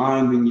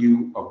reminding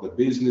you of the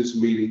business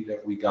meeting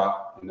that we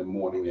got in the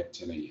morning at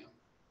 10 a.m.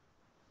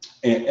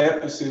 And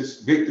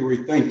Ephesus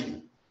Victory, thank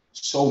you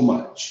so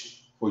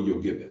much for your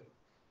giving.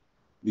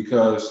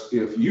 Because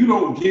if you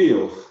don't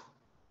give,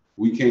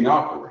 we can't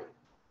operate.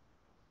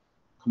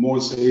 Come on,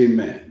 say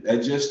amen.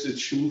 That's just the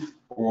truth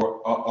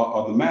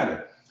of the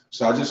matter.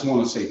 So I just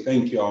want to say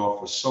thank y'all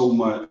for so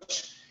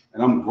much.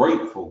 And I'm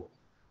grateful.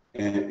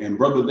 And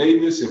Brother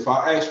Davis, if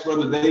I ask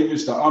Brother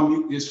Davis to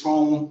unmute his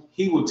phone,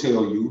 he will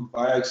tell you. If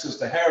I ask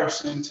Sister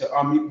Harrison to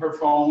unmute her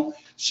phone,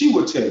 she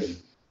will tell you.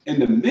 In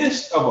the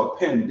midst of a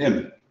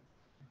pandemic,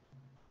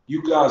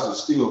 you guys are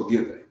still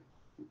giving.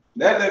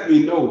 That let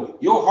me know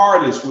your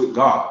heart is with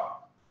God.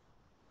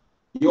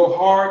 Your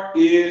heart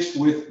is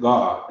with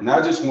God. And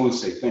I just want to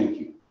say thank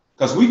you.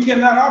 Because we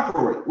cannot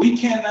operate. We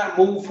cannot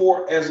move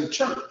forward as a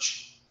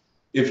church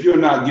if you're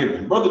not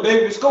giving. Brother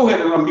Davis, go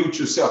ahead and unmute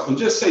yourself and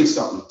just say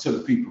something to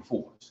the people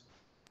for us.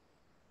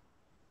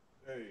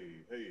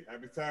 Hey,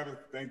 happy Sabbath.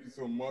 Thank you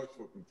so much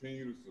for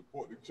continuing to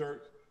support the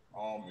church.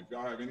 If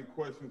y'all have any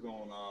questions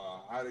on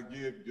how to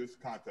give,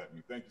 just contact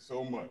me. Thank you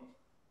so much.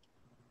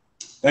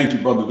 Thank you,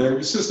 Brother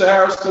Davis. Sister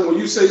Harrison, will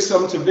you say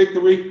something to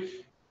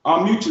Victory?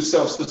 Unmute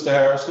yourself, Sister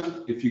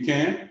Harrison, if you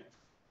can.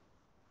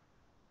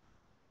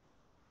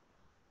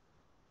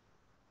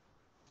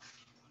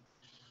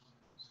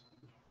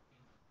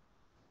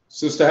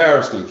 Sister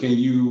Harrison, can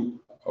you?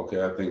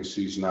 Okay, I think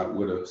she's not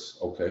with us.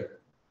 Okay.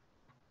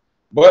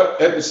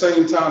 But at the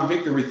same time,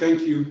 Victory,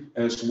 thank you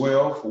as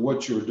well for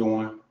what you're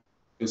doing.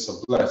 It's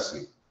a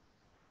blessing.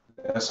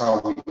 That's how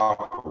we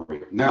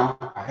operate. Now,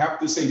 I have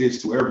to say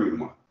this to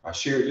everyone. I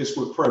shared this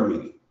with prayer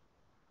meeting.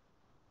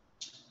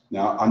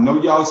 Now, I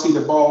know y'all see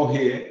the bald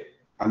head.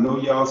 I know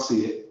y'all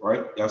see it,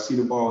 right? Y'all see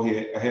the bald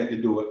head. I had to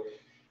do it,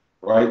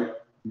 right?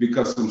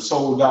 Because I'm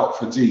sold out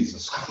for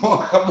Jesus. Come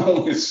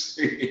on and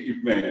say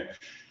amen,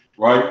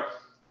 right?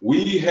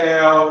 We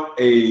have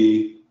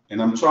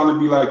and I'm trying to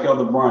be like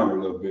Elder Brian a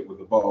little bit with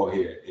the bald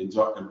head and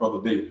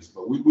Brother Davis,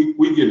 but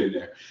we get in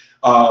there.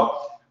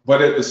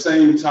 But at the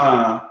same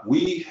time,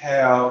 we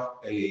have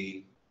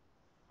a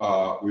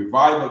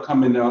revival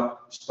coming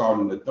up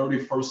starting the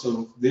 31st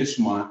of this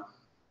month.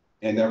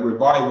 And that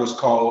revival is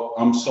called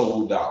I'm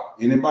Sold Out.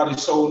 Anybody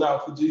sold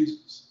out for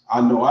Jesus? I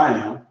know I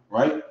am,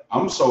 right?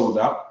 I'm sold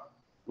out.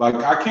 Like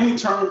I can't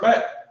turn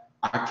back.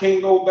 I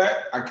can't go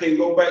back. I can't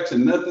go back to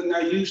nothing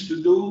I used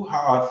to do, how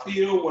I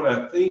feel, what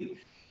I think.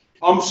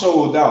 I'm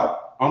sold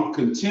out. I'm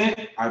content.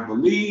 I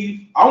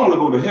believe. I want to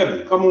go to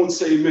heaven. Come on,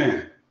 say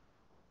amen.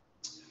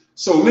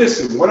 So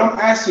listen, what I'm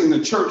asking the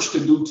church to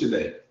do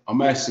today,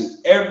 I'm asking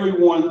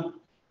everyone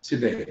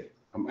today,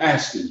 I'm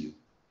asking you,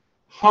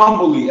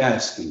 humbly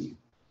asking you,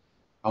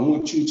 I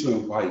want you to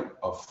invite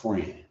a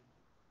friend,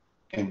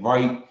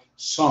 invite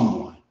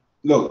someone.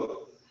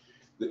 Look,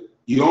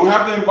 you don't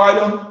have to invite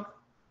them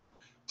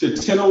to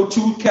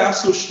 1002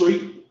 Castle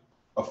Street,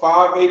 a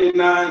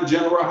 589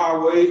 General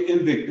Highway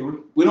in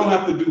Victory. We don't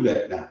have to do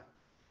that now.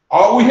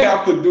 All we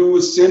have to do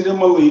is send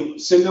them a link,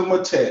 send them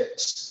a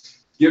text,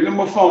 give them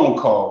a phone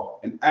call,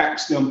 and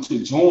ask them to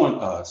join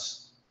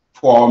us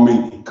for our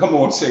meeting. Come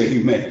on, say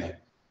amen.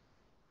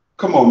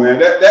 Come on, man.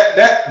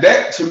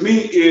 That to me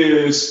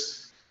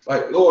is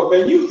like, Lord,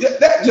 man,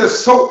 that's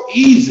just so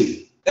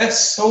easy. That's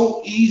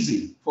so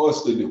easy for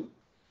us to do.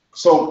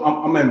 So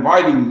I'm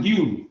inviting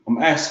you.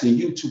 I'm asking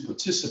you to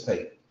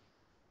participate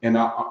in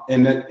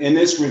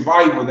this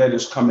revival that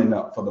is coming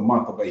up for the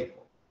month of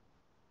April.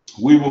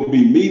 We will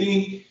be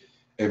meeting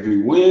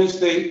every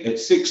Wednesday at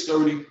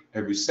 6:30,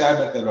 every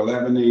Sabbath at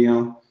 11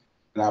 a.m.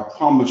 And I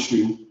promise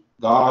you,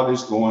 God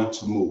is going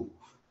to move.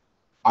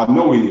 I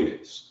know he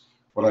is,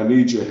 but I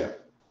need your help.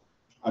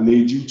 I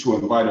need you to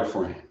invite a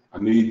friend. I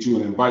need you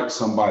to invite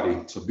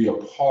somebody to be a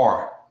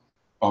part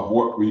of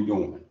what we're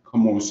doing.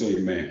 Come on, say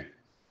amen.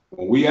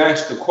 When we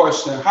ask the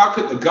question, how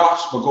could the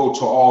gospel go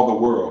to all the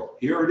world?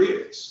 Here it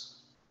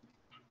is.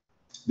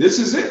 This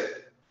is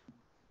it.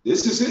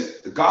 This is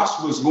it. The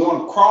gospel is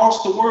going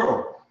across the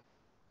world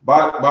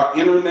by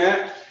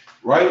internet,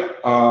 right?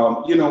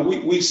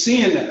 We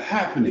seeing that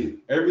happening.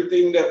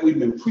 Everything that we've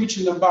been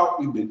preaching about,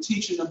 we've been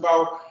teaching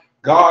about,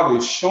 God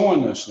is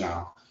showing us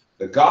now.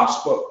 The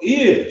gospel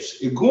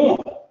is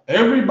going.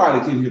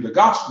 Everybody can hear the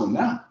gospel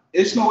now.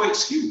 It's no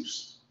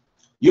excuse.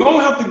 You don't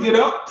have to get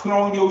up, put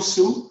on your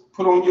suit,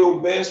 put on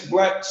your best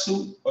black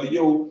suit or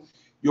your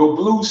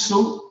blue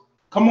suit.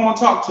 Come on,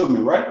 talk to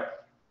me, right?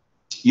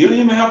 You don't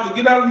even have to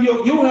you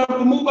don't have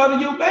to move out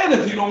of your bed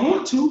if you don't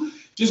want to.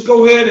 Just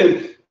go ahead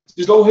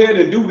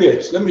and do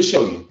this. Let me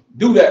show you.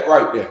 Do that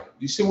right there.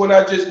 You see what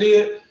I just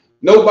did?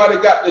 Nobody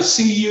got to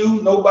see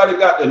you. Nobody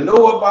got to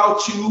know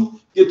about you.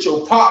 Get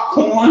your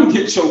popcorn,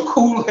 get your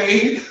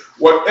Kool-Aid,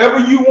 whatever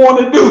you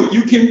want to do,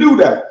 you can do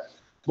that.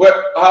 But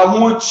I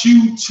want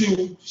you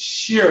to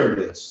share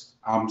this.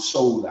 I'm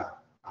sold out.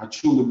 I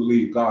truly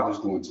believe God is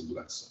going to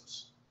bless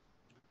us.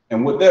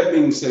 And with that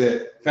being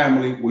said,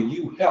 family, will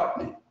you help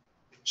me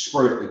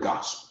spread the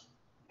gospel?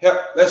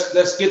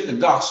 Let's get the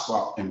gospel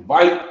out.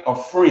 Invite a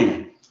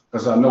friend,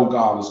 because I know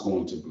God is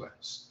going to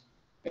bless.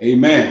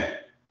 Amen.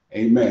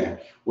 Amen.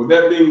 With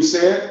that being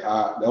said,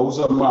 those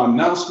are my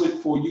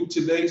announcement for you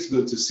today. It's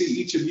good to see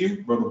each of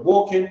you. Brother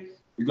Borkin,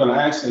 we're going to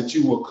ask that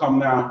you will come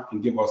now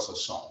and give us a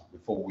song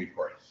before we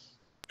pray.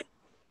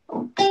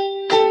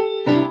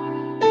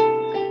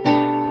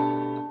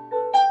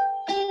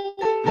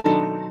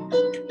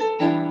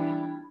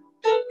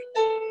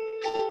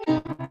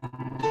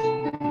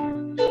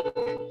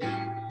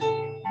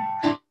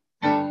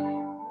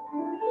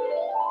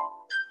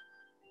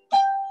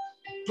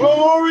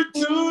 Glory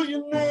to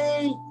your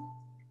name.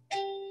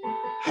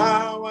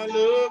 How I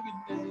love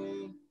your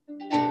name.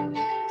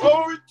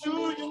 Glory to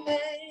your name.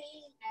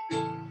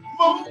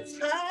 Most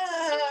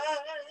high.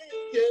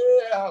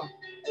 Yeah.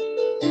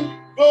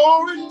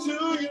 Glory to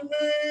your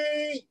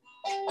name.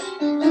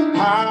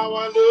 How I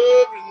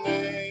love your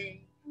name.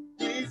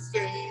 We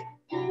sing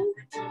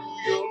glory to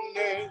your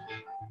name.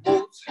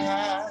 Most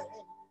high.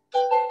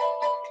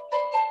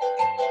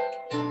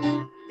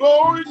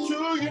 Glory to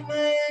your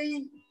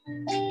name.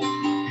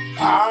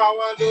 How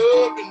I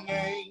love your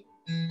name.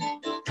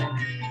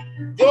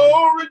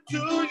 Glory to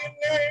your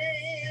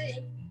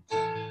name.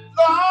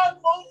 Lord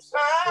Most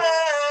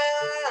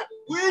High.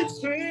 We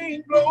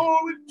sing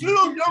glory to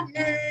your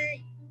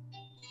name.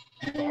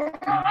 Oh,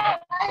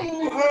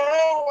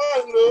 how I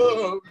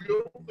love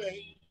your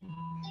name.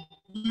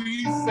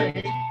 We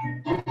sing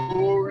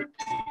glory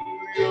to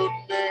your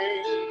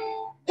name.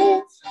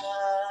 Most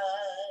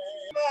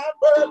High. My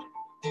brother,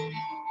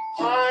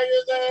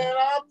 higher than I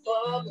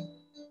promised.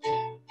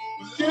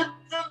 Lift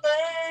the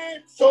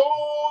name so the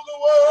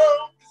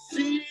world can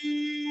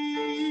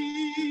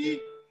see.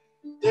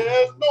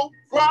 There's no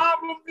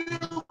problem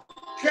you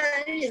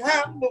can't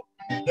handle.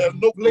 There's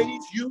no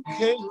place you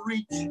can't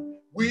reach.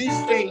 We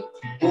sing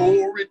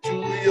glory to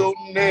your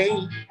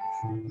name,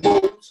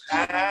 Most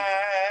High.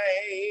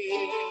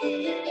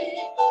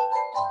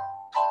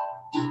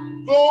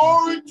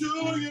 Glory to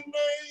your name.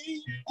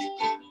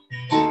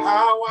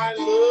 How I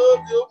love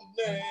your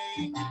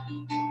name.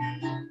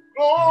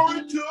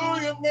 Glory to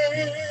your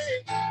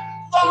name,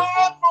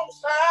 Lord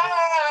Most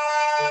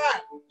High.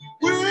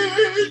 We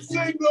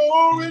say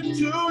glory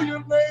to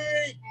your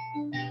name.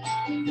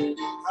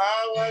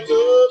 How I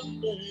love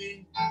your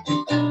name.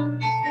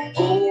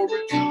 Glory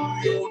to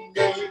your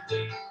name,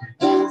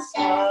 Most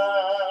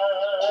High.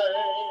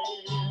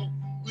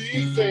 We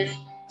say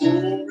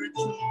glory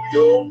to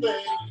your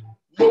name,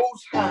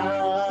 Most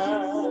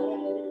High.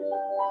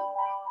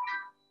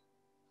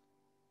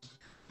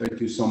 Thank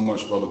you so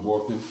much, Brother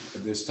Borkin.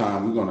 At this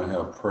time, we're going to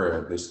have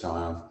prayer at this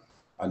time.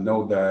 I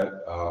know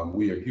that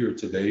we are here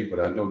today,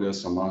 but I know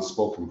there's some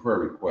unspoken prayer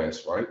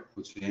requests, right?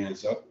 Put your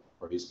hands up.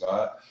 Praise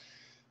God.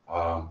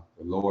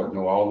 The Lord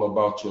know all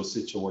about your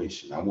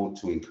situation. I want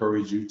to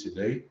encourage you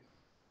today.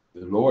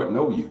 The Lord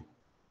know you.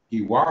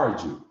 He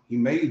wired you. He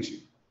made you.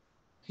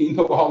 He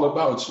know all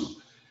about you.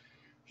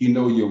 He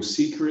know your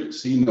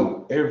secrets. He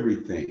know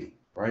everything,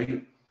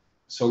 right?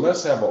 So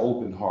let's have an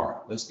open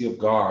heart. Let's give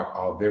God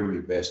our very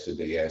best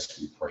today as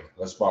we pray.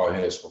 Let's bow our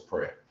heads for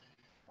prayer.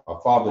 Our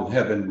Father in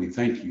heaven, we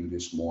thank you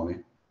this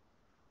morning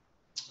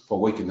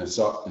for waking us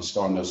up and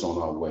starting us on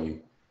our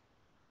way.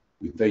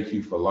 We thank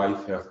you for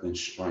life, health, and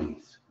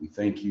strength. We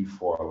thank you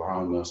for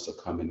allowing us to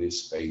come in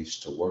this space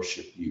to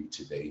worship you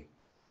today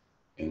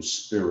in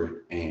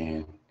spirit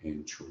and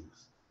in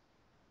truth.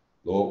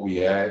 Lord,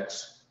 we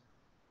ask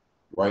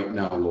right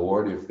now,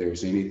 Lord, if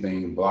there's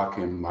anything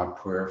blocking my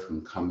prayer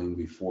from coming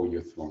before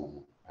your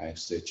throne, I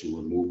ask that you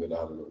remove it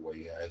out of the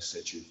way. I ask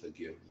that you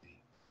forgive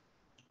me.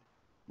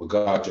 But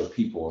God, your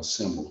people are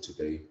assembled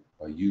today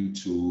by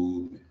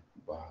YouTube, and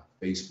by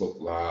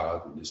Facebook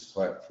Live, and this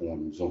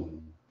platform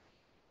Zoom.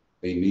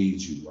 They need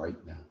you right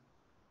now.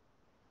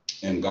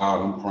 And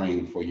God, I'm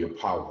praying for your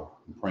power.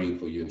 I'm praying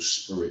for your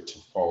spirit to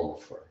fall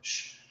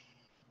afresh.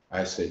 I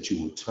ask that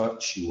you will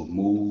touch, you will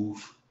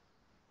move.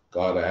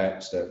 God, I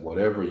ask that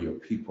whatever your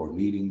people are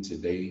needing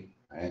today,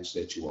 I ask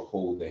that you will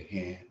hold their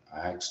hand. I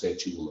ask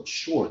that you will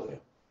assure them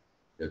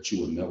that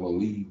you will never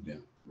leave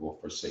them nor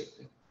forsake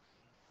them.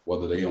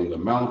 Whether they're on the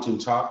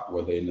mountaintop,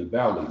 whether they're in the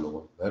valley,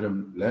 Lord,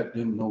 let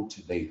them know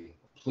today,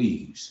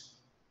 please,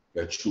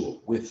 that you are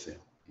with them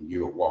and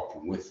you're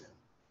walking with them.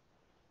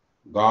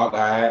 God,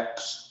 I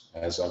ask,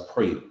 as I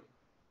prayed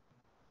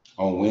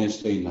on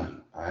Wednesday night,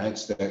 I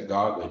ask that,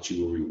 God, that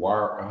you will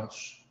rewire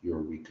us, you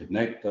will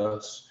reconnect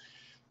us,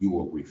 you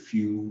will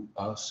refuel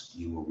us,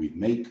 you will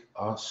remake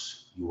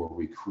us, you will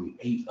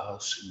recreate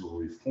us, you will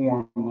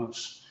reform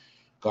us.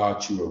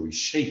 God, you will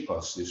reshape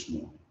us this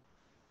morning.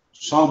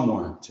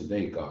 Someone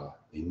today, God,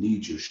 they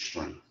need your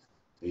strength.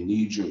 They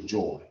need your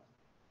joy.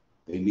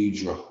 They need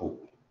your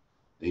hope.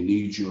 They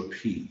need your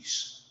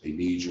peace. They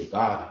need your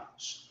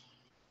guidance.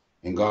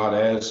 And God,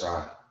 as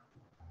I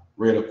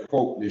read a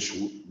quote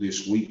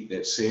this week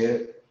that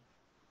said,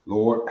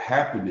 Lord,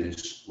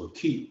 happiness will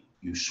keep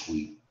you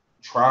sweet.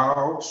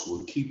 Trials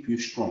will keep you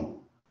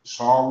strong.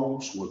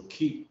 Sorrows will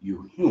keep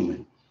you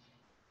human.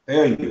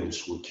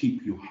 Failures will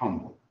keep you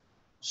humble.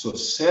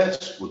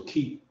 Success will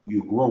keep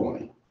you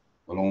growing,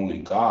 but only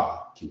God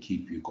can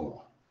keep you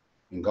going.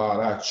 And God,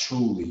 I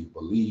truly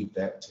believe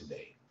that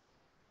today.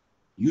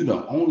 You're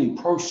the only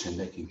person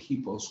that can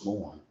keep us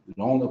going. You're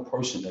the only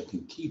person that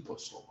can keep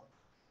us, Lord.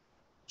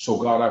 So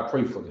God, I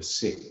pray for the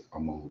sick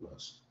among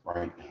us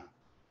right now.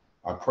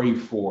 I pray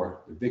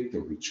for the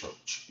Victory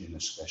Church in a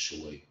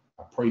special way.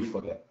 I pray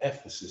for the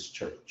Ephesus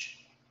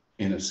Church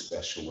in a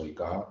special way,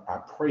 God. I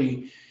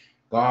pray,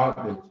 God,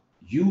 that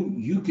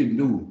you can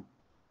do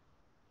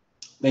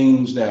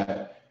things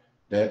that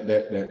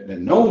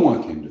no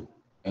one can do.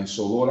 And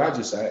so, Lord, I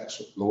just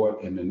ask,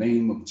 Lord, in the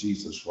name of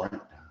Jesus right now,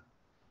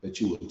 that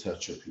you will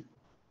touch your people.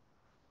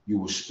 You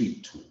will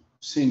speak to them.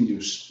 Send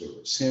your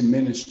spirit. Send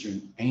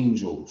ministering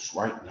angels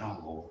right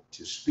now, Lord,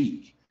 to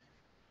speak.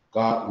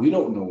 God, we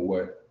don't know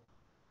what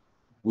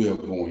we are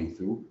going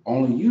through.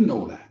 Only you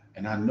know that.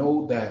 And I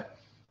know that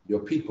your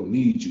people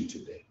need you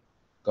today.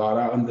 God,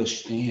 I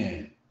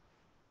understand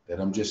that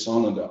I'm just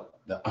on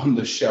the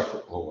under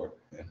shepherd, Lord.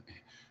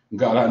 And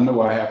God, I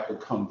know I have to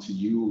come to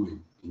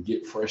you and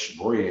get fresh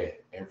bread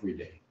every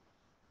day.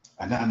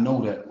 And I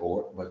know that,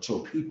 Lord, but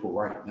your people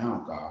right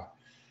now, God,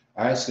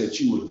 I ask that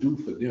you would do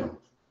for them.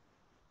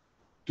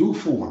 Do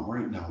for them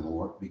right now,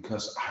 Lord,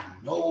 because I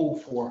know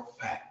for a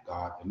fact,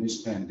 God, in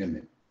this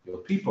pandemic, your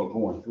people are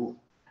going through it.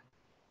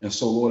 And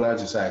so, Lord, I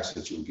just ask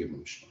that you would give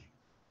them strength.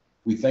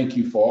 We thank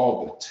you for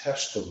all the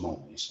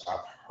testimonies.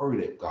 I've heard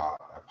it, God,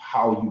 of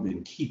how you've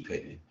been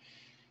keeping it.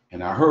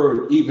 And I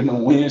heard even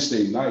on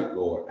Wednesday night,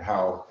 Lord,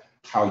 how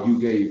you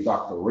gave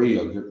Dr. Ray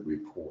a good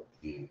report.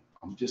 And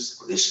I'm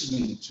just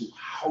listening to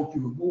how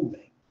you're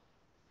moving.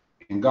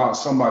 And God,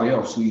 somebody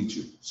else needs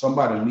you.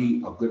 Somebody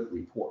needs a good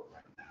report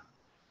right now.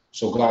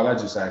 So God, I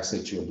just ask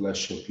that you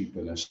bless your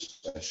people in a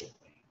special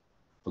way.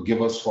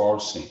 Forgive us for our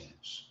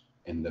sins.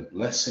 In the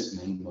blessed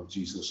name of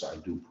Jesus, I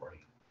do pray.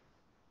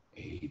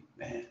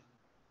 Amen.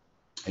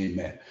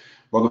 Amen.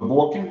 Brother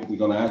Borkin, we're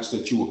going to ask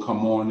that you will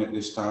come on at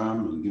this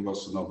time and give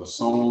us another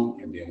song,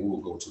 and then we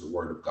will go to the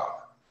Word of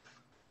God.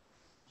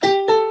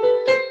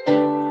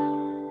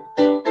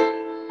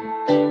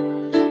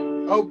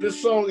 I hope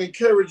this song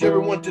encourages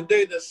everyone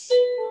today that's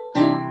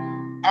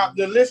out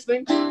there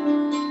listening.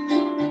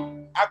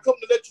 I come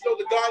to let you know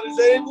that God is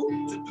able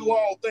to do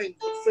all things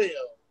but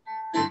fail.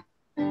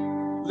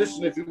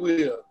 Listen, if you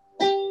will.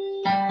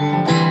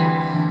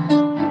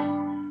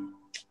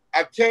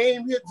 I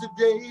came here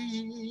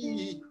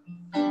today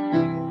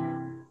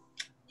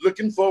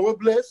looking for a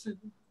blessing.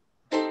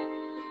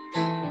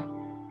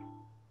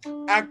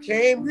 I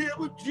came here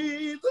with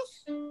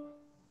Jesus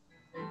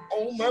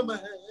on my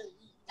mind.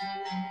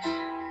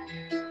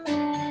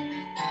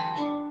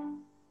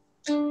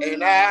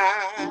 And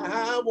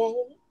I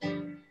won't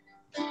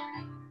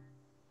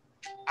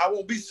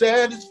be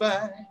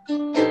satisfied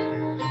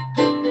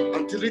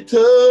until he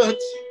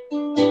touch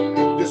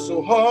this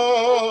so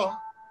hard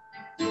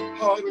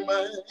of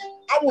mine.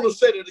 I want to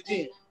say that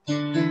again.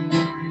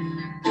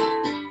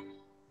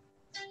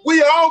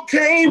 We all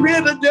came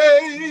here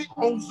today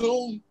on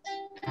Zoom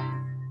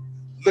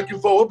looking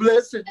for a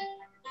blessing.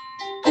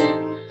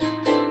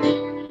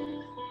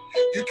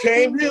 You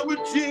came here with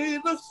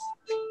Jesus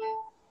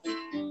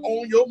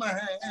on your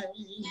mind.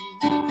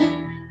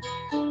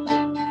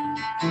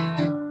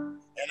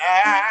 And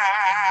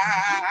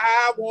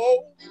I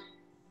won't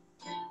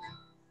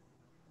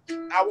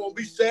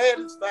be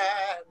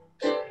satisfied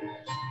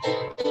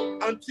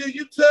until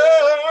you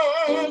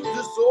touch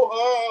this so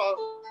hard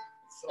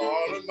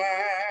of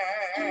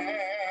mine.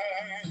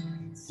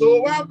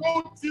 So I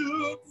want you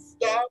to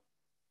stop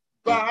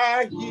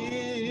by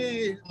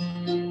here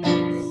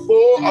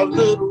for a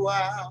little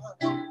while.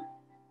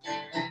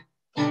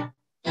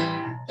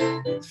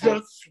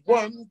 Just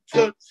one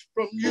touch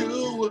from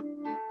you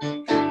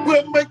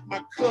will make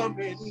my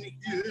coming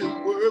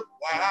here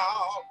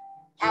worthwhile.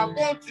 I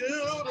want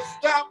you to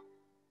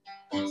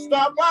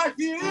stop right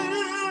here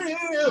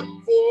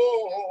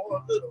for a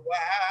little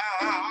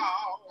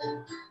while.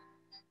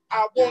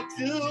 I want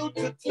you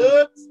to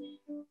touch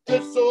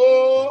this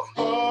old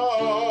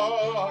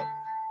heart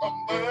of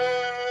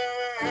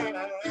mine.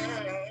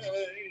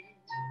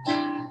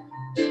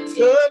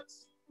 Touch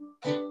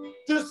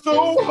this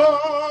old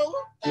heart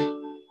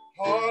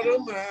of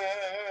mine.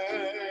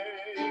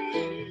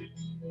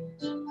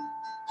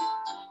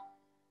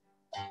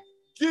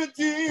 Dear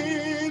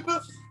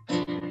Jesus,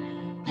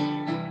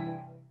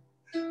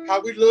 how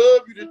we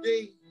love you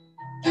today.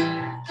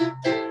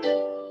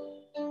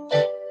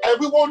 And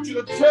we want you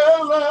to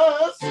tell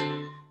us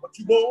what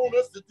you want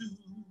us to do.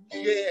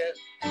 Yeah.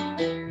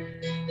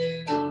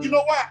 You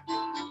know what?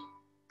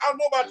 I don't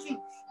know about you,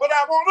 but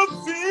I want to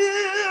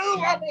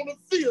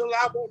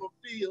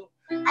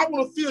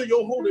feel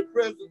your holy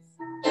presence.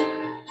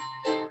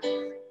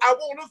 I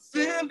want to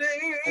feel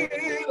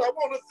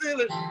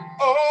it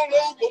all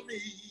over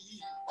me.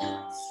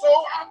 So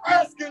I'm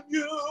asking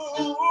you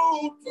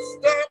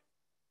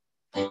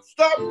to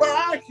stop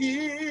by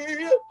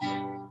here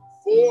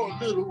for a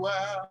little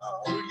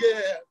while,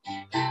 yeah.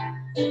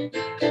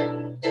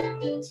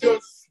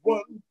 Just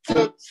one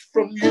touch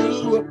from you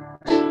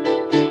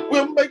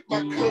will make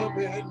my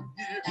coming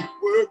here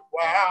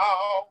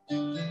worthwhile.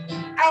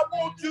 I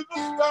want you to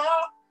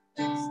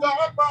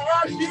stop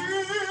by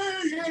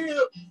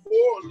here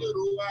for a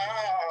little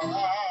while.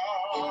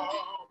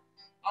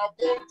 I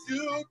want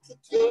you to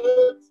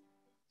touch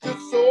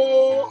this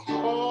old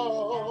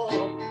heart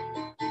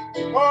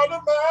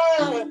of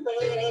mine.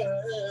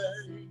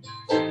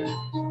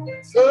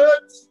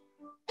 Touch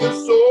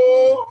this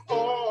old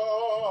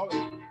heart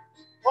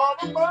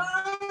of mine.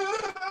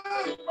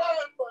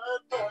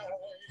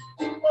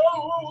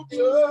 Oh,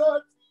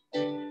 touch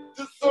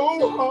this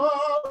old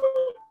heart of mine.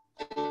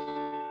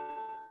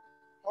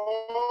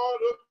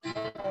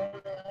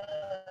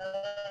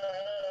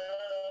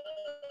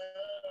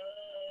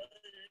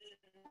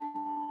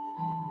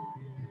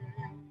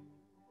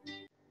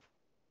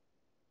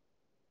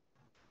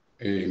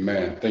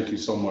 Amen. Thank you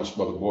so much,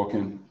 Brother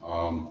Borkin.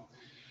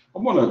 I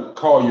want to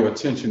call your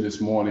attention this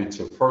morning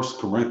to 1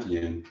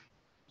 Corinthians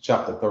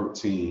chapter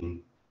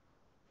 13,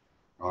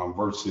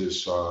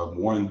 verses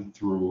 1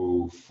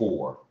 through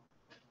 4.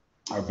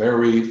 A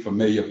very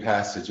familiar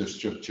passage of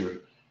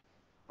scripture.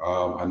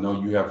 I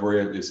know you have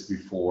read this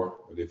before,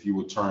 but if you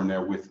would turn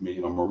there with me,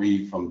 and I'm going to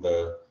read from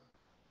the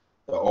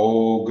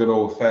good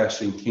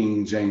old-fashioned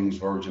King James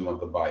Version of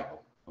the Bible.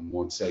 I'm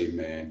going to say,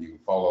 man, you can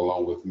follow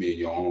along with me in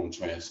your own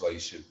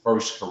translation.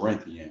 1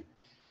 Corinthians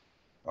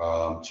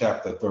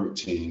chapter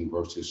 13,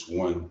 verses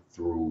 1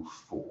 through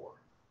 4.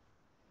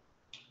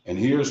 And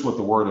here's what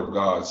the word of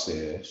God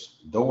says.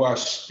 Though I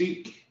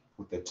speak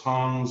with the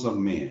tongues of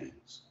men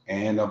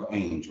and of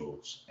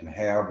angels and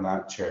have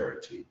not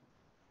charity,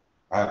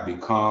 I have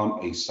become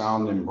a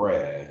sounding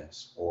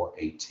brass or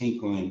a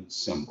tinkling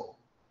cymbal.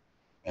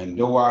 And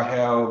though I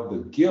have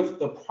the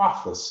gift of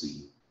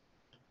prophecy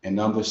and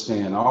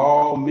understand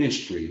all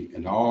mystery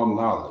and all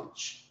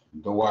knowledge,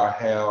 though I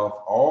have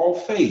all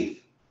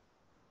faith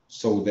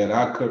so that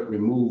I could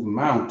remove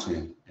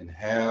mountain and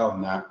have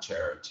not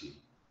charity,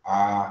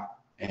 I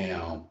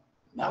am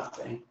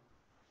nothing.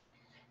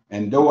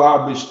 And though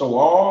I bestow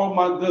all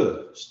my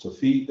goods to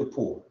feed the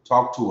poor,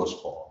 talk to us,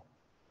 Paul,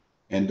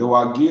 and though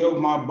I give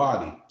my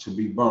body to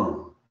be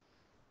burned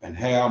and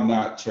have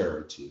not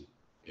charity,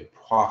 it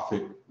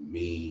profit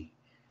me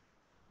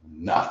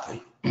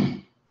nothing.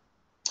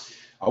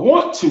 I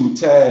want to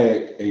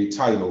tag a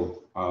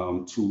title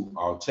to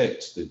our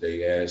text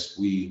today as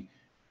we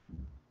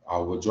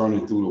will journey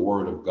through the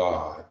Word of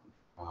God,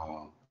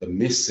 the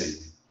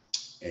missing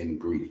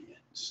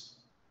ingredients.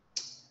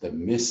 The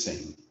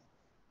missing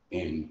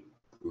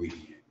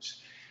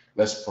ingredients.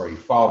 Let's pray.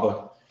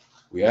 Father,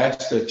 we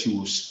ask that you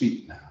will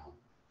speak now.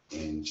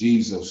 In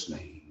Jesus'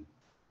 name,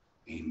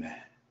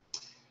 amen.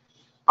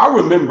 I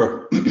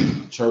remember,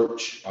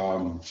 church,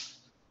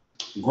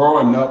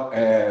 growing up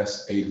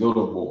as a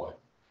little boy,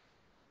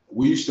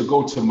 we used to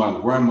go to my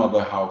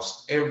grandmother's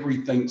house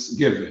every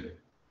Thanksgiving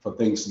for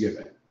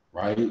Thanksgiving,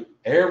 right?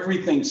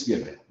 Every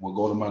Thanksgiving, we'll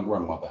go to my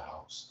grandmother's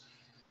house.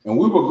 And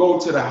we would go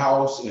to the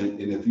house, and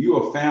if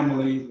you're a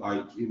family,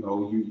 like, you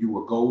know, you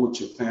would go with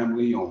your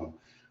family on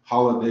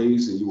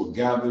holidays, and you would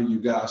gather, you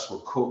guys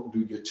would cook, do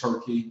your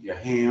turkey, your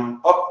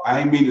ham. Oh, I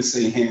ain't mean to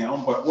say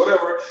ham, but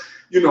whatever,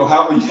 you know,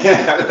 how you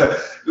had.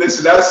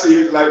 Listen, I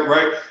see it like,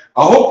 right?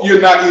 I hope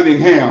you're not eating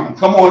ham.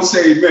 Come on,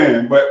 say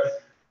amen. But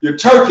your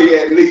turkey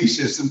at least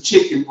is some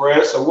chicken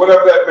breast or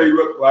whatever that may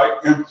look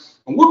like. And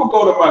we would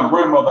go to my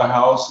grandmother's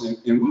house and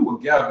we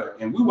would gather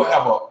and we would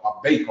have a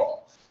bake-off.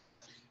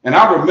 And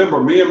I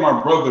remember me and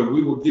my brother,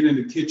 we would get in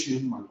the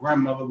kitchen. My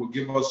grandmother would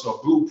give us a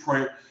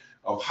blueprint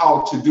of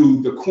how to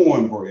do the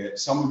cornbread.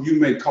 Some of you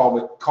may call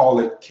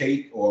it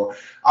cake, or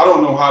I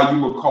don't know how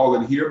you would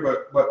call it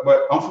here, but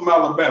I'm from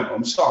Alabama.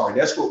 I'm sorry.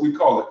 That's what we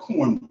call it,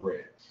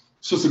 cornbread.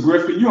 Sister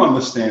Griffin, you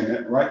understand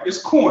that, right?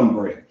 It's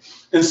cornbread.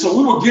 And so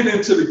we would get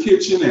into the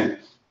kitchen and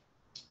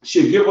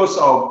she'd give us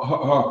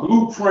her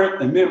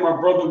blueprint, and me and my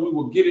brother, we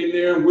would get in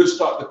there and we'd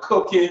start the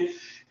cooking,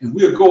 and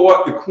we'd go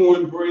up the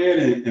cornbread,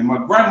 and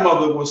my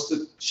grandmother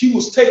she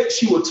would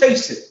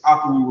taste it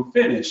after we were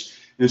finished,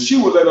 and she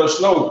would let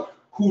us know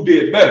who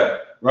did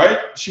better, right?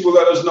 She would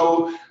let us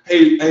know,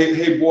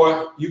 hey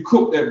boy, you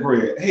cooked that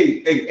bread.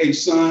 Hey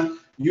son,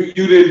 you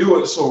didn't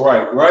do it so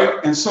right?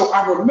 And so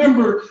I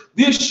remember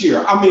this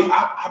year, I mean,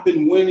 I've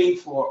been winning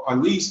for at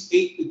least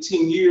 8 to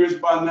 10 years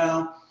by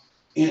now.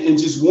 And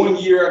just one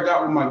year I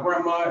got with my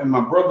grandma and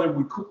my brother,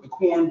 we cooked the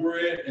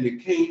cornbread and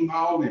it came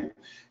out, and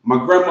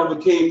my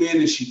grandmother came in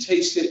and she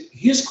tasted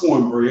his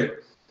cornbread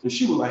and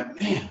she was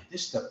like, man,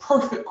 this is the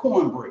perfect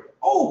cornbread.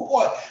 Oh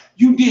boy,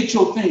 you did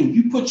your thing.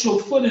 You put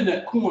your foot in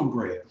that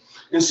cornbread.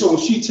 And so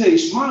when she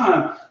tasted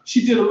mine,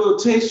 she did a little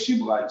taste. She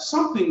was like,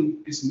 something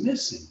is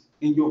missing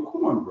in your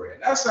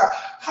cornbread. I said,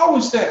 how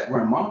is that,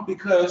 Grandma?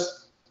 Because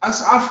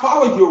I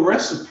followed your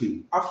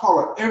recipe. I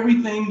followed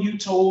everything you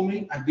told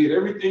me. I did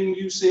everything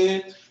you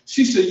said.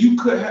 She said you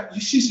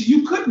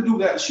couldn't do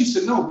that. She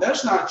said, no,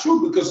 that's not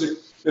true, because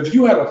if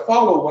you had to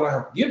follow what I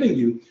have given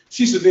you,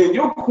 she said, then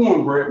your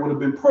cornbread would have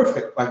been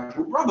perfect, like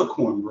your brother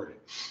cornbread.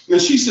 And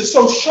she said,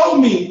 so show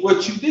me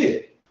what you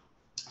did.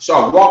 So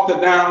I walked her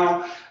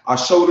down. I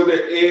showed her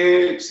the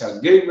eggs. I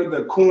gave her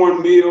the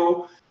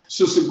cornmeal.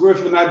 Sister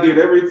Griffin, I did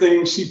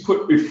everything she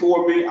put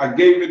before me. I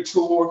gave it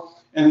to her.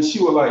 And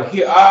she was like,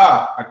 here,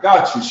 I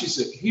got you. She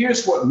said,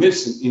 here's what's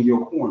missing in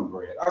your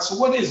cornbread. I said,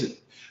 what is it?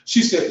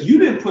 She said, you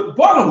didn't put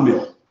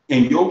buttermilk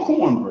in your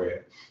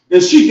cornbread.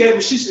 And she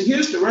said,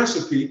 here's the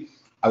recipe.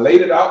 I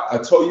laid it out. I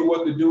told you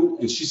what to do.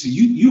 And she said,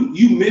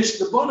 you missed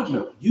the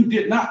buttermilk. You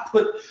did not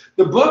put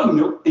the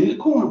buttermilk in the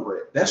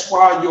cornbread. That's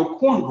why your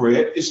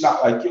cornbread is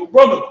not like your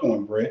brother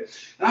cornbread.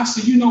 And I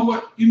said, you know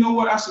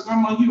what? I said,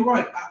 Grandma, you're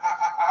right.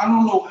 I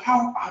don't know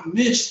how I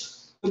missed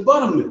the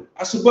buttermilk.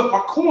 I said, but my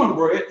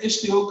cornbread is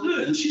still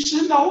good. And she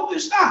said, no,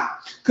 it's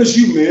not, because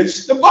you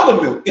missed the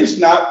buttermilk. It's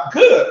not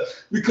good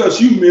because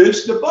you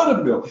missed the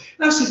buttermilk.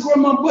 And I said,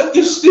 Grandma, but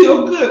it's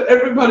still good.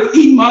 Everybody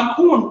eat my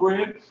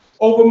cornbread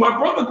over my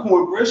brother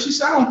cornbread. She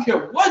said, I don't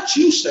care what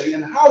you say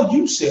and how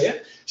you say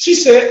it. She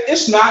said,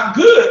 it's not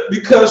good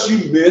because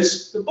you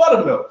missed the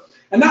buttermilk.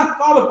 And I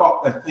thought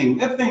about that thing.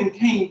 That thing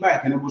came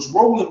back and it was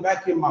rolling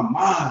back in my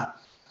mind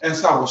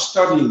as I was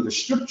studying the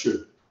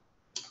scripture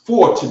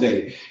for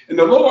today. And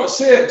the Lord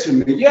said to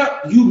me, yeah,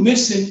 you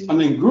missing an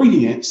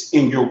ingredient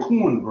in your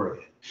cornbread.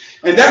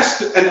 And I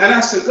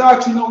said,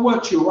 God, you know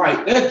what? You're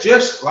right. That's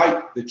just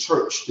like the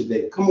church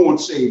today. Come on,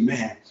 say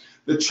amen.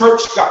 The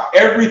church got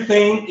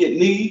everything it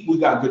needs. We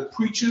got good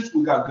preachers.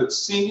 We got good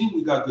singing.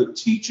 We got good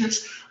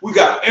teachers. We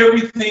got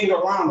everything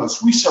around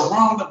us. We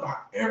surrounded by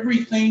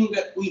everything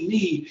that we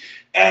need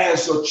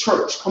as a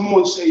church. Come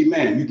on, say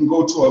amen. You can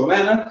go to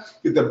Atlanta,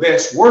 get the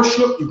best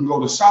worship. You can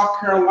go to South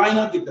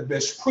Carolina, get the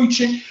best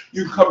preaching.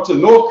 You can come to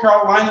North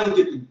Carolina,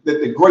 get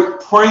the great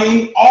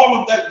praying, all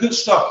of that good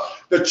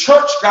stuff. The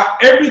church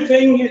got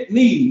everything it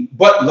needs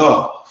but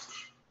love.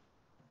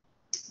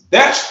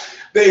 That's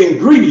the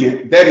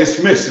ingredient that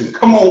is missing.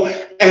 Come on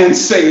and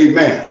say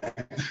amen.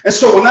 And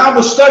so when I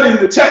was studying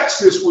the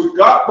text this week,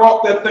 God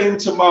brought that thing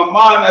to my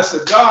mind. I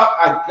said, God,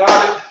 I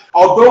got it.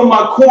 Although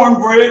my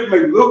cornbread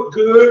may look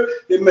good,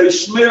 it may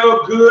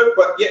smell good,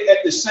 but yet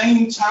at the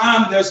same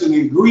time, there's an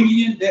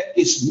ingredient that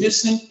is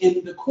missing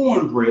in the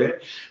cornbread.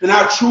 And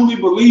I truly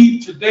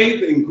believe today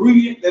the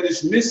ingredient that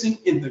is missing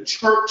in the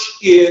church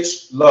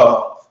is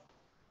love.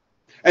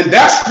 And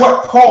that's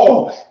what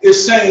Paul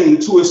is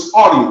saying to his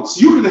audience.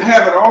 You can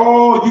have it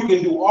all. You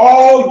can do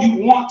all you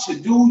want to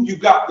do. You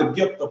got the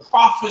gift of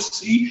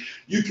prophecy.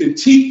 You can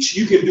teach.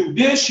 You can do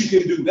this. You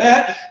can do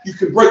that. You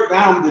can break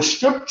down the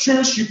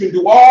scriptures. You can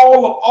do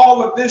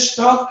all of this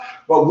stuff.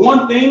 But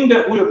one thing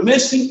that we're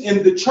missing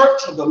in the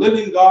church of the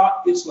living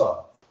God is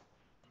love.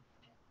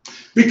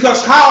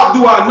 Because how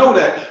do I know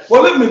that?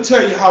 Well, let me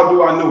tell you how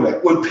do I know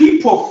that. When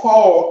people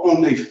fall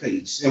on their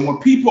face, and when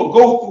people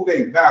go through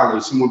their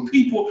valleys, and when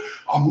people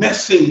are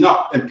messing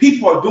up, and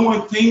people are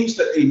doing things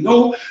that they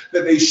know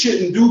that they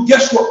shouldn't do,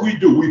 guess what we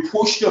do? We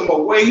push them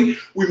away.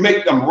 We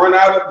make them run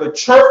out of the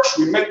church.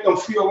 We make them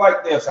feel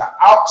like there's an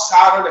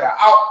outsider, they're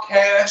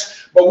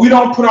outcast, but we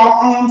don't put our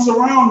arms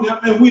around them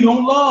and we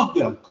don't love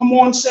them. Come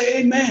on, say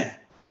amen.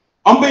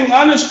 I'm being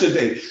honest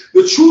today.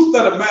 The truth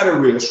of the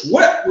matter is,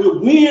 what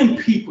will win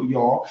people,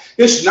 y'all,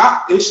 it's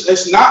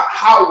not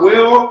how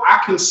well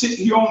I can sit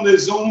here on the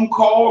Zoom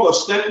call or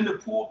stand in the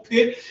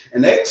pulpit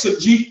and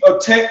exegete a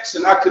text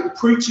and I can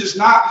preach. It's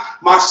not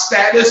my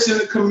status in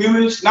the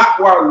community. It's not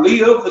where I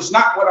live. It's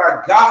not what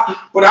I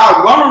got, but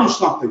I learned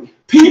something.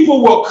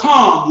 People will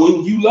come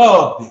when you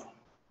love them.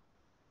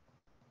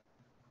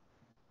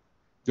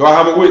 Do I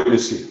have a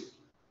witness here?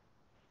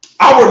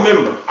 I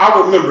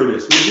remember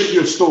this. Let me give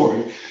you a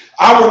story.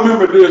 I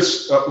remember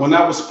this when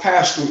I was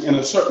pastoring in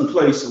a certain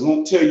place. I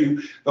won't tell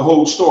you the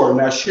whole story,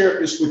 and I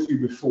shared this with you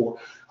before.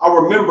 I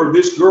remember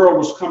this girl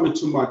was coming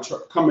to my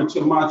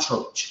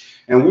church,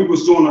 and we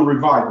was doing a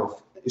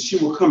revival. And she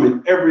would come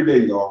in every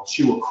day, y'all.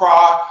 She would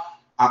cry.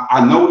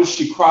 I noticed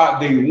she cried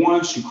day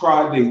 1, she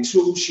cried day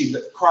 2, she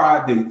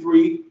cried day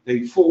 3,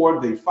 day 4,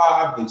 day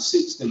 5, day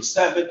 6, day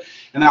 7.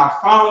 And I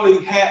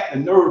finally had the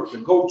nerve to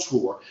go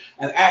to her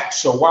and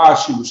ask her why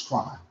she was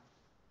crying.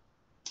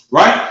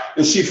 Right?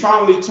 And she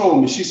finally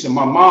told me, she said,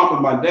 my mom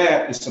and my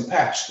dad is a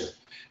pastor.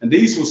 And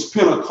these was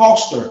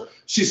Pentecostal.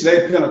 She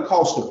said, they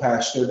Pentecostal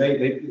pastor.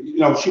 They, you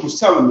know, she was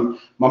telling me,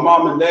 my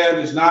mom and dad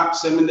is not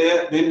Seventh-day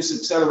Adventist,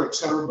 et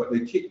cetera, but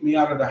they kicked me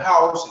out of the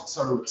house, et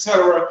cetera, et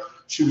cetera.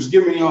 She was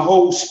giving me a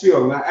whole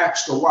spiel, and I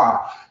asked her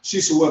why. She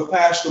said, well,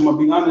 Pastor, I'm going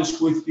to be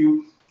honest with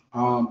you.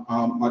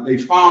 They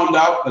found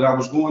out that I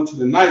was going to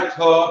the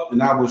nightclub,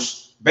 and I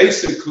was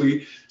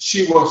basically,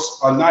 she was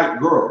a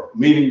night girl,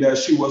 meaning that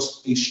she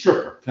was a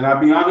stripper. Can I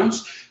be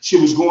honest? She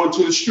was going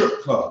to the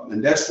strip club,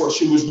 and that's what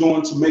she was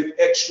doing to make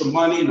extra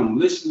money, and I'm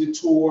listening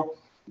to her.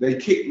 They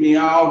kicked me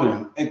out,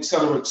 and et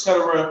cetera, et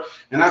cetera.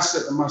 And I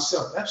said to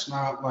myself, that's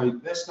not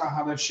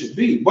how that should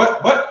be.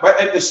 But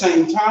at the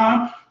same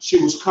time, she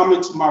was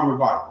coming to my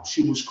revival.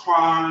 She was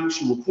crying,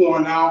 she was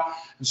pouring out.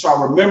 And so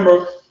I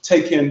remember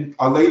taking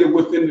a lady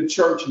within the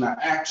church, and I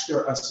asked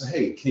her, I said,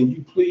 hey, can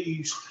you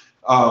please,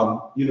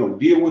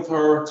 deal with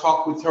her,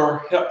 talk with her,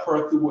 help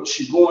her through what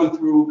she's going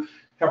through,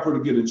 help her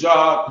to get a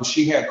job. And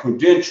she had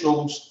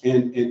credentials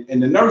in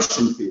the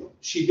nursing field.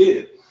 She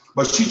did.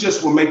 But she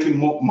just was making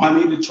more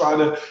money to try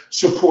to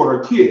support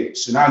her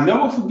kids. And I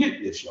never forget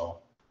this,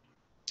 y'all.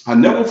 I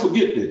never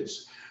forget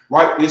this,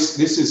 right? This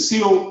is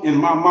sealed in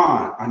my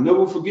mind. I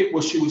never forget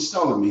what she was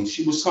telling me.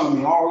 She was telling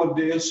me all of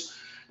this.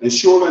 And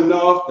sure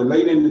enough, the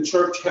lady in the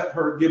church helped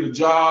her get a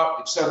job,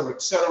 et cetera,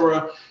 et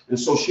cetera. And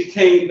so she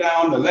came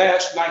down the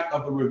last night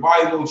of the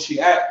revival.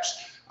 She asked,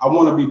 I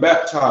want to be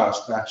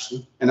baptized, Pastor.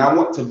 And I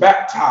want to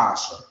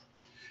baptize her.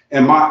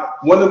 And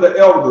one of the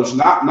elders,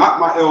 not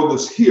my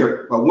elders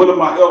here, but one of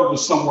my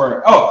elders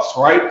somewhere else,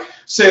 right,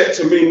 said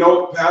to me,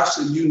 no,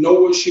 Pastor, you know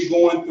what she's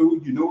going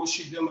through. You know what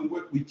she's dealing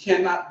with. We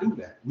cannot do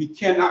that. We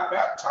cannot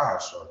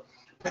baptize her.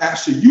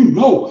 Pastor, you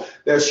know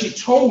that she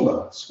told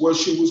us what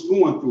she was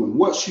going through and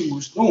what she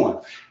was doing.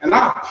 And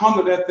I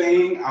pondered that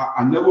thing.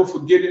 I never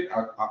forget it.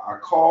 I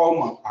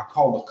called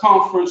the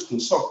conference,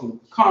 consulting the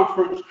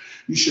conference.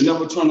 You should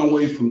never turn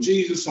away from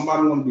Jesus.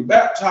 Somebody want to be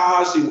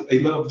baptized. They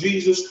love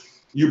Jesus.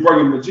 You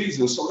bring them to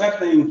Jesus. So that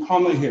thing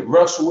probably had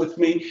wrestled with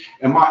me.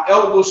 And my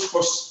elders,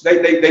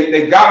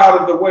 they got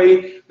out of the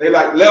way. They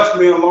like left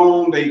me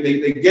alone. They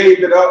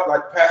gave it up.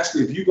 Like, Pastor,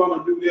 if you're going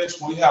to do this,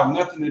 we have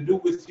nothing to do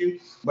with you.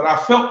 But I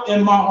felt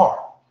in my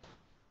heart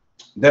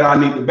that I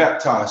need to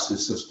baptize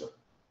this sister.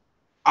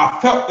 I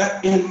felt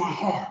that in my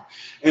heart.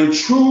 And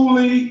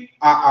truly,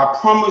 I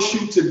promise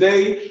you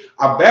today,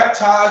 I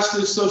baptized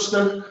this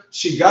sister.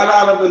 She got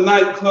out of the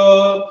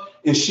nightclub.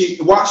 And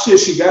watch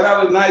this, she got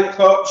out of the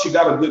nightclub, she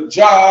got a good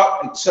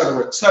job, et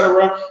cetera, et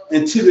cetera.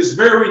 And to this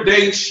very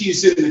day,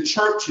 she's in the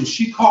church, and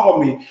she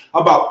called me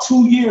about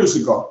 2 years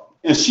ago.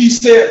 And she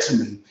said to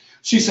me,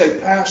 she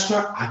said,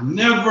 Pastor, I've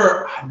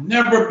never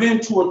been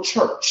to a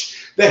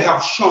church that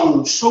have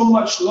shown so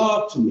much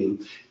love to me,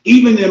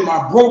 even in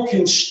my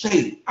broken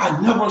state.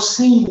 I've never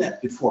seen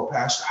that before,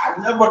 Pastor. I've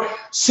never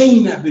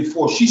seen that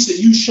before. She said,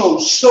 you showed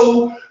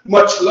so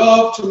much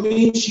love to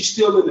me. She's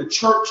still in the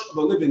church of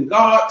the living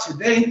God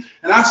today.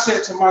 And I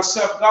said to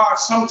myself, God,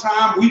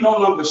 sometimes we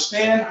don't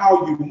understand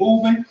how you're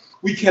moving.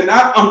 We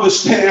cannot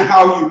understand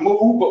how you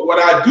move, but what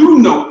I do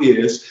know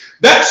is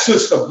that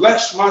sister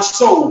blessed my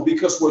soul,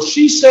 because what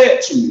she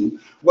said to me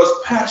was,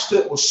 Pastor,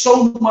 it was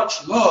so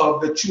much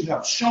love that you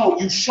have shown,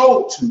 you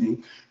showed to me.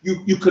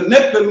 You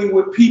connected me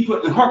with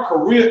people, and her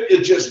career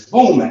is just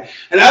booming.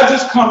 And I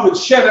just come and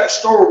share that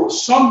story with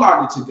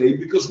somebody today,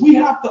 because we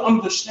have to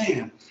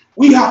understand,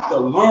 we have to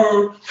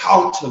learn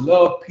how to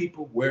love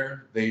people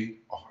where they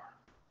are.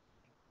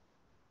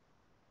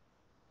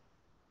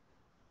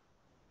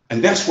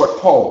 And that's what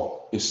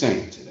Paul is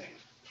saying today.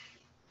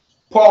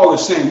 Paul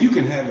is saying you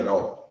can have it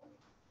all.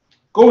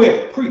 Go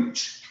ahead,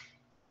 preach.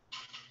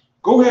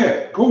 Go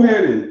ahead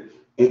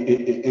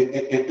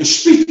and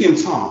speak in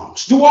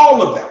tongues. Do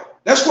all of that.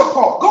 That's what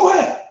Paul, go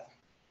ahead.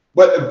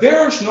 But if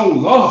there's no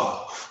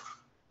love,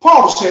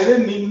 Paul said it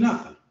didn't mean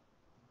nothing.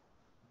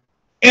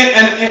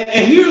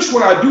 And here's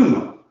what I do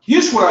know.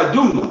 Here's what I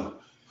do know.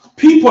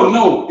 People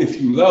know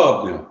if you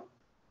love them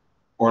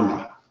or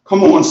not.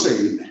 Come on,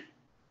 say amen.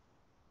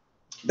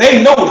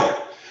 They know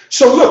that.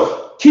 So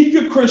look, keep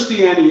your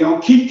Christianity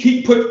on.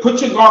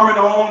 Put your garment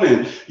on,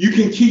 and you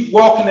can keep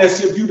walking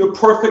as if you're the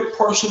perfect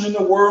person in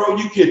the world.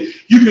 You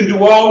can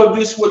do all of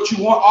this, what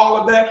you want, all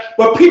of that.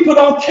 But people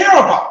don't care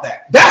about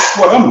that. That's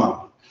what I'm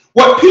learning.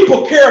 What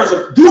people care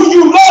is, do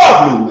you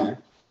love me, man?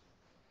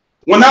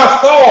 When I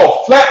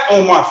fall flat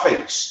on my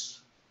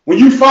face, when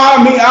you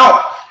find me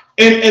out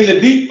in the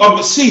deep of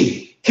the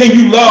sea, can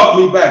you love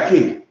me back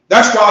in?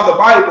 That's why the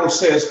Bible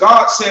says,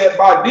 God said,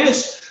 by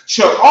this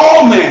shall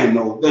all men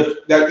know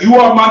that you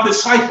are my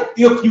disciple,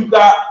 if you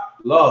got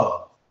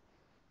love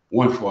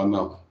one for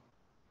another.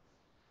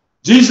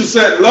 Jesus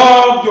said,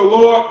 love your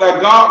Lord thy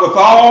God with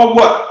all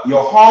what?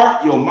 Your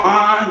heart, your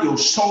mind, your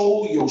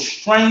soul, your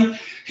strength.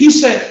 He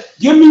said,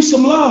 give me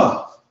some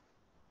love.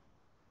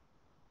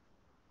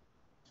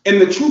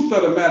 And the truth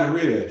of the matter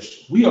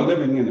is, we are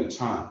living in a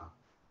time.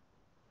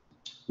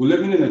 We're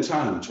living in a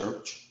time,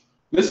 church.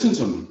 Listen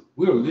to me.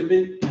 We are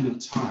living in a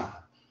time.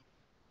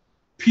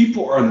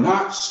 People are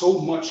not so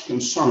much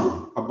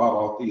concerned about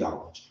our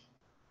theology.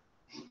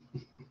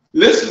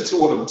 Listen to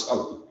what I'm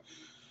telling you.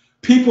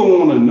 People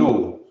want to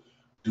know,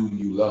 do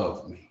you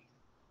love me?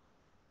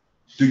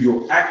 Do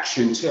your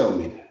action tell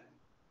me that?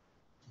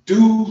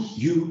 Do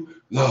you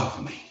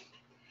love me?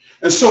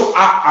 And so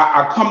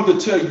I come to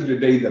tell you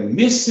today the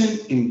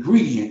missing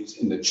ingredients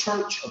in the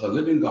church of the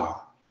living God.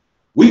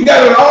 We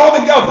got it all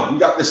together. We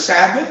got the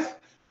Sabbath.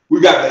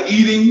 We got the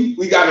eating.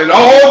 We got it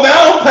all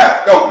down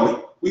pat, don't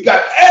we? We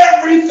got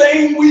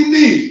everything we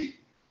need.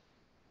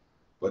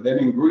 But that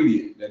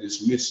ingredient that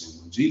is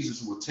missing, when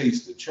Jesus would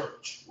taste the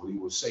church, when he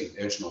would say,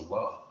 there's no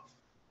love.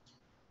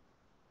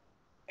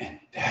 And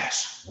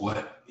that's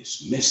what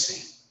is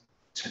missing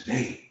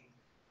today.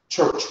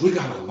 Church, we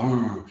got to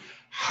learn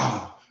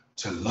how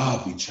to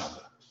love each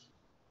other.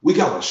 We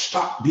got to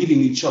stop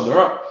beating each other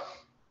up.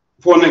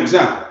 For an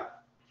example,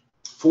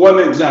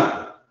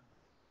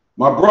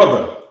 my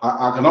brother,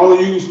 I can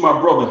only use my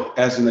brother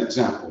as an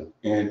example.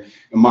 And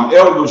my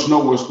elders know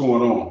what's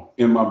going on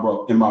in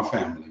my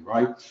family,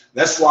 right?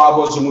 That's why I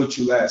wasn't with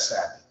you last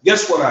Sabbath.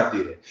 Guess what I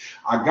did?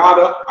 I got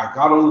up, I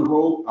got on the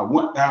road, I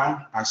went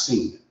down, I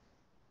seen it.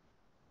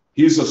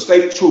 He's a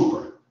state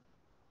trooper.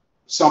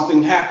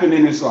 Something happened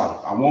in his life.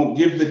 I won't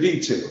give the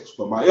details,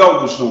 but my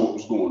elders know what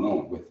was going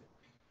on with it,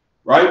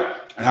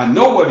 right? And I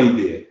know what he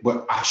did,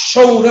 but I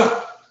showed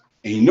up.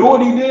 And you know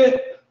what he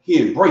did?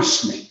 He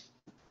embraced me.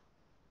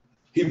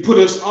 He put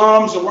his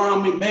arms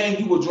around me. Man,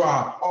 you would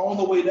drive all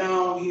the way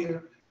down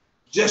here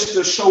just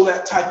to show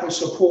that type of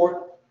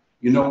support.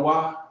 You know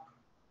why?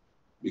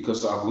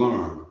 Because I've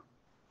learned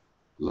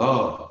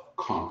love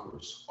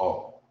conquers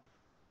all.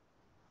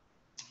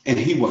 And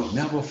he will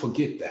never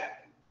forget that.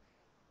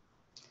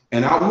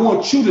 And I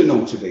want you to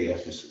know today,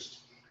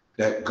 Ephesus,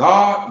 that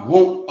God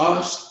wants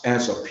us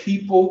as a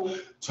people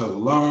to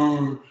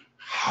learn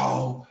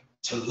how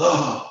to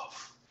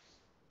love.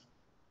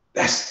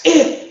 That's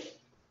it.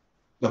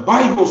 The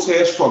Bible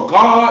says, for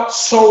God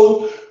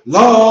so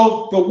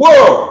loved the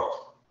world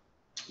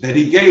that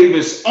he gave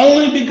his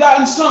only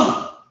begotten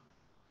Son,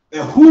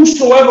 that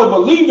whosoever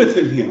believeth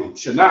in him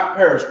should not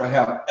perish but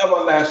have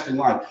everlasting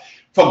life.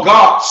 For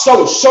God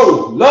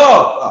so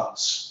loved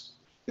us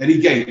that he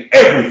gave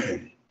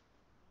everything.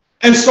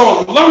 And so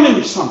I'm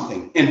learning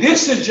something. And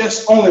this is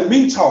just only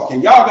me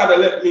talking. Y'all got to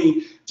let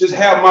me just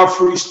have my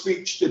free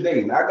speech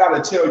today. And I got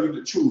to tell you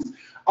the truth.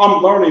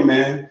 I'm learning,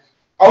 man.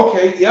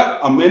 Okay, yep,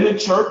 I'm in the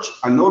church.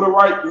 I know the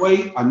right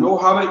way. I know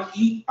how to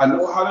eat. I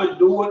know how to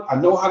do it. I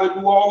know how to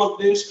do all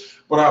of this.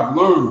 But I've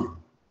learned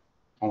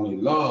only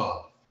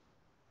love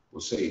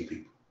will save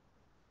people.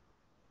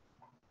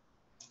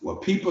 When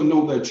people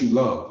know that you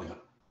love them,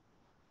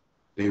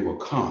 they will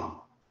come.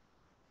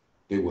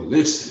 They will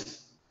listen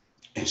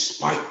in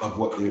spite of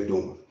what they're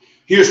doing.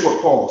 Here's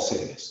what Paul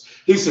says.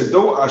 He said,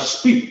 though I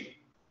speak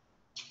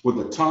with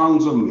the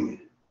tongues of men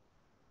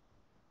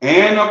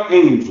and of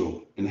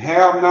angels and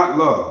have not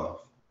love,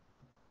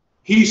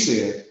 he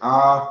said,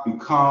 I've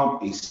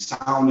become a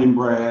sounding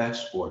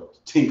brass or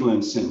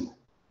tinkling cymbal.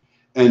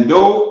 And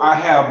though I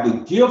have the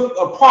gift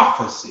of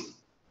prophecy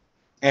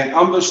and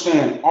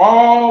understand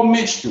all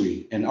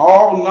mystery and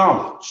all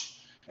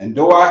knowledge, and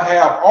though I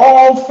have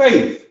all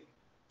faith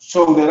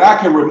so that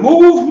I can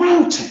remove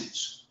mountains,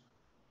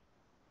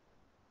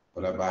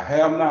 but if I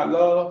have not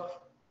love,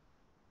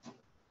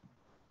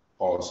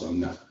 also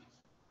nothing.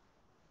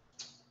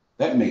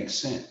 That makes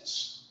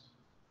sense.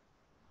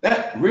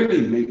 That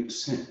really makes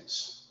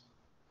sense.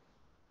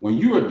 When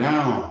you are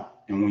down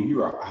and when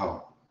you are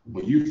out,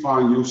 when you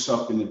find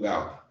yourself in the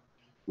valley,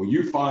 when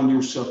you find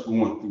yourself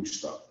going through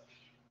stuff,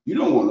 you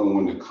don't want no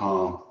one to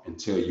come and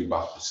tell you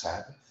about the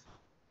Sabbath.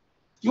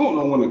 You don't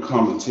want no one to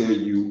come and tell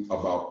you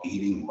about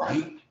eating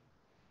right.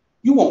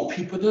 You want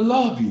people to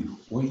love you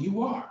where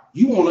you are.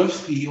 You want to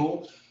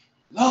feel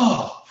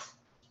love.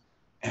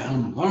 And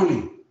I'm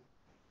learning,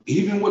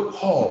 even with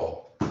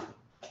Paul,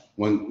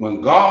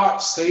 when God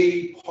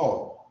saved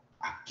Paul,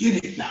 I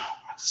get it now.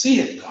 I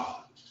see it,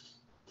 God.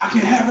 I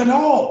can have it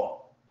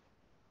all.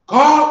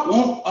 God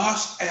wants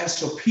us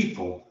as a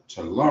people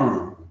to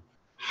learn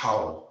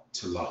how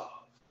to love.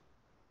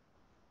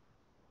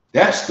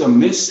 That's the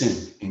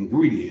missing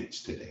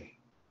ingredients today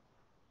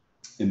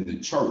in the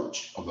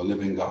church of the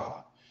living God.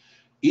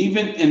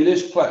 Even in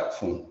this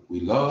platform, we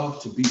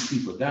love to beat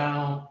people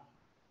down.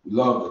 We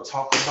love to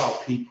talk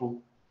about people.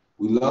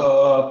 We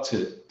love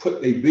to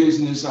put their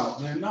business out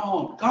there.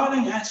 No, God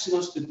ain't asking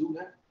us to do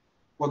that.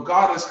 What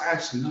God is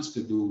asking us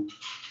to do,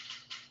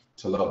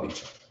 to love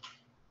each other.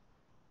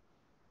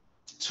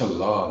 To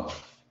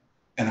love.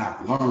 And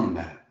I've learned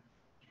that.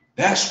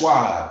 That's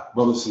why,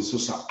 brothers and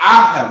sisters,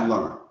 I have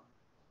learned.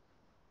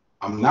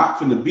 I'm not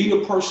going to beat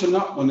a person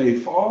up when they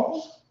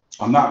fall.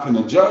 I'm not going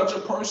to judge a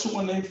person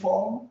when they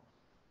fall.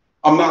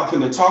 I'm not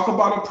going to talk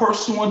about a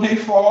person when they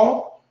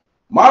fall.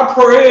 My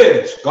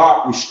prayer is,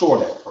 God, restore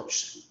that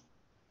person.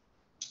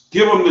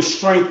 Give them the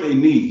strength they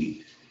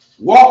need.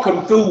 Walk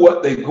them through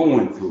what they're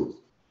going through.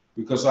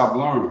 Because I've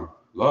learned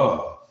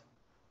love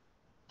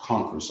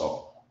conquers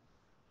all.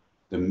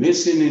 The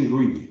missing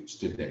ingredients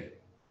today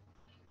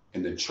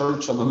in the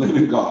church of the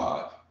living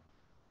God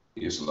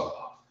is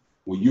love.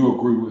 Will you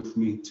agree with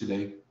me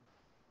today?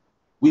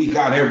 We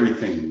got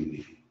everything we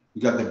need.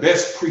 We got the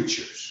best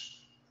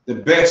preachers, the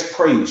best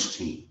praise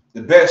team,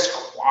 the best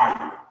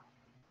choir.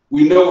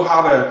 We know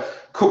how to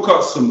cook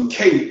up some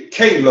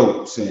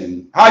K-loaves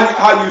and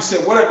how you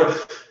say whatever,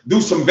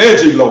 do some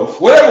veggie loaf,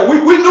 whatever.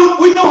 We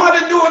know how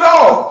to do it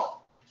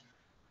all.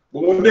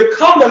 But when they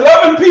come to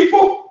loving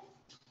people,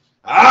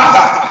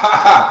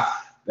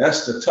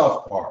 that's the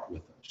tough part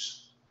with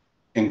us.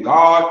 And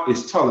God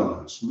is telling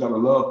us we got to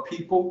love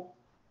people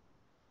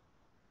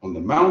on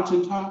the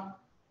mountaintop.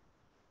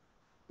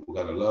 We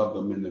got to love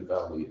them in the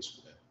valley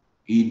as well,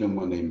 even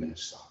when they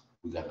mess up.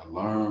 We got to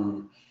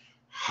learn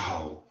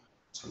how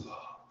to love.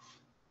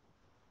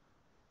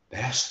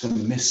 That's the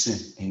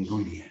missing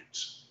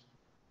ingredients.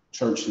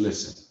 Church,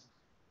 listen.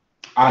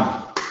 I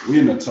know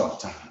we're in a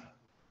tough time.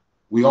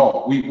 We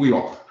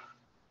are.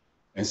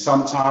 And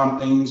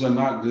sometimes things are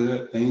not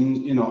good.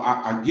 Things,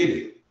 I get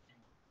it.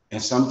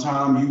 And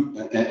sometimes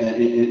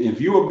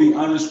if you will be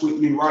honest with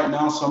me right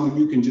now, some of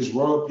you can just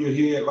rub your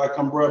head like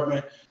I'm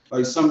rubbing.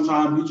 Like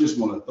sometimes you just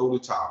want to throw the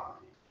towel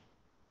in.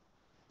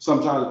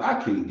 Sometimes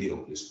I can't deal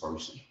with this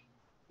person.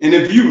 And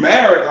if you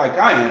married like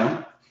I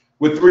am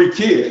with 3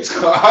 kids,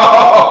 oh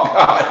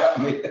God,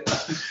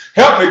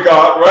 help me,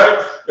 God,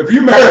 right? If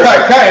you married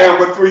like I am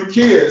with 3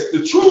 kids,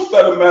 the truth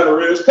of the matter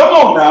is, come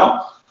on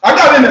now. I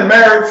got any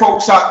married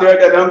folks out there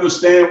that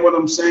understand what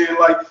I'm saying.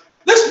 Like,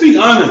 let's be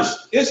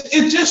honest. It's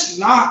just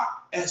not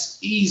as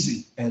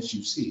easy as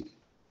you see.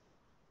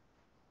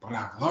 But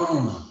I've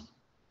learned,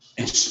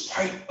 in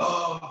spite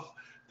of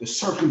the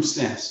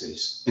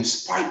circumstances, in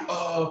spite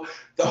of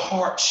the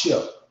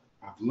hardship,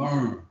 I've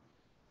learned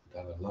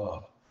I gotta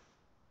love.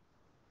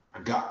 I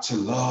got to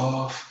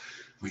love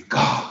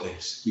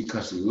regardless,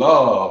 because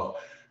love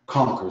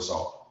conquers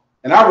all.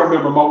 And I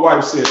remember my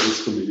wife said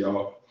this to me,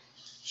 y'all.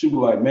 She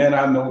was like, man,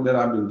 I know that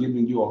I've been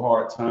giving you a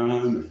hard time.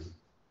 And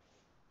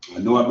I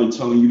know I've been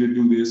telling you to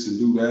do this and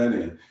do that.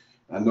 And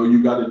I know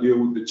you got to deal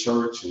with the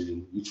church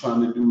and you're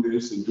trying to do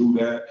this and do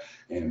that.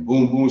 And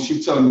boom, boom. She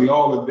was telling me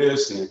all of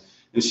this.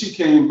 And she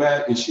came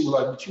back and she was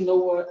like, but you know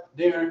what,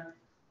 Derrin?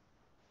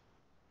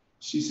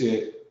 She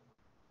said,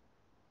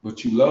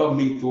 but you love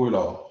me through it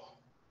all.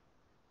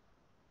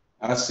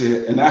 I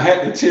said, and I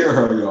had to tell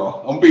her,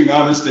 y'all, I'm being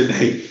honest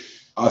today.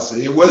 I said,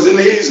 it wasn't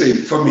easy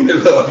for me to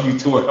love you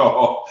through it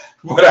all,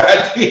 but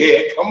I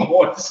did. Come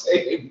on,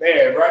 say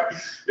amen, right?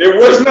 It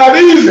was not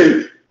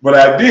easy, but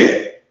I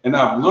did. And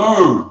I've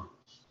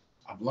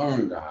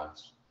learned,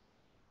 guys,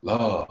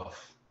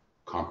 love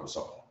conquers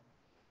all.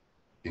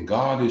 And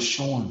God is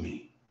showing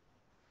me,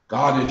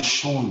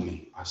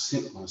 I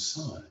sent my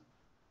son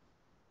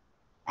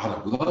out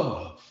of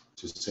love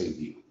to save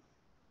you.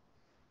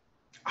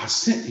 I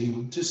sent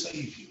him to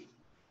save you.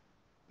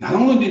 Not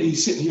only did he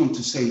send him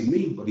to save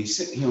me, but he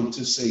sent him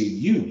to save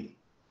you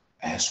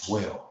as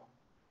well.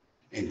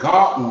 And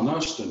God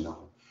wants us to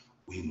know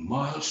we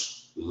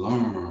must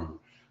learn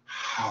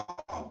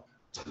how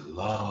to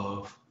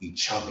love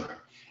each other,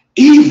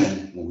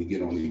 even when we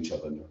get on each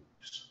other's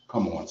nerves.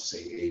 Come on, say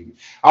amen.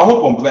 I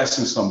hope I'm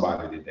blessing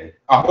somebody today.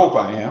 I hope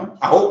I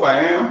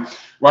am,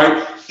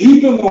 right?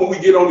 Even when we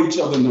get on each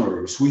other's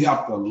nerves, we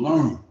have to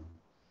learn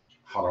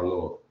how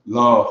to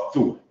love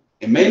through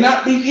it. It may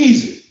not be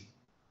easy.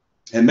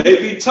 It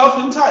may be tough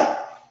and tight,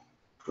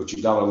 but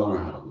you got to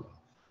learn how to love.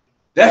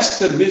 That's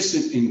the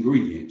missing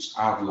ingredients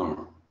I've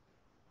learned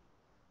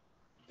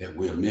that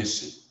we're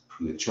missing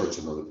in the church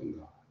of the living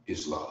God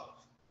is love.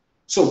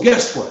 So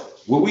guess what?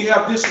 Will we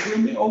have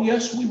disagreement? Oh,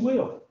 yes, we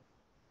will.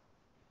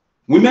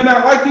 We may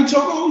not like each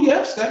other. Oh,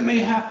 yes, that may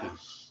happen.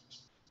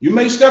 You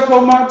may step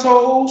on my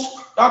toes,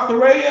 Dr.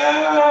 Ray,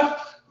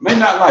 may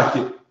not like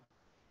it.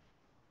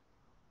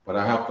 But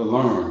I have to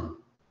learn,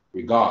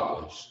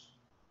 regardless,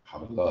 how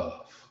to love.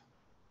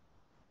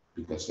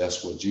 Because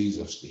that's what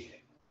Jesus did.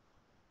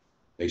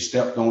 They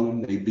stepped on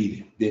him, they beat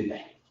him, didn't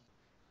they?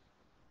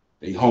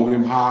 They hung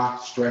him high,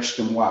 stretched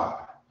him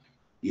wide.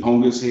 He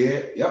hung his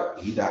head, yep,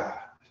 he died.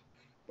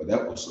 But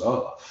that was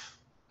love.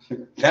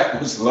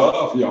 That was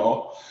love,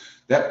 y'all.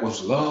 That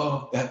was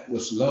love. That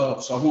was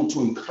love. So I want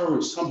to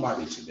encourage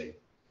somebody today.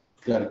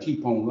 You got to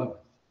keep on loving.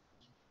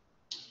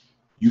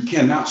 You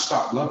cannot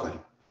stop loving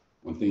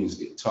when things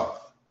get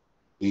tough,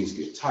 things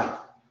get tight.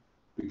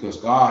 Because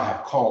God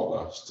have called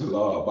us to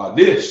love. By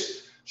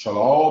this shall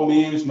all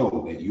men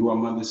know that you are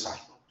my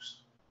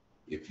disciples.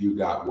 If you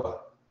got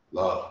what?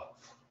 Love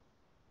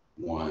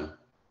one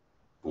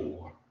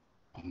for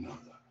another.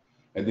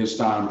 At this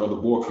time, Brother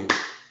Borkin,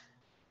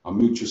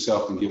 unmute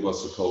yourself and give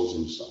us a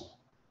closing song.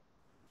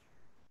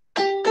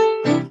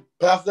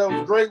 Pastor, that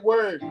was a great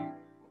word.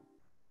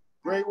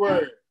 Great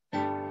word.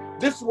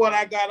 This is what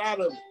I got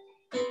out of it.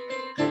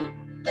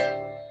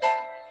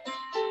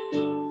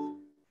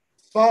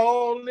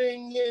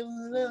 falling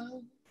in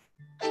love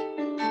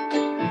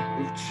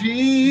with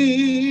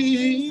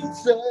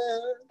Jesus,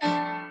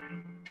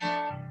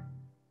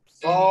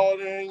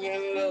 falling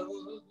in love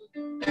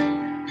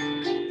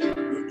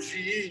with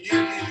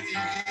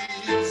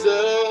Jesus,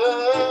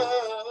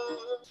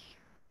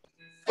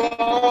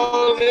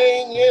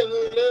 falling in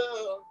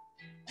love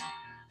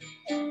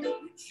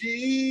with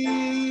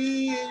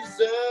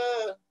Jesus.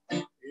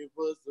 It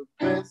was the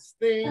best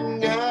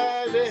thing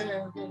I've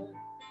ever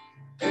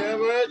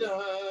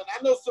done. I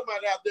know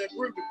somebody out there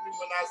agree with me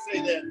when I say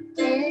that.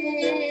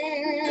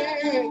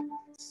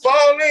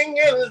 Falling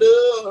in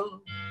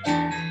love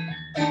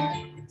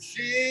with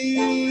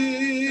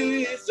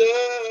Jesus,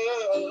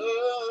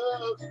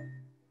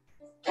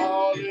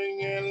 falling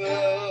in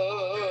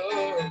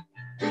love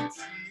with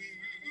Jesus,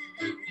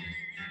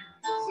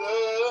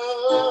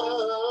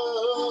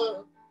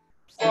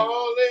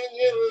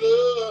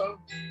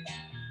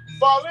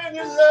 falling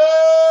in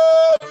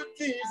love with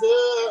Jesus.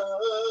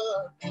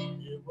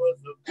 It was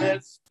the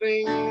best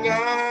thing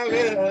I've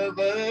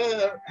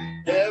ever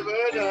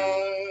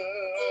done.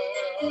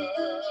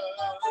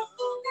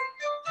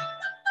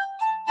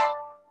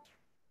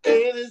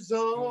 In His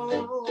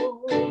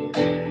arms,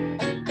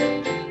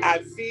 I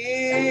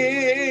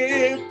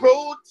feel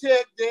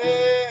protected.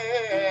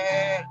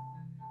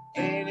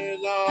 In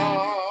His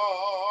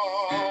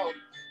arms,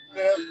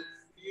 never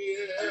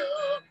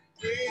feel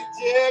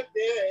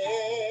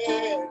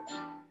rejected.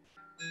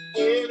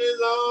 In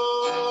His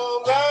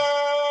arms, I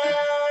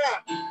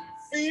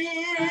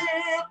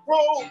feel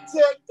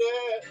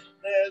protected.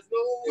 There's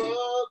no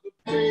other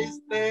place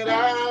that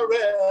I'd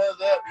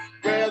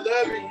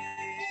rather be.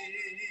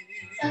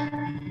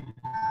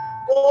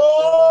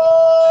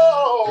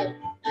 Oh,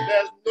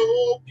 there's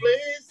no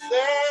place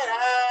that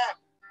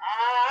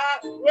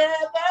I'd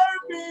rather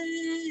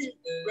be.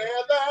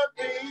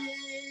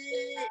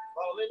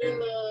 Falling in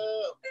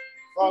love,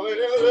 falling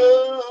in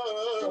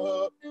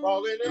love,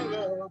 falling in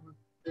love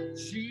with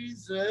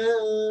Jesus.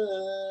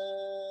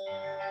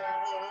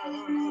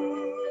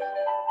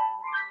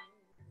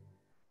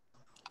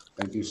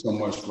 Thank you so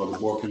much, Brother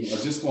Walker. I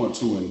just want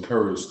to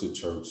encourage the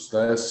church.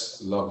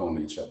 Let's love on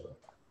each other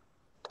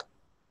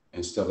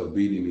instead of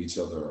beating each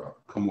other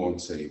up. Come on,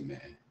 say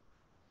amen.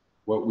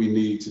 What we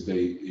need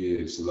today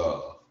is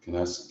love. Can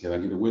I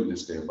get a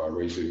witness there by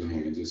raising your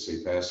hand and just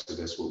say, Pastor,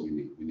 that's what we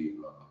need. We need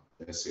love.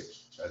 That's it.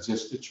 That's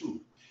just the truth.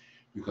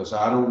 Because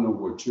I don't know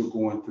what you're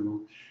going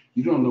through.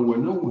 You don't know what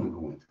no one's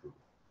going through.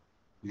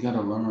 You got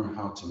to learn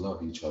how to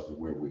love each other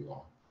where we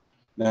are.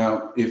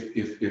 Now, if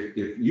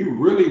you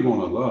really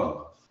want to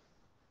love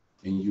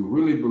and you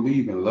really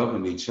believe in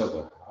loving each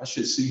other, I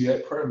should see you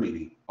at prayer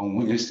meeting on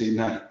Wednesday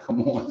night.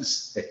 Come on,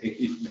 say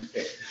amen.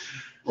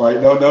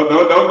 Right?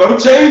 Don't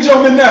change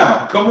on me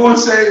now. Come on,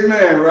 say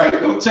amen. Right?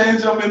 Don't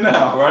change on me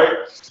now.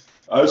 Right?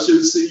 I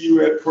should see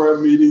you at prayer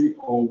meeting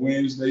on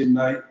Wednesday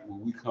night when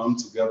we come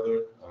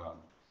together.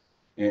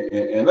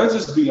 And let's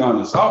just be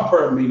honest. Our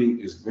prayer meeting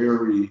is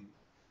very.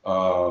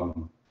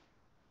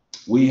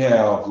 We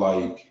have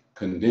like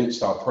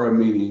condensed our prayer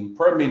meeting.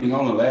 Prayer meeting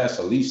only lasts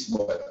at least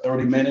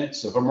 30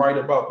 minutes, if I'm right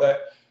about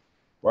that.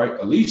 Right?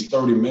 At least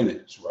 30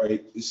 minutes,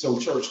 right? So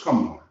church,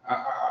 come on.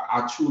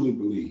 I truly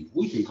believe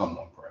we can come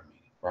on prayer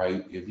meeting,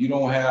 right? If you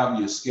don't have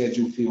your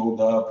schedule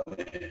filled up,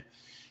 and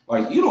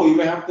like you don't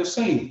even have to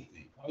say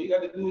anything. All you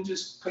got to do is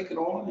just click it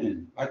on,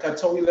 and like I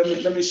told you,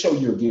 let me show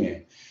you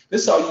again.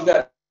 This is all you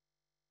got.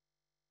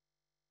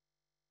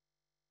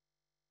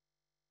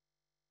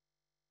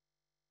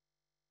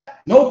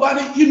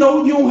 Nobody, you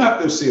don't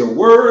have to say a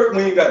word.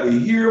 We ain't got to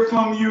hear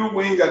from you.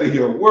 We ain't got to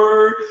hear a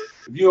word.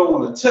 If you don't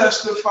want to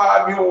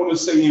testify, if you don't want to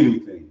say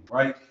anything,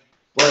 right?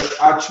 But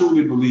I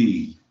truly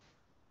believe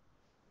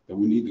that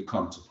we need to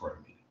come to prayer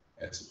meeting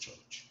as a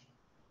church.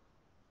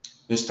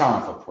 It's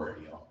time for prayer,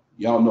 y'all.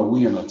 Y'all know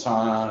we in a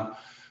time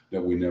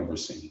that we never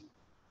seen.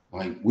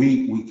 Like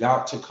we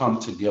got to come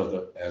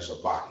together as a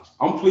body.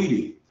 I'm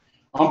pleading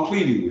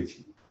with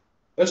you.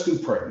 Let's do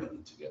prayer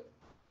meeting together.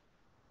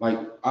 Like,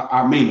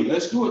 I mean,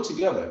 let's do it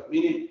together. I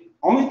mean,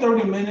 only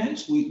 30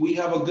 minutes. We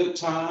have a good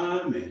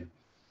time, and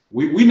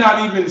we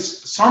not even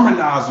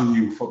sermonizing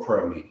you for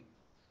prayer meeting.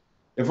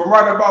 If I'm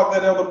right about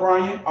that, Elder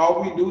Brian,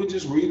 all we do is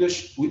just read a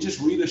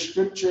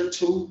scripture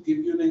to give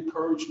you an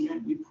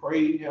encouragement. We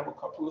pray, have a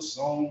couple of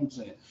songs,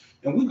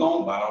 and we go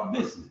on by our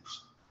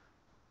business.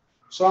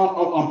 So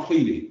I'm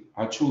pleading.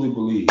 I truly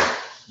believe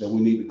that we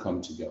need to come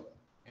together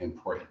and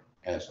pray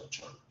as a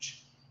church.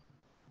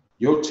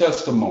 Your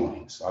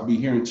testimonies, I'll be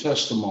hearing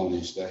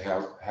testimonies that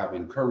have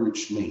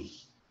encouraged me.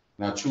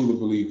 And I truly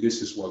believe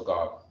this is what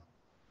God wants.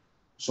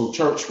 So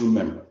church,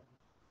 remember,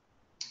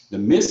 the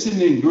missing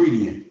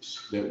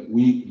ingredients that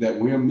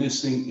we're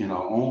missing in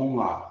our own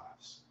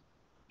lives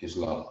is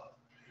love.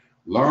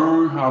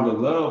 Learn how to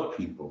love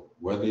people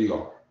where they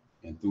are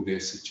and through their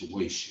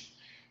situation.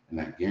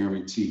 And I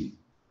guarantee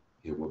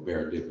it will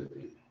bear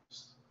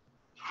dividends.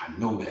 I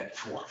know that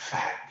for a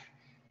fact.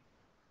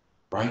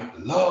 Right?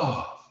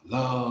 Love.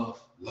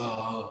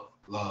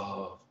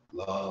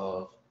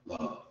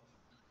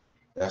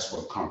 That's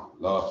what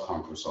love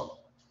conquers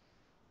all.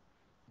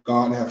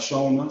 God have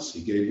shown us,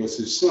 he gave us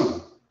his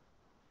son.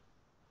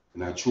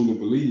 And I truly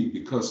believe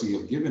because he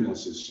has given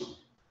us his son,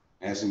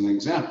 as an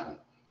example,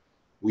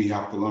 we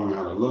have to learn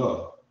how to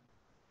love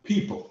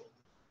people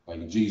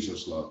like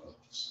Jesus loved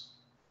us.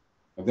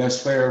 If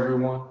that's fair,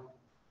 everyone,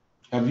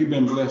 have you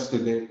been blessed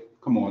today?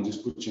 Come on,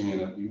 just put your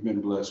hand up. You've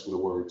been blessed with a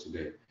word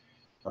today.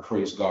 I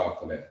praise God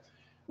for that.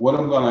 What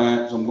I'm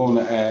going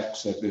to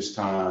ask at this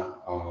time,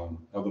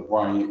 Elder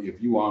Brian, if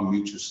you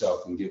unmute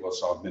yourself and give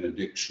us our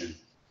benediction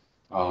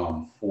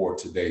for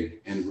today.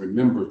 And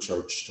remember,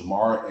 church,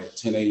 tomorrow at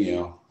 10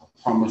 a.m., I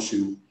promise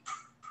you,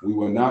 we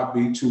will not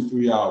be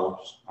 2-3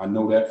 hours. I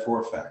know that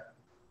for a fact.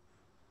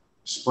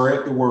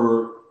 Spread the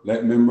word.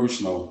 Let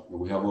members know that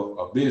we have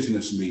a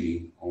business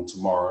meeting on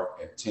tomorrow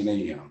at 10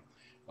 a.m.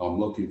 I'm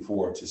looking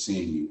forward to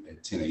seeing you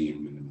at 10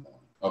 a.m. in the morning.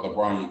 Elder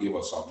Brian, give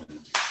us our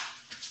benediction.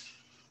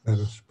 Let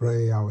us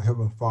pray. Our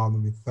Heavenly Father,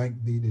 we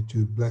thank thee that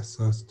you bless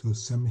us to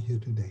assemble here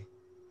today.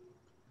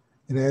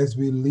 And as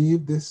we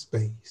leave this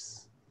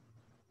space,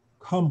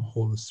 come,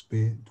 Holy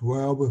Spirit,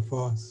 dwell with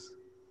us.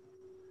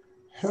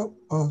 Help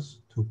us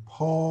to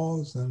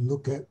pause and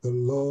look at the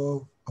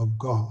love of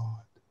God.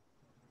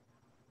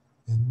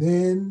 And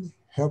then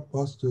help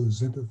us to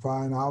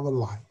exemplify in our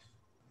life,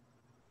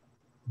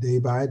 day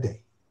by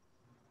day.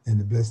 In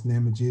the blessed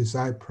name of Jesus,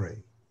 I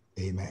pray.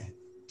 Amen.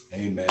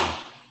 Amen.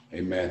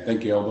 Amen.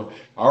 Thank you, Elder.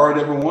 All right,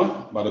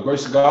 everyone. By the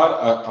grace of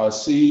God, I'll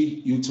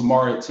see you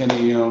tomorrow at 10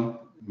 a.m.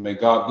 May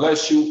God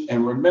bless you.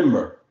 And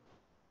remember,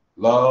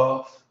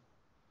 love,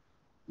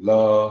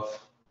 love,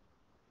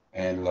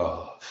 and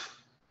love.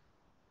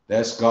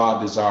 That's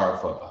God's desire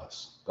for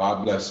us.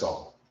 God bless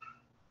all.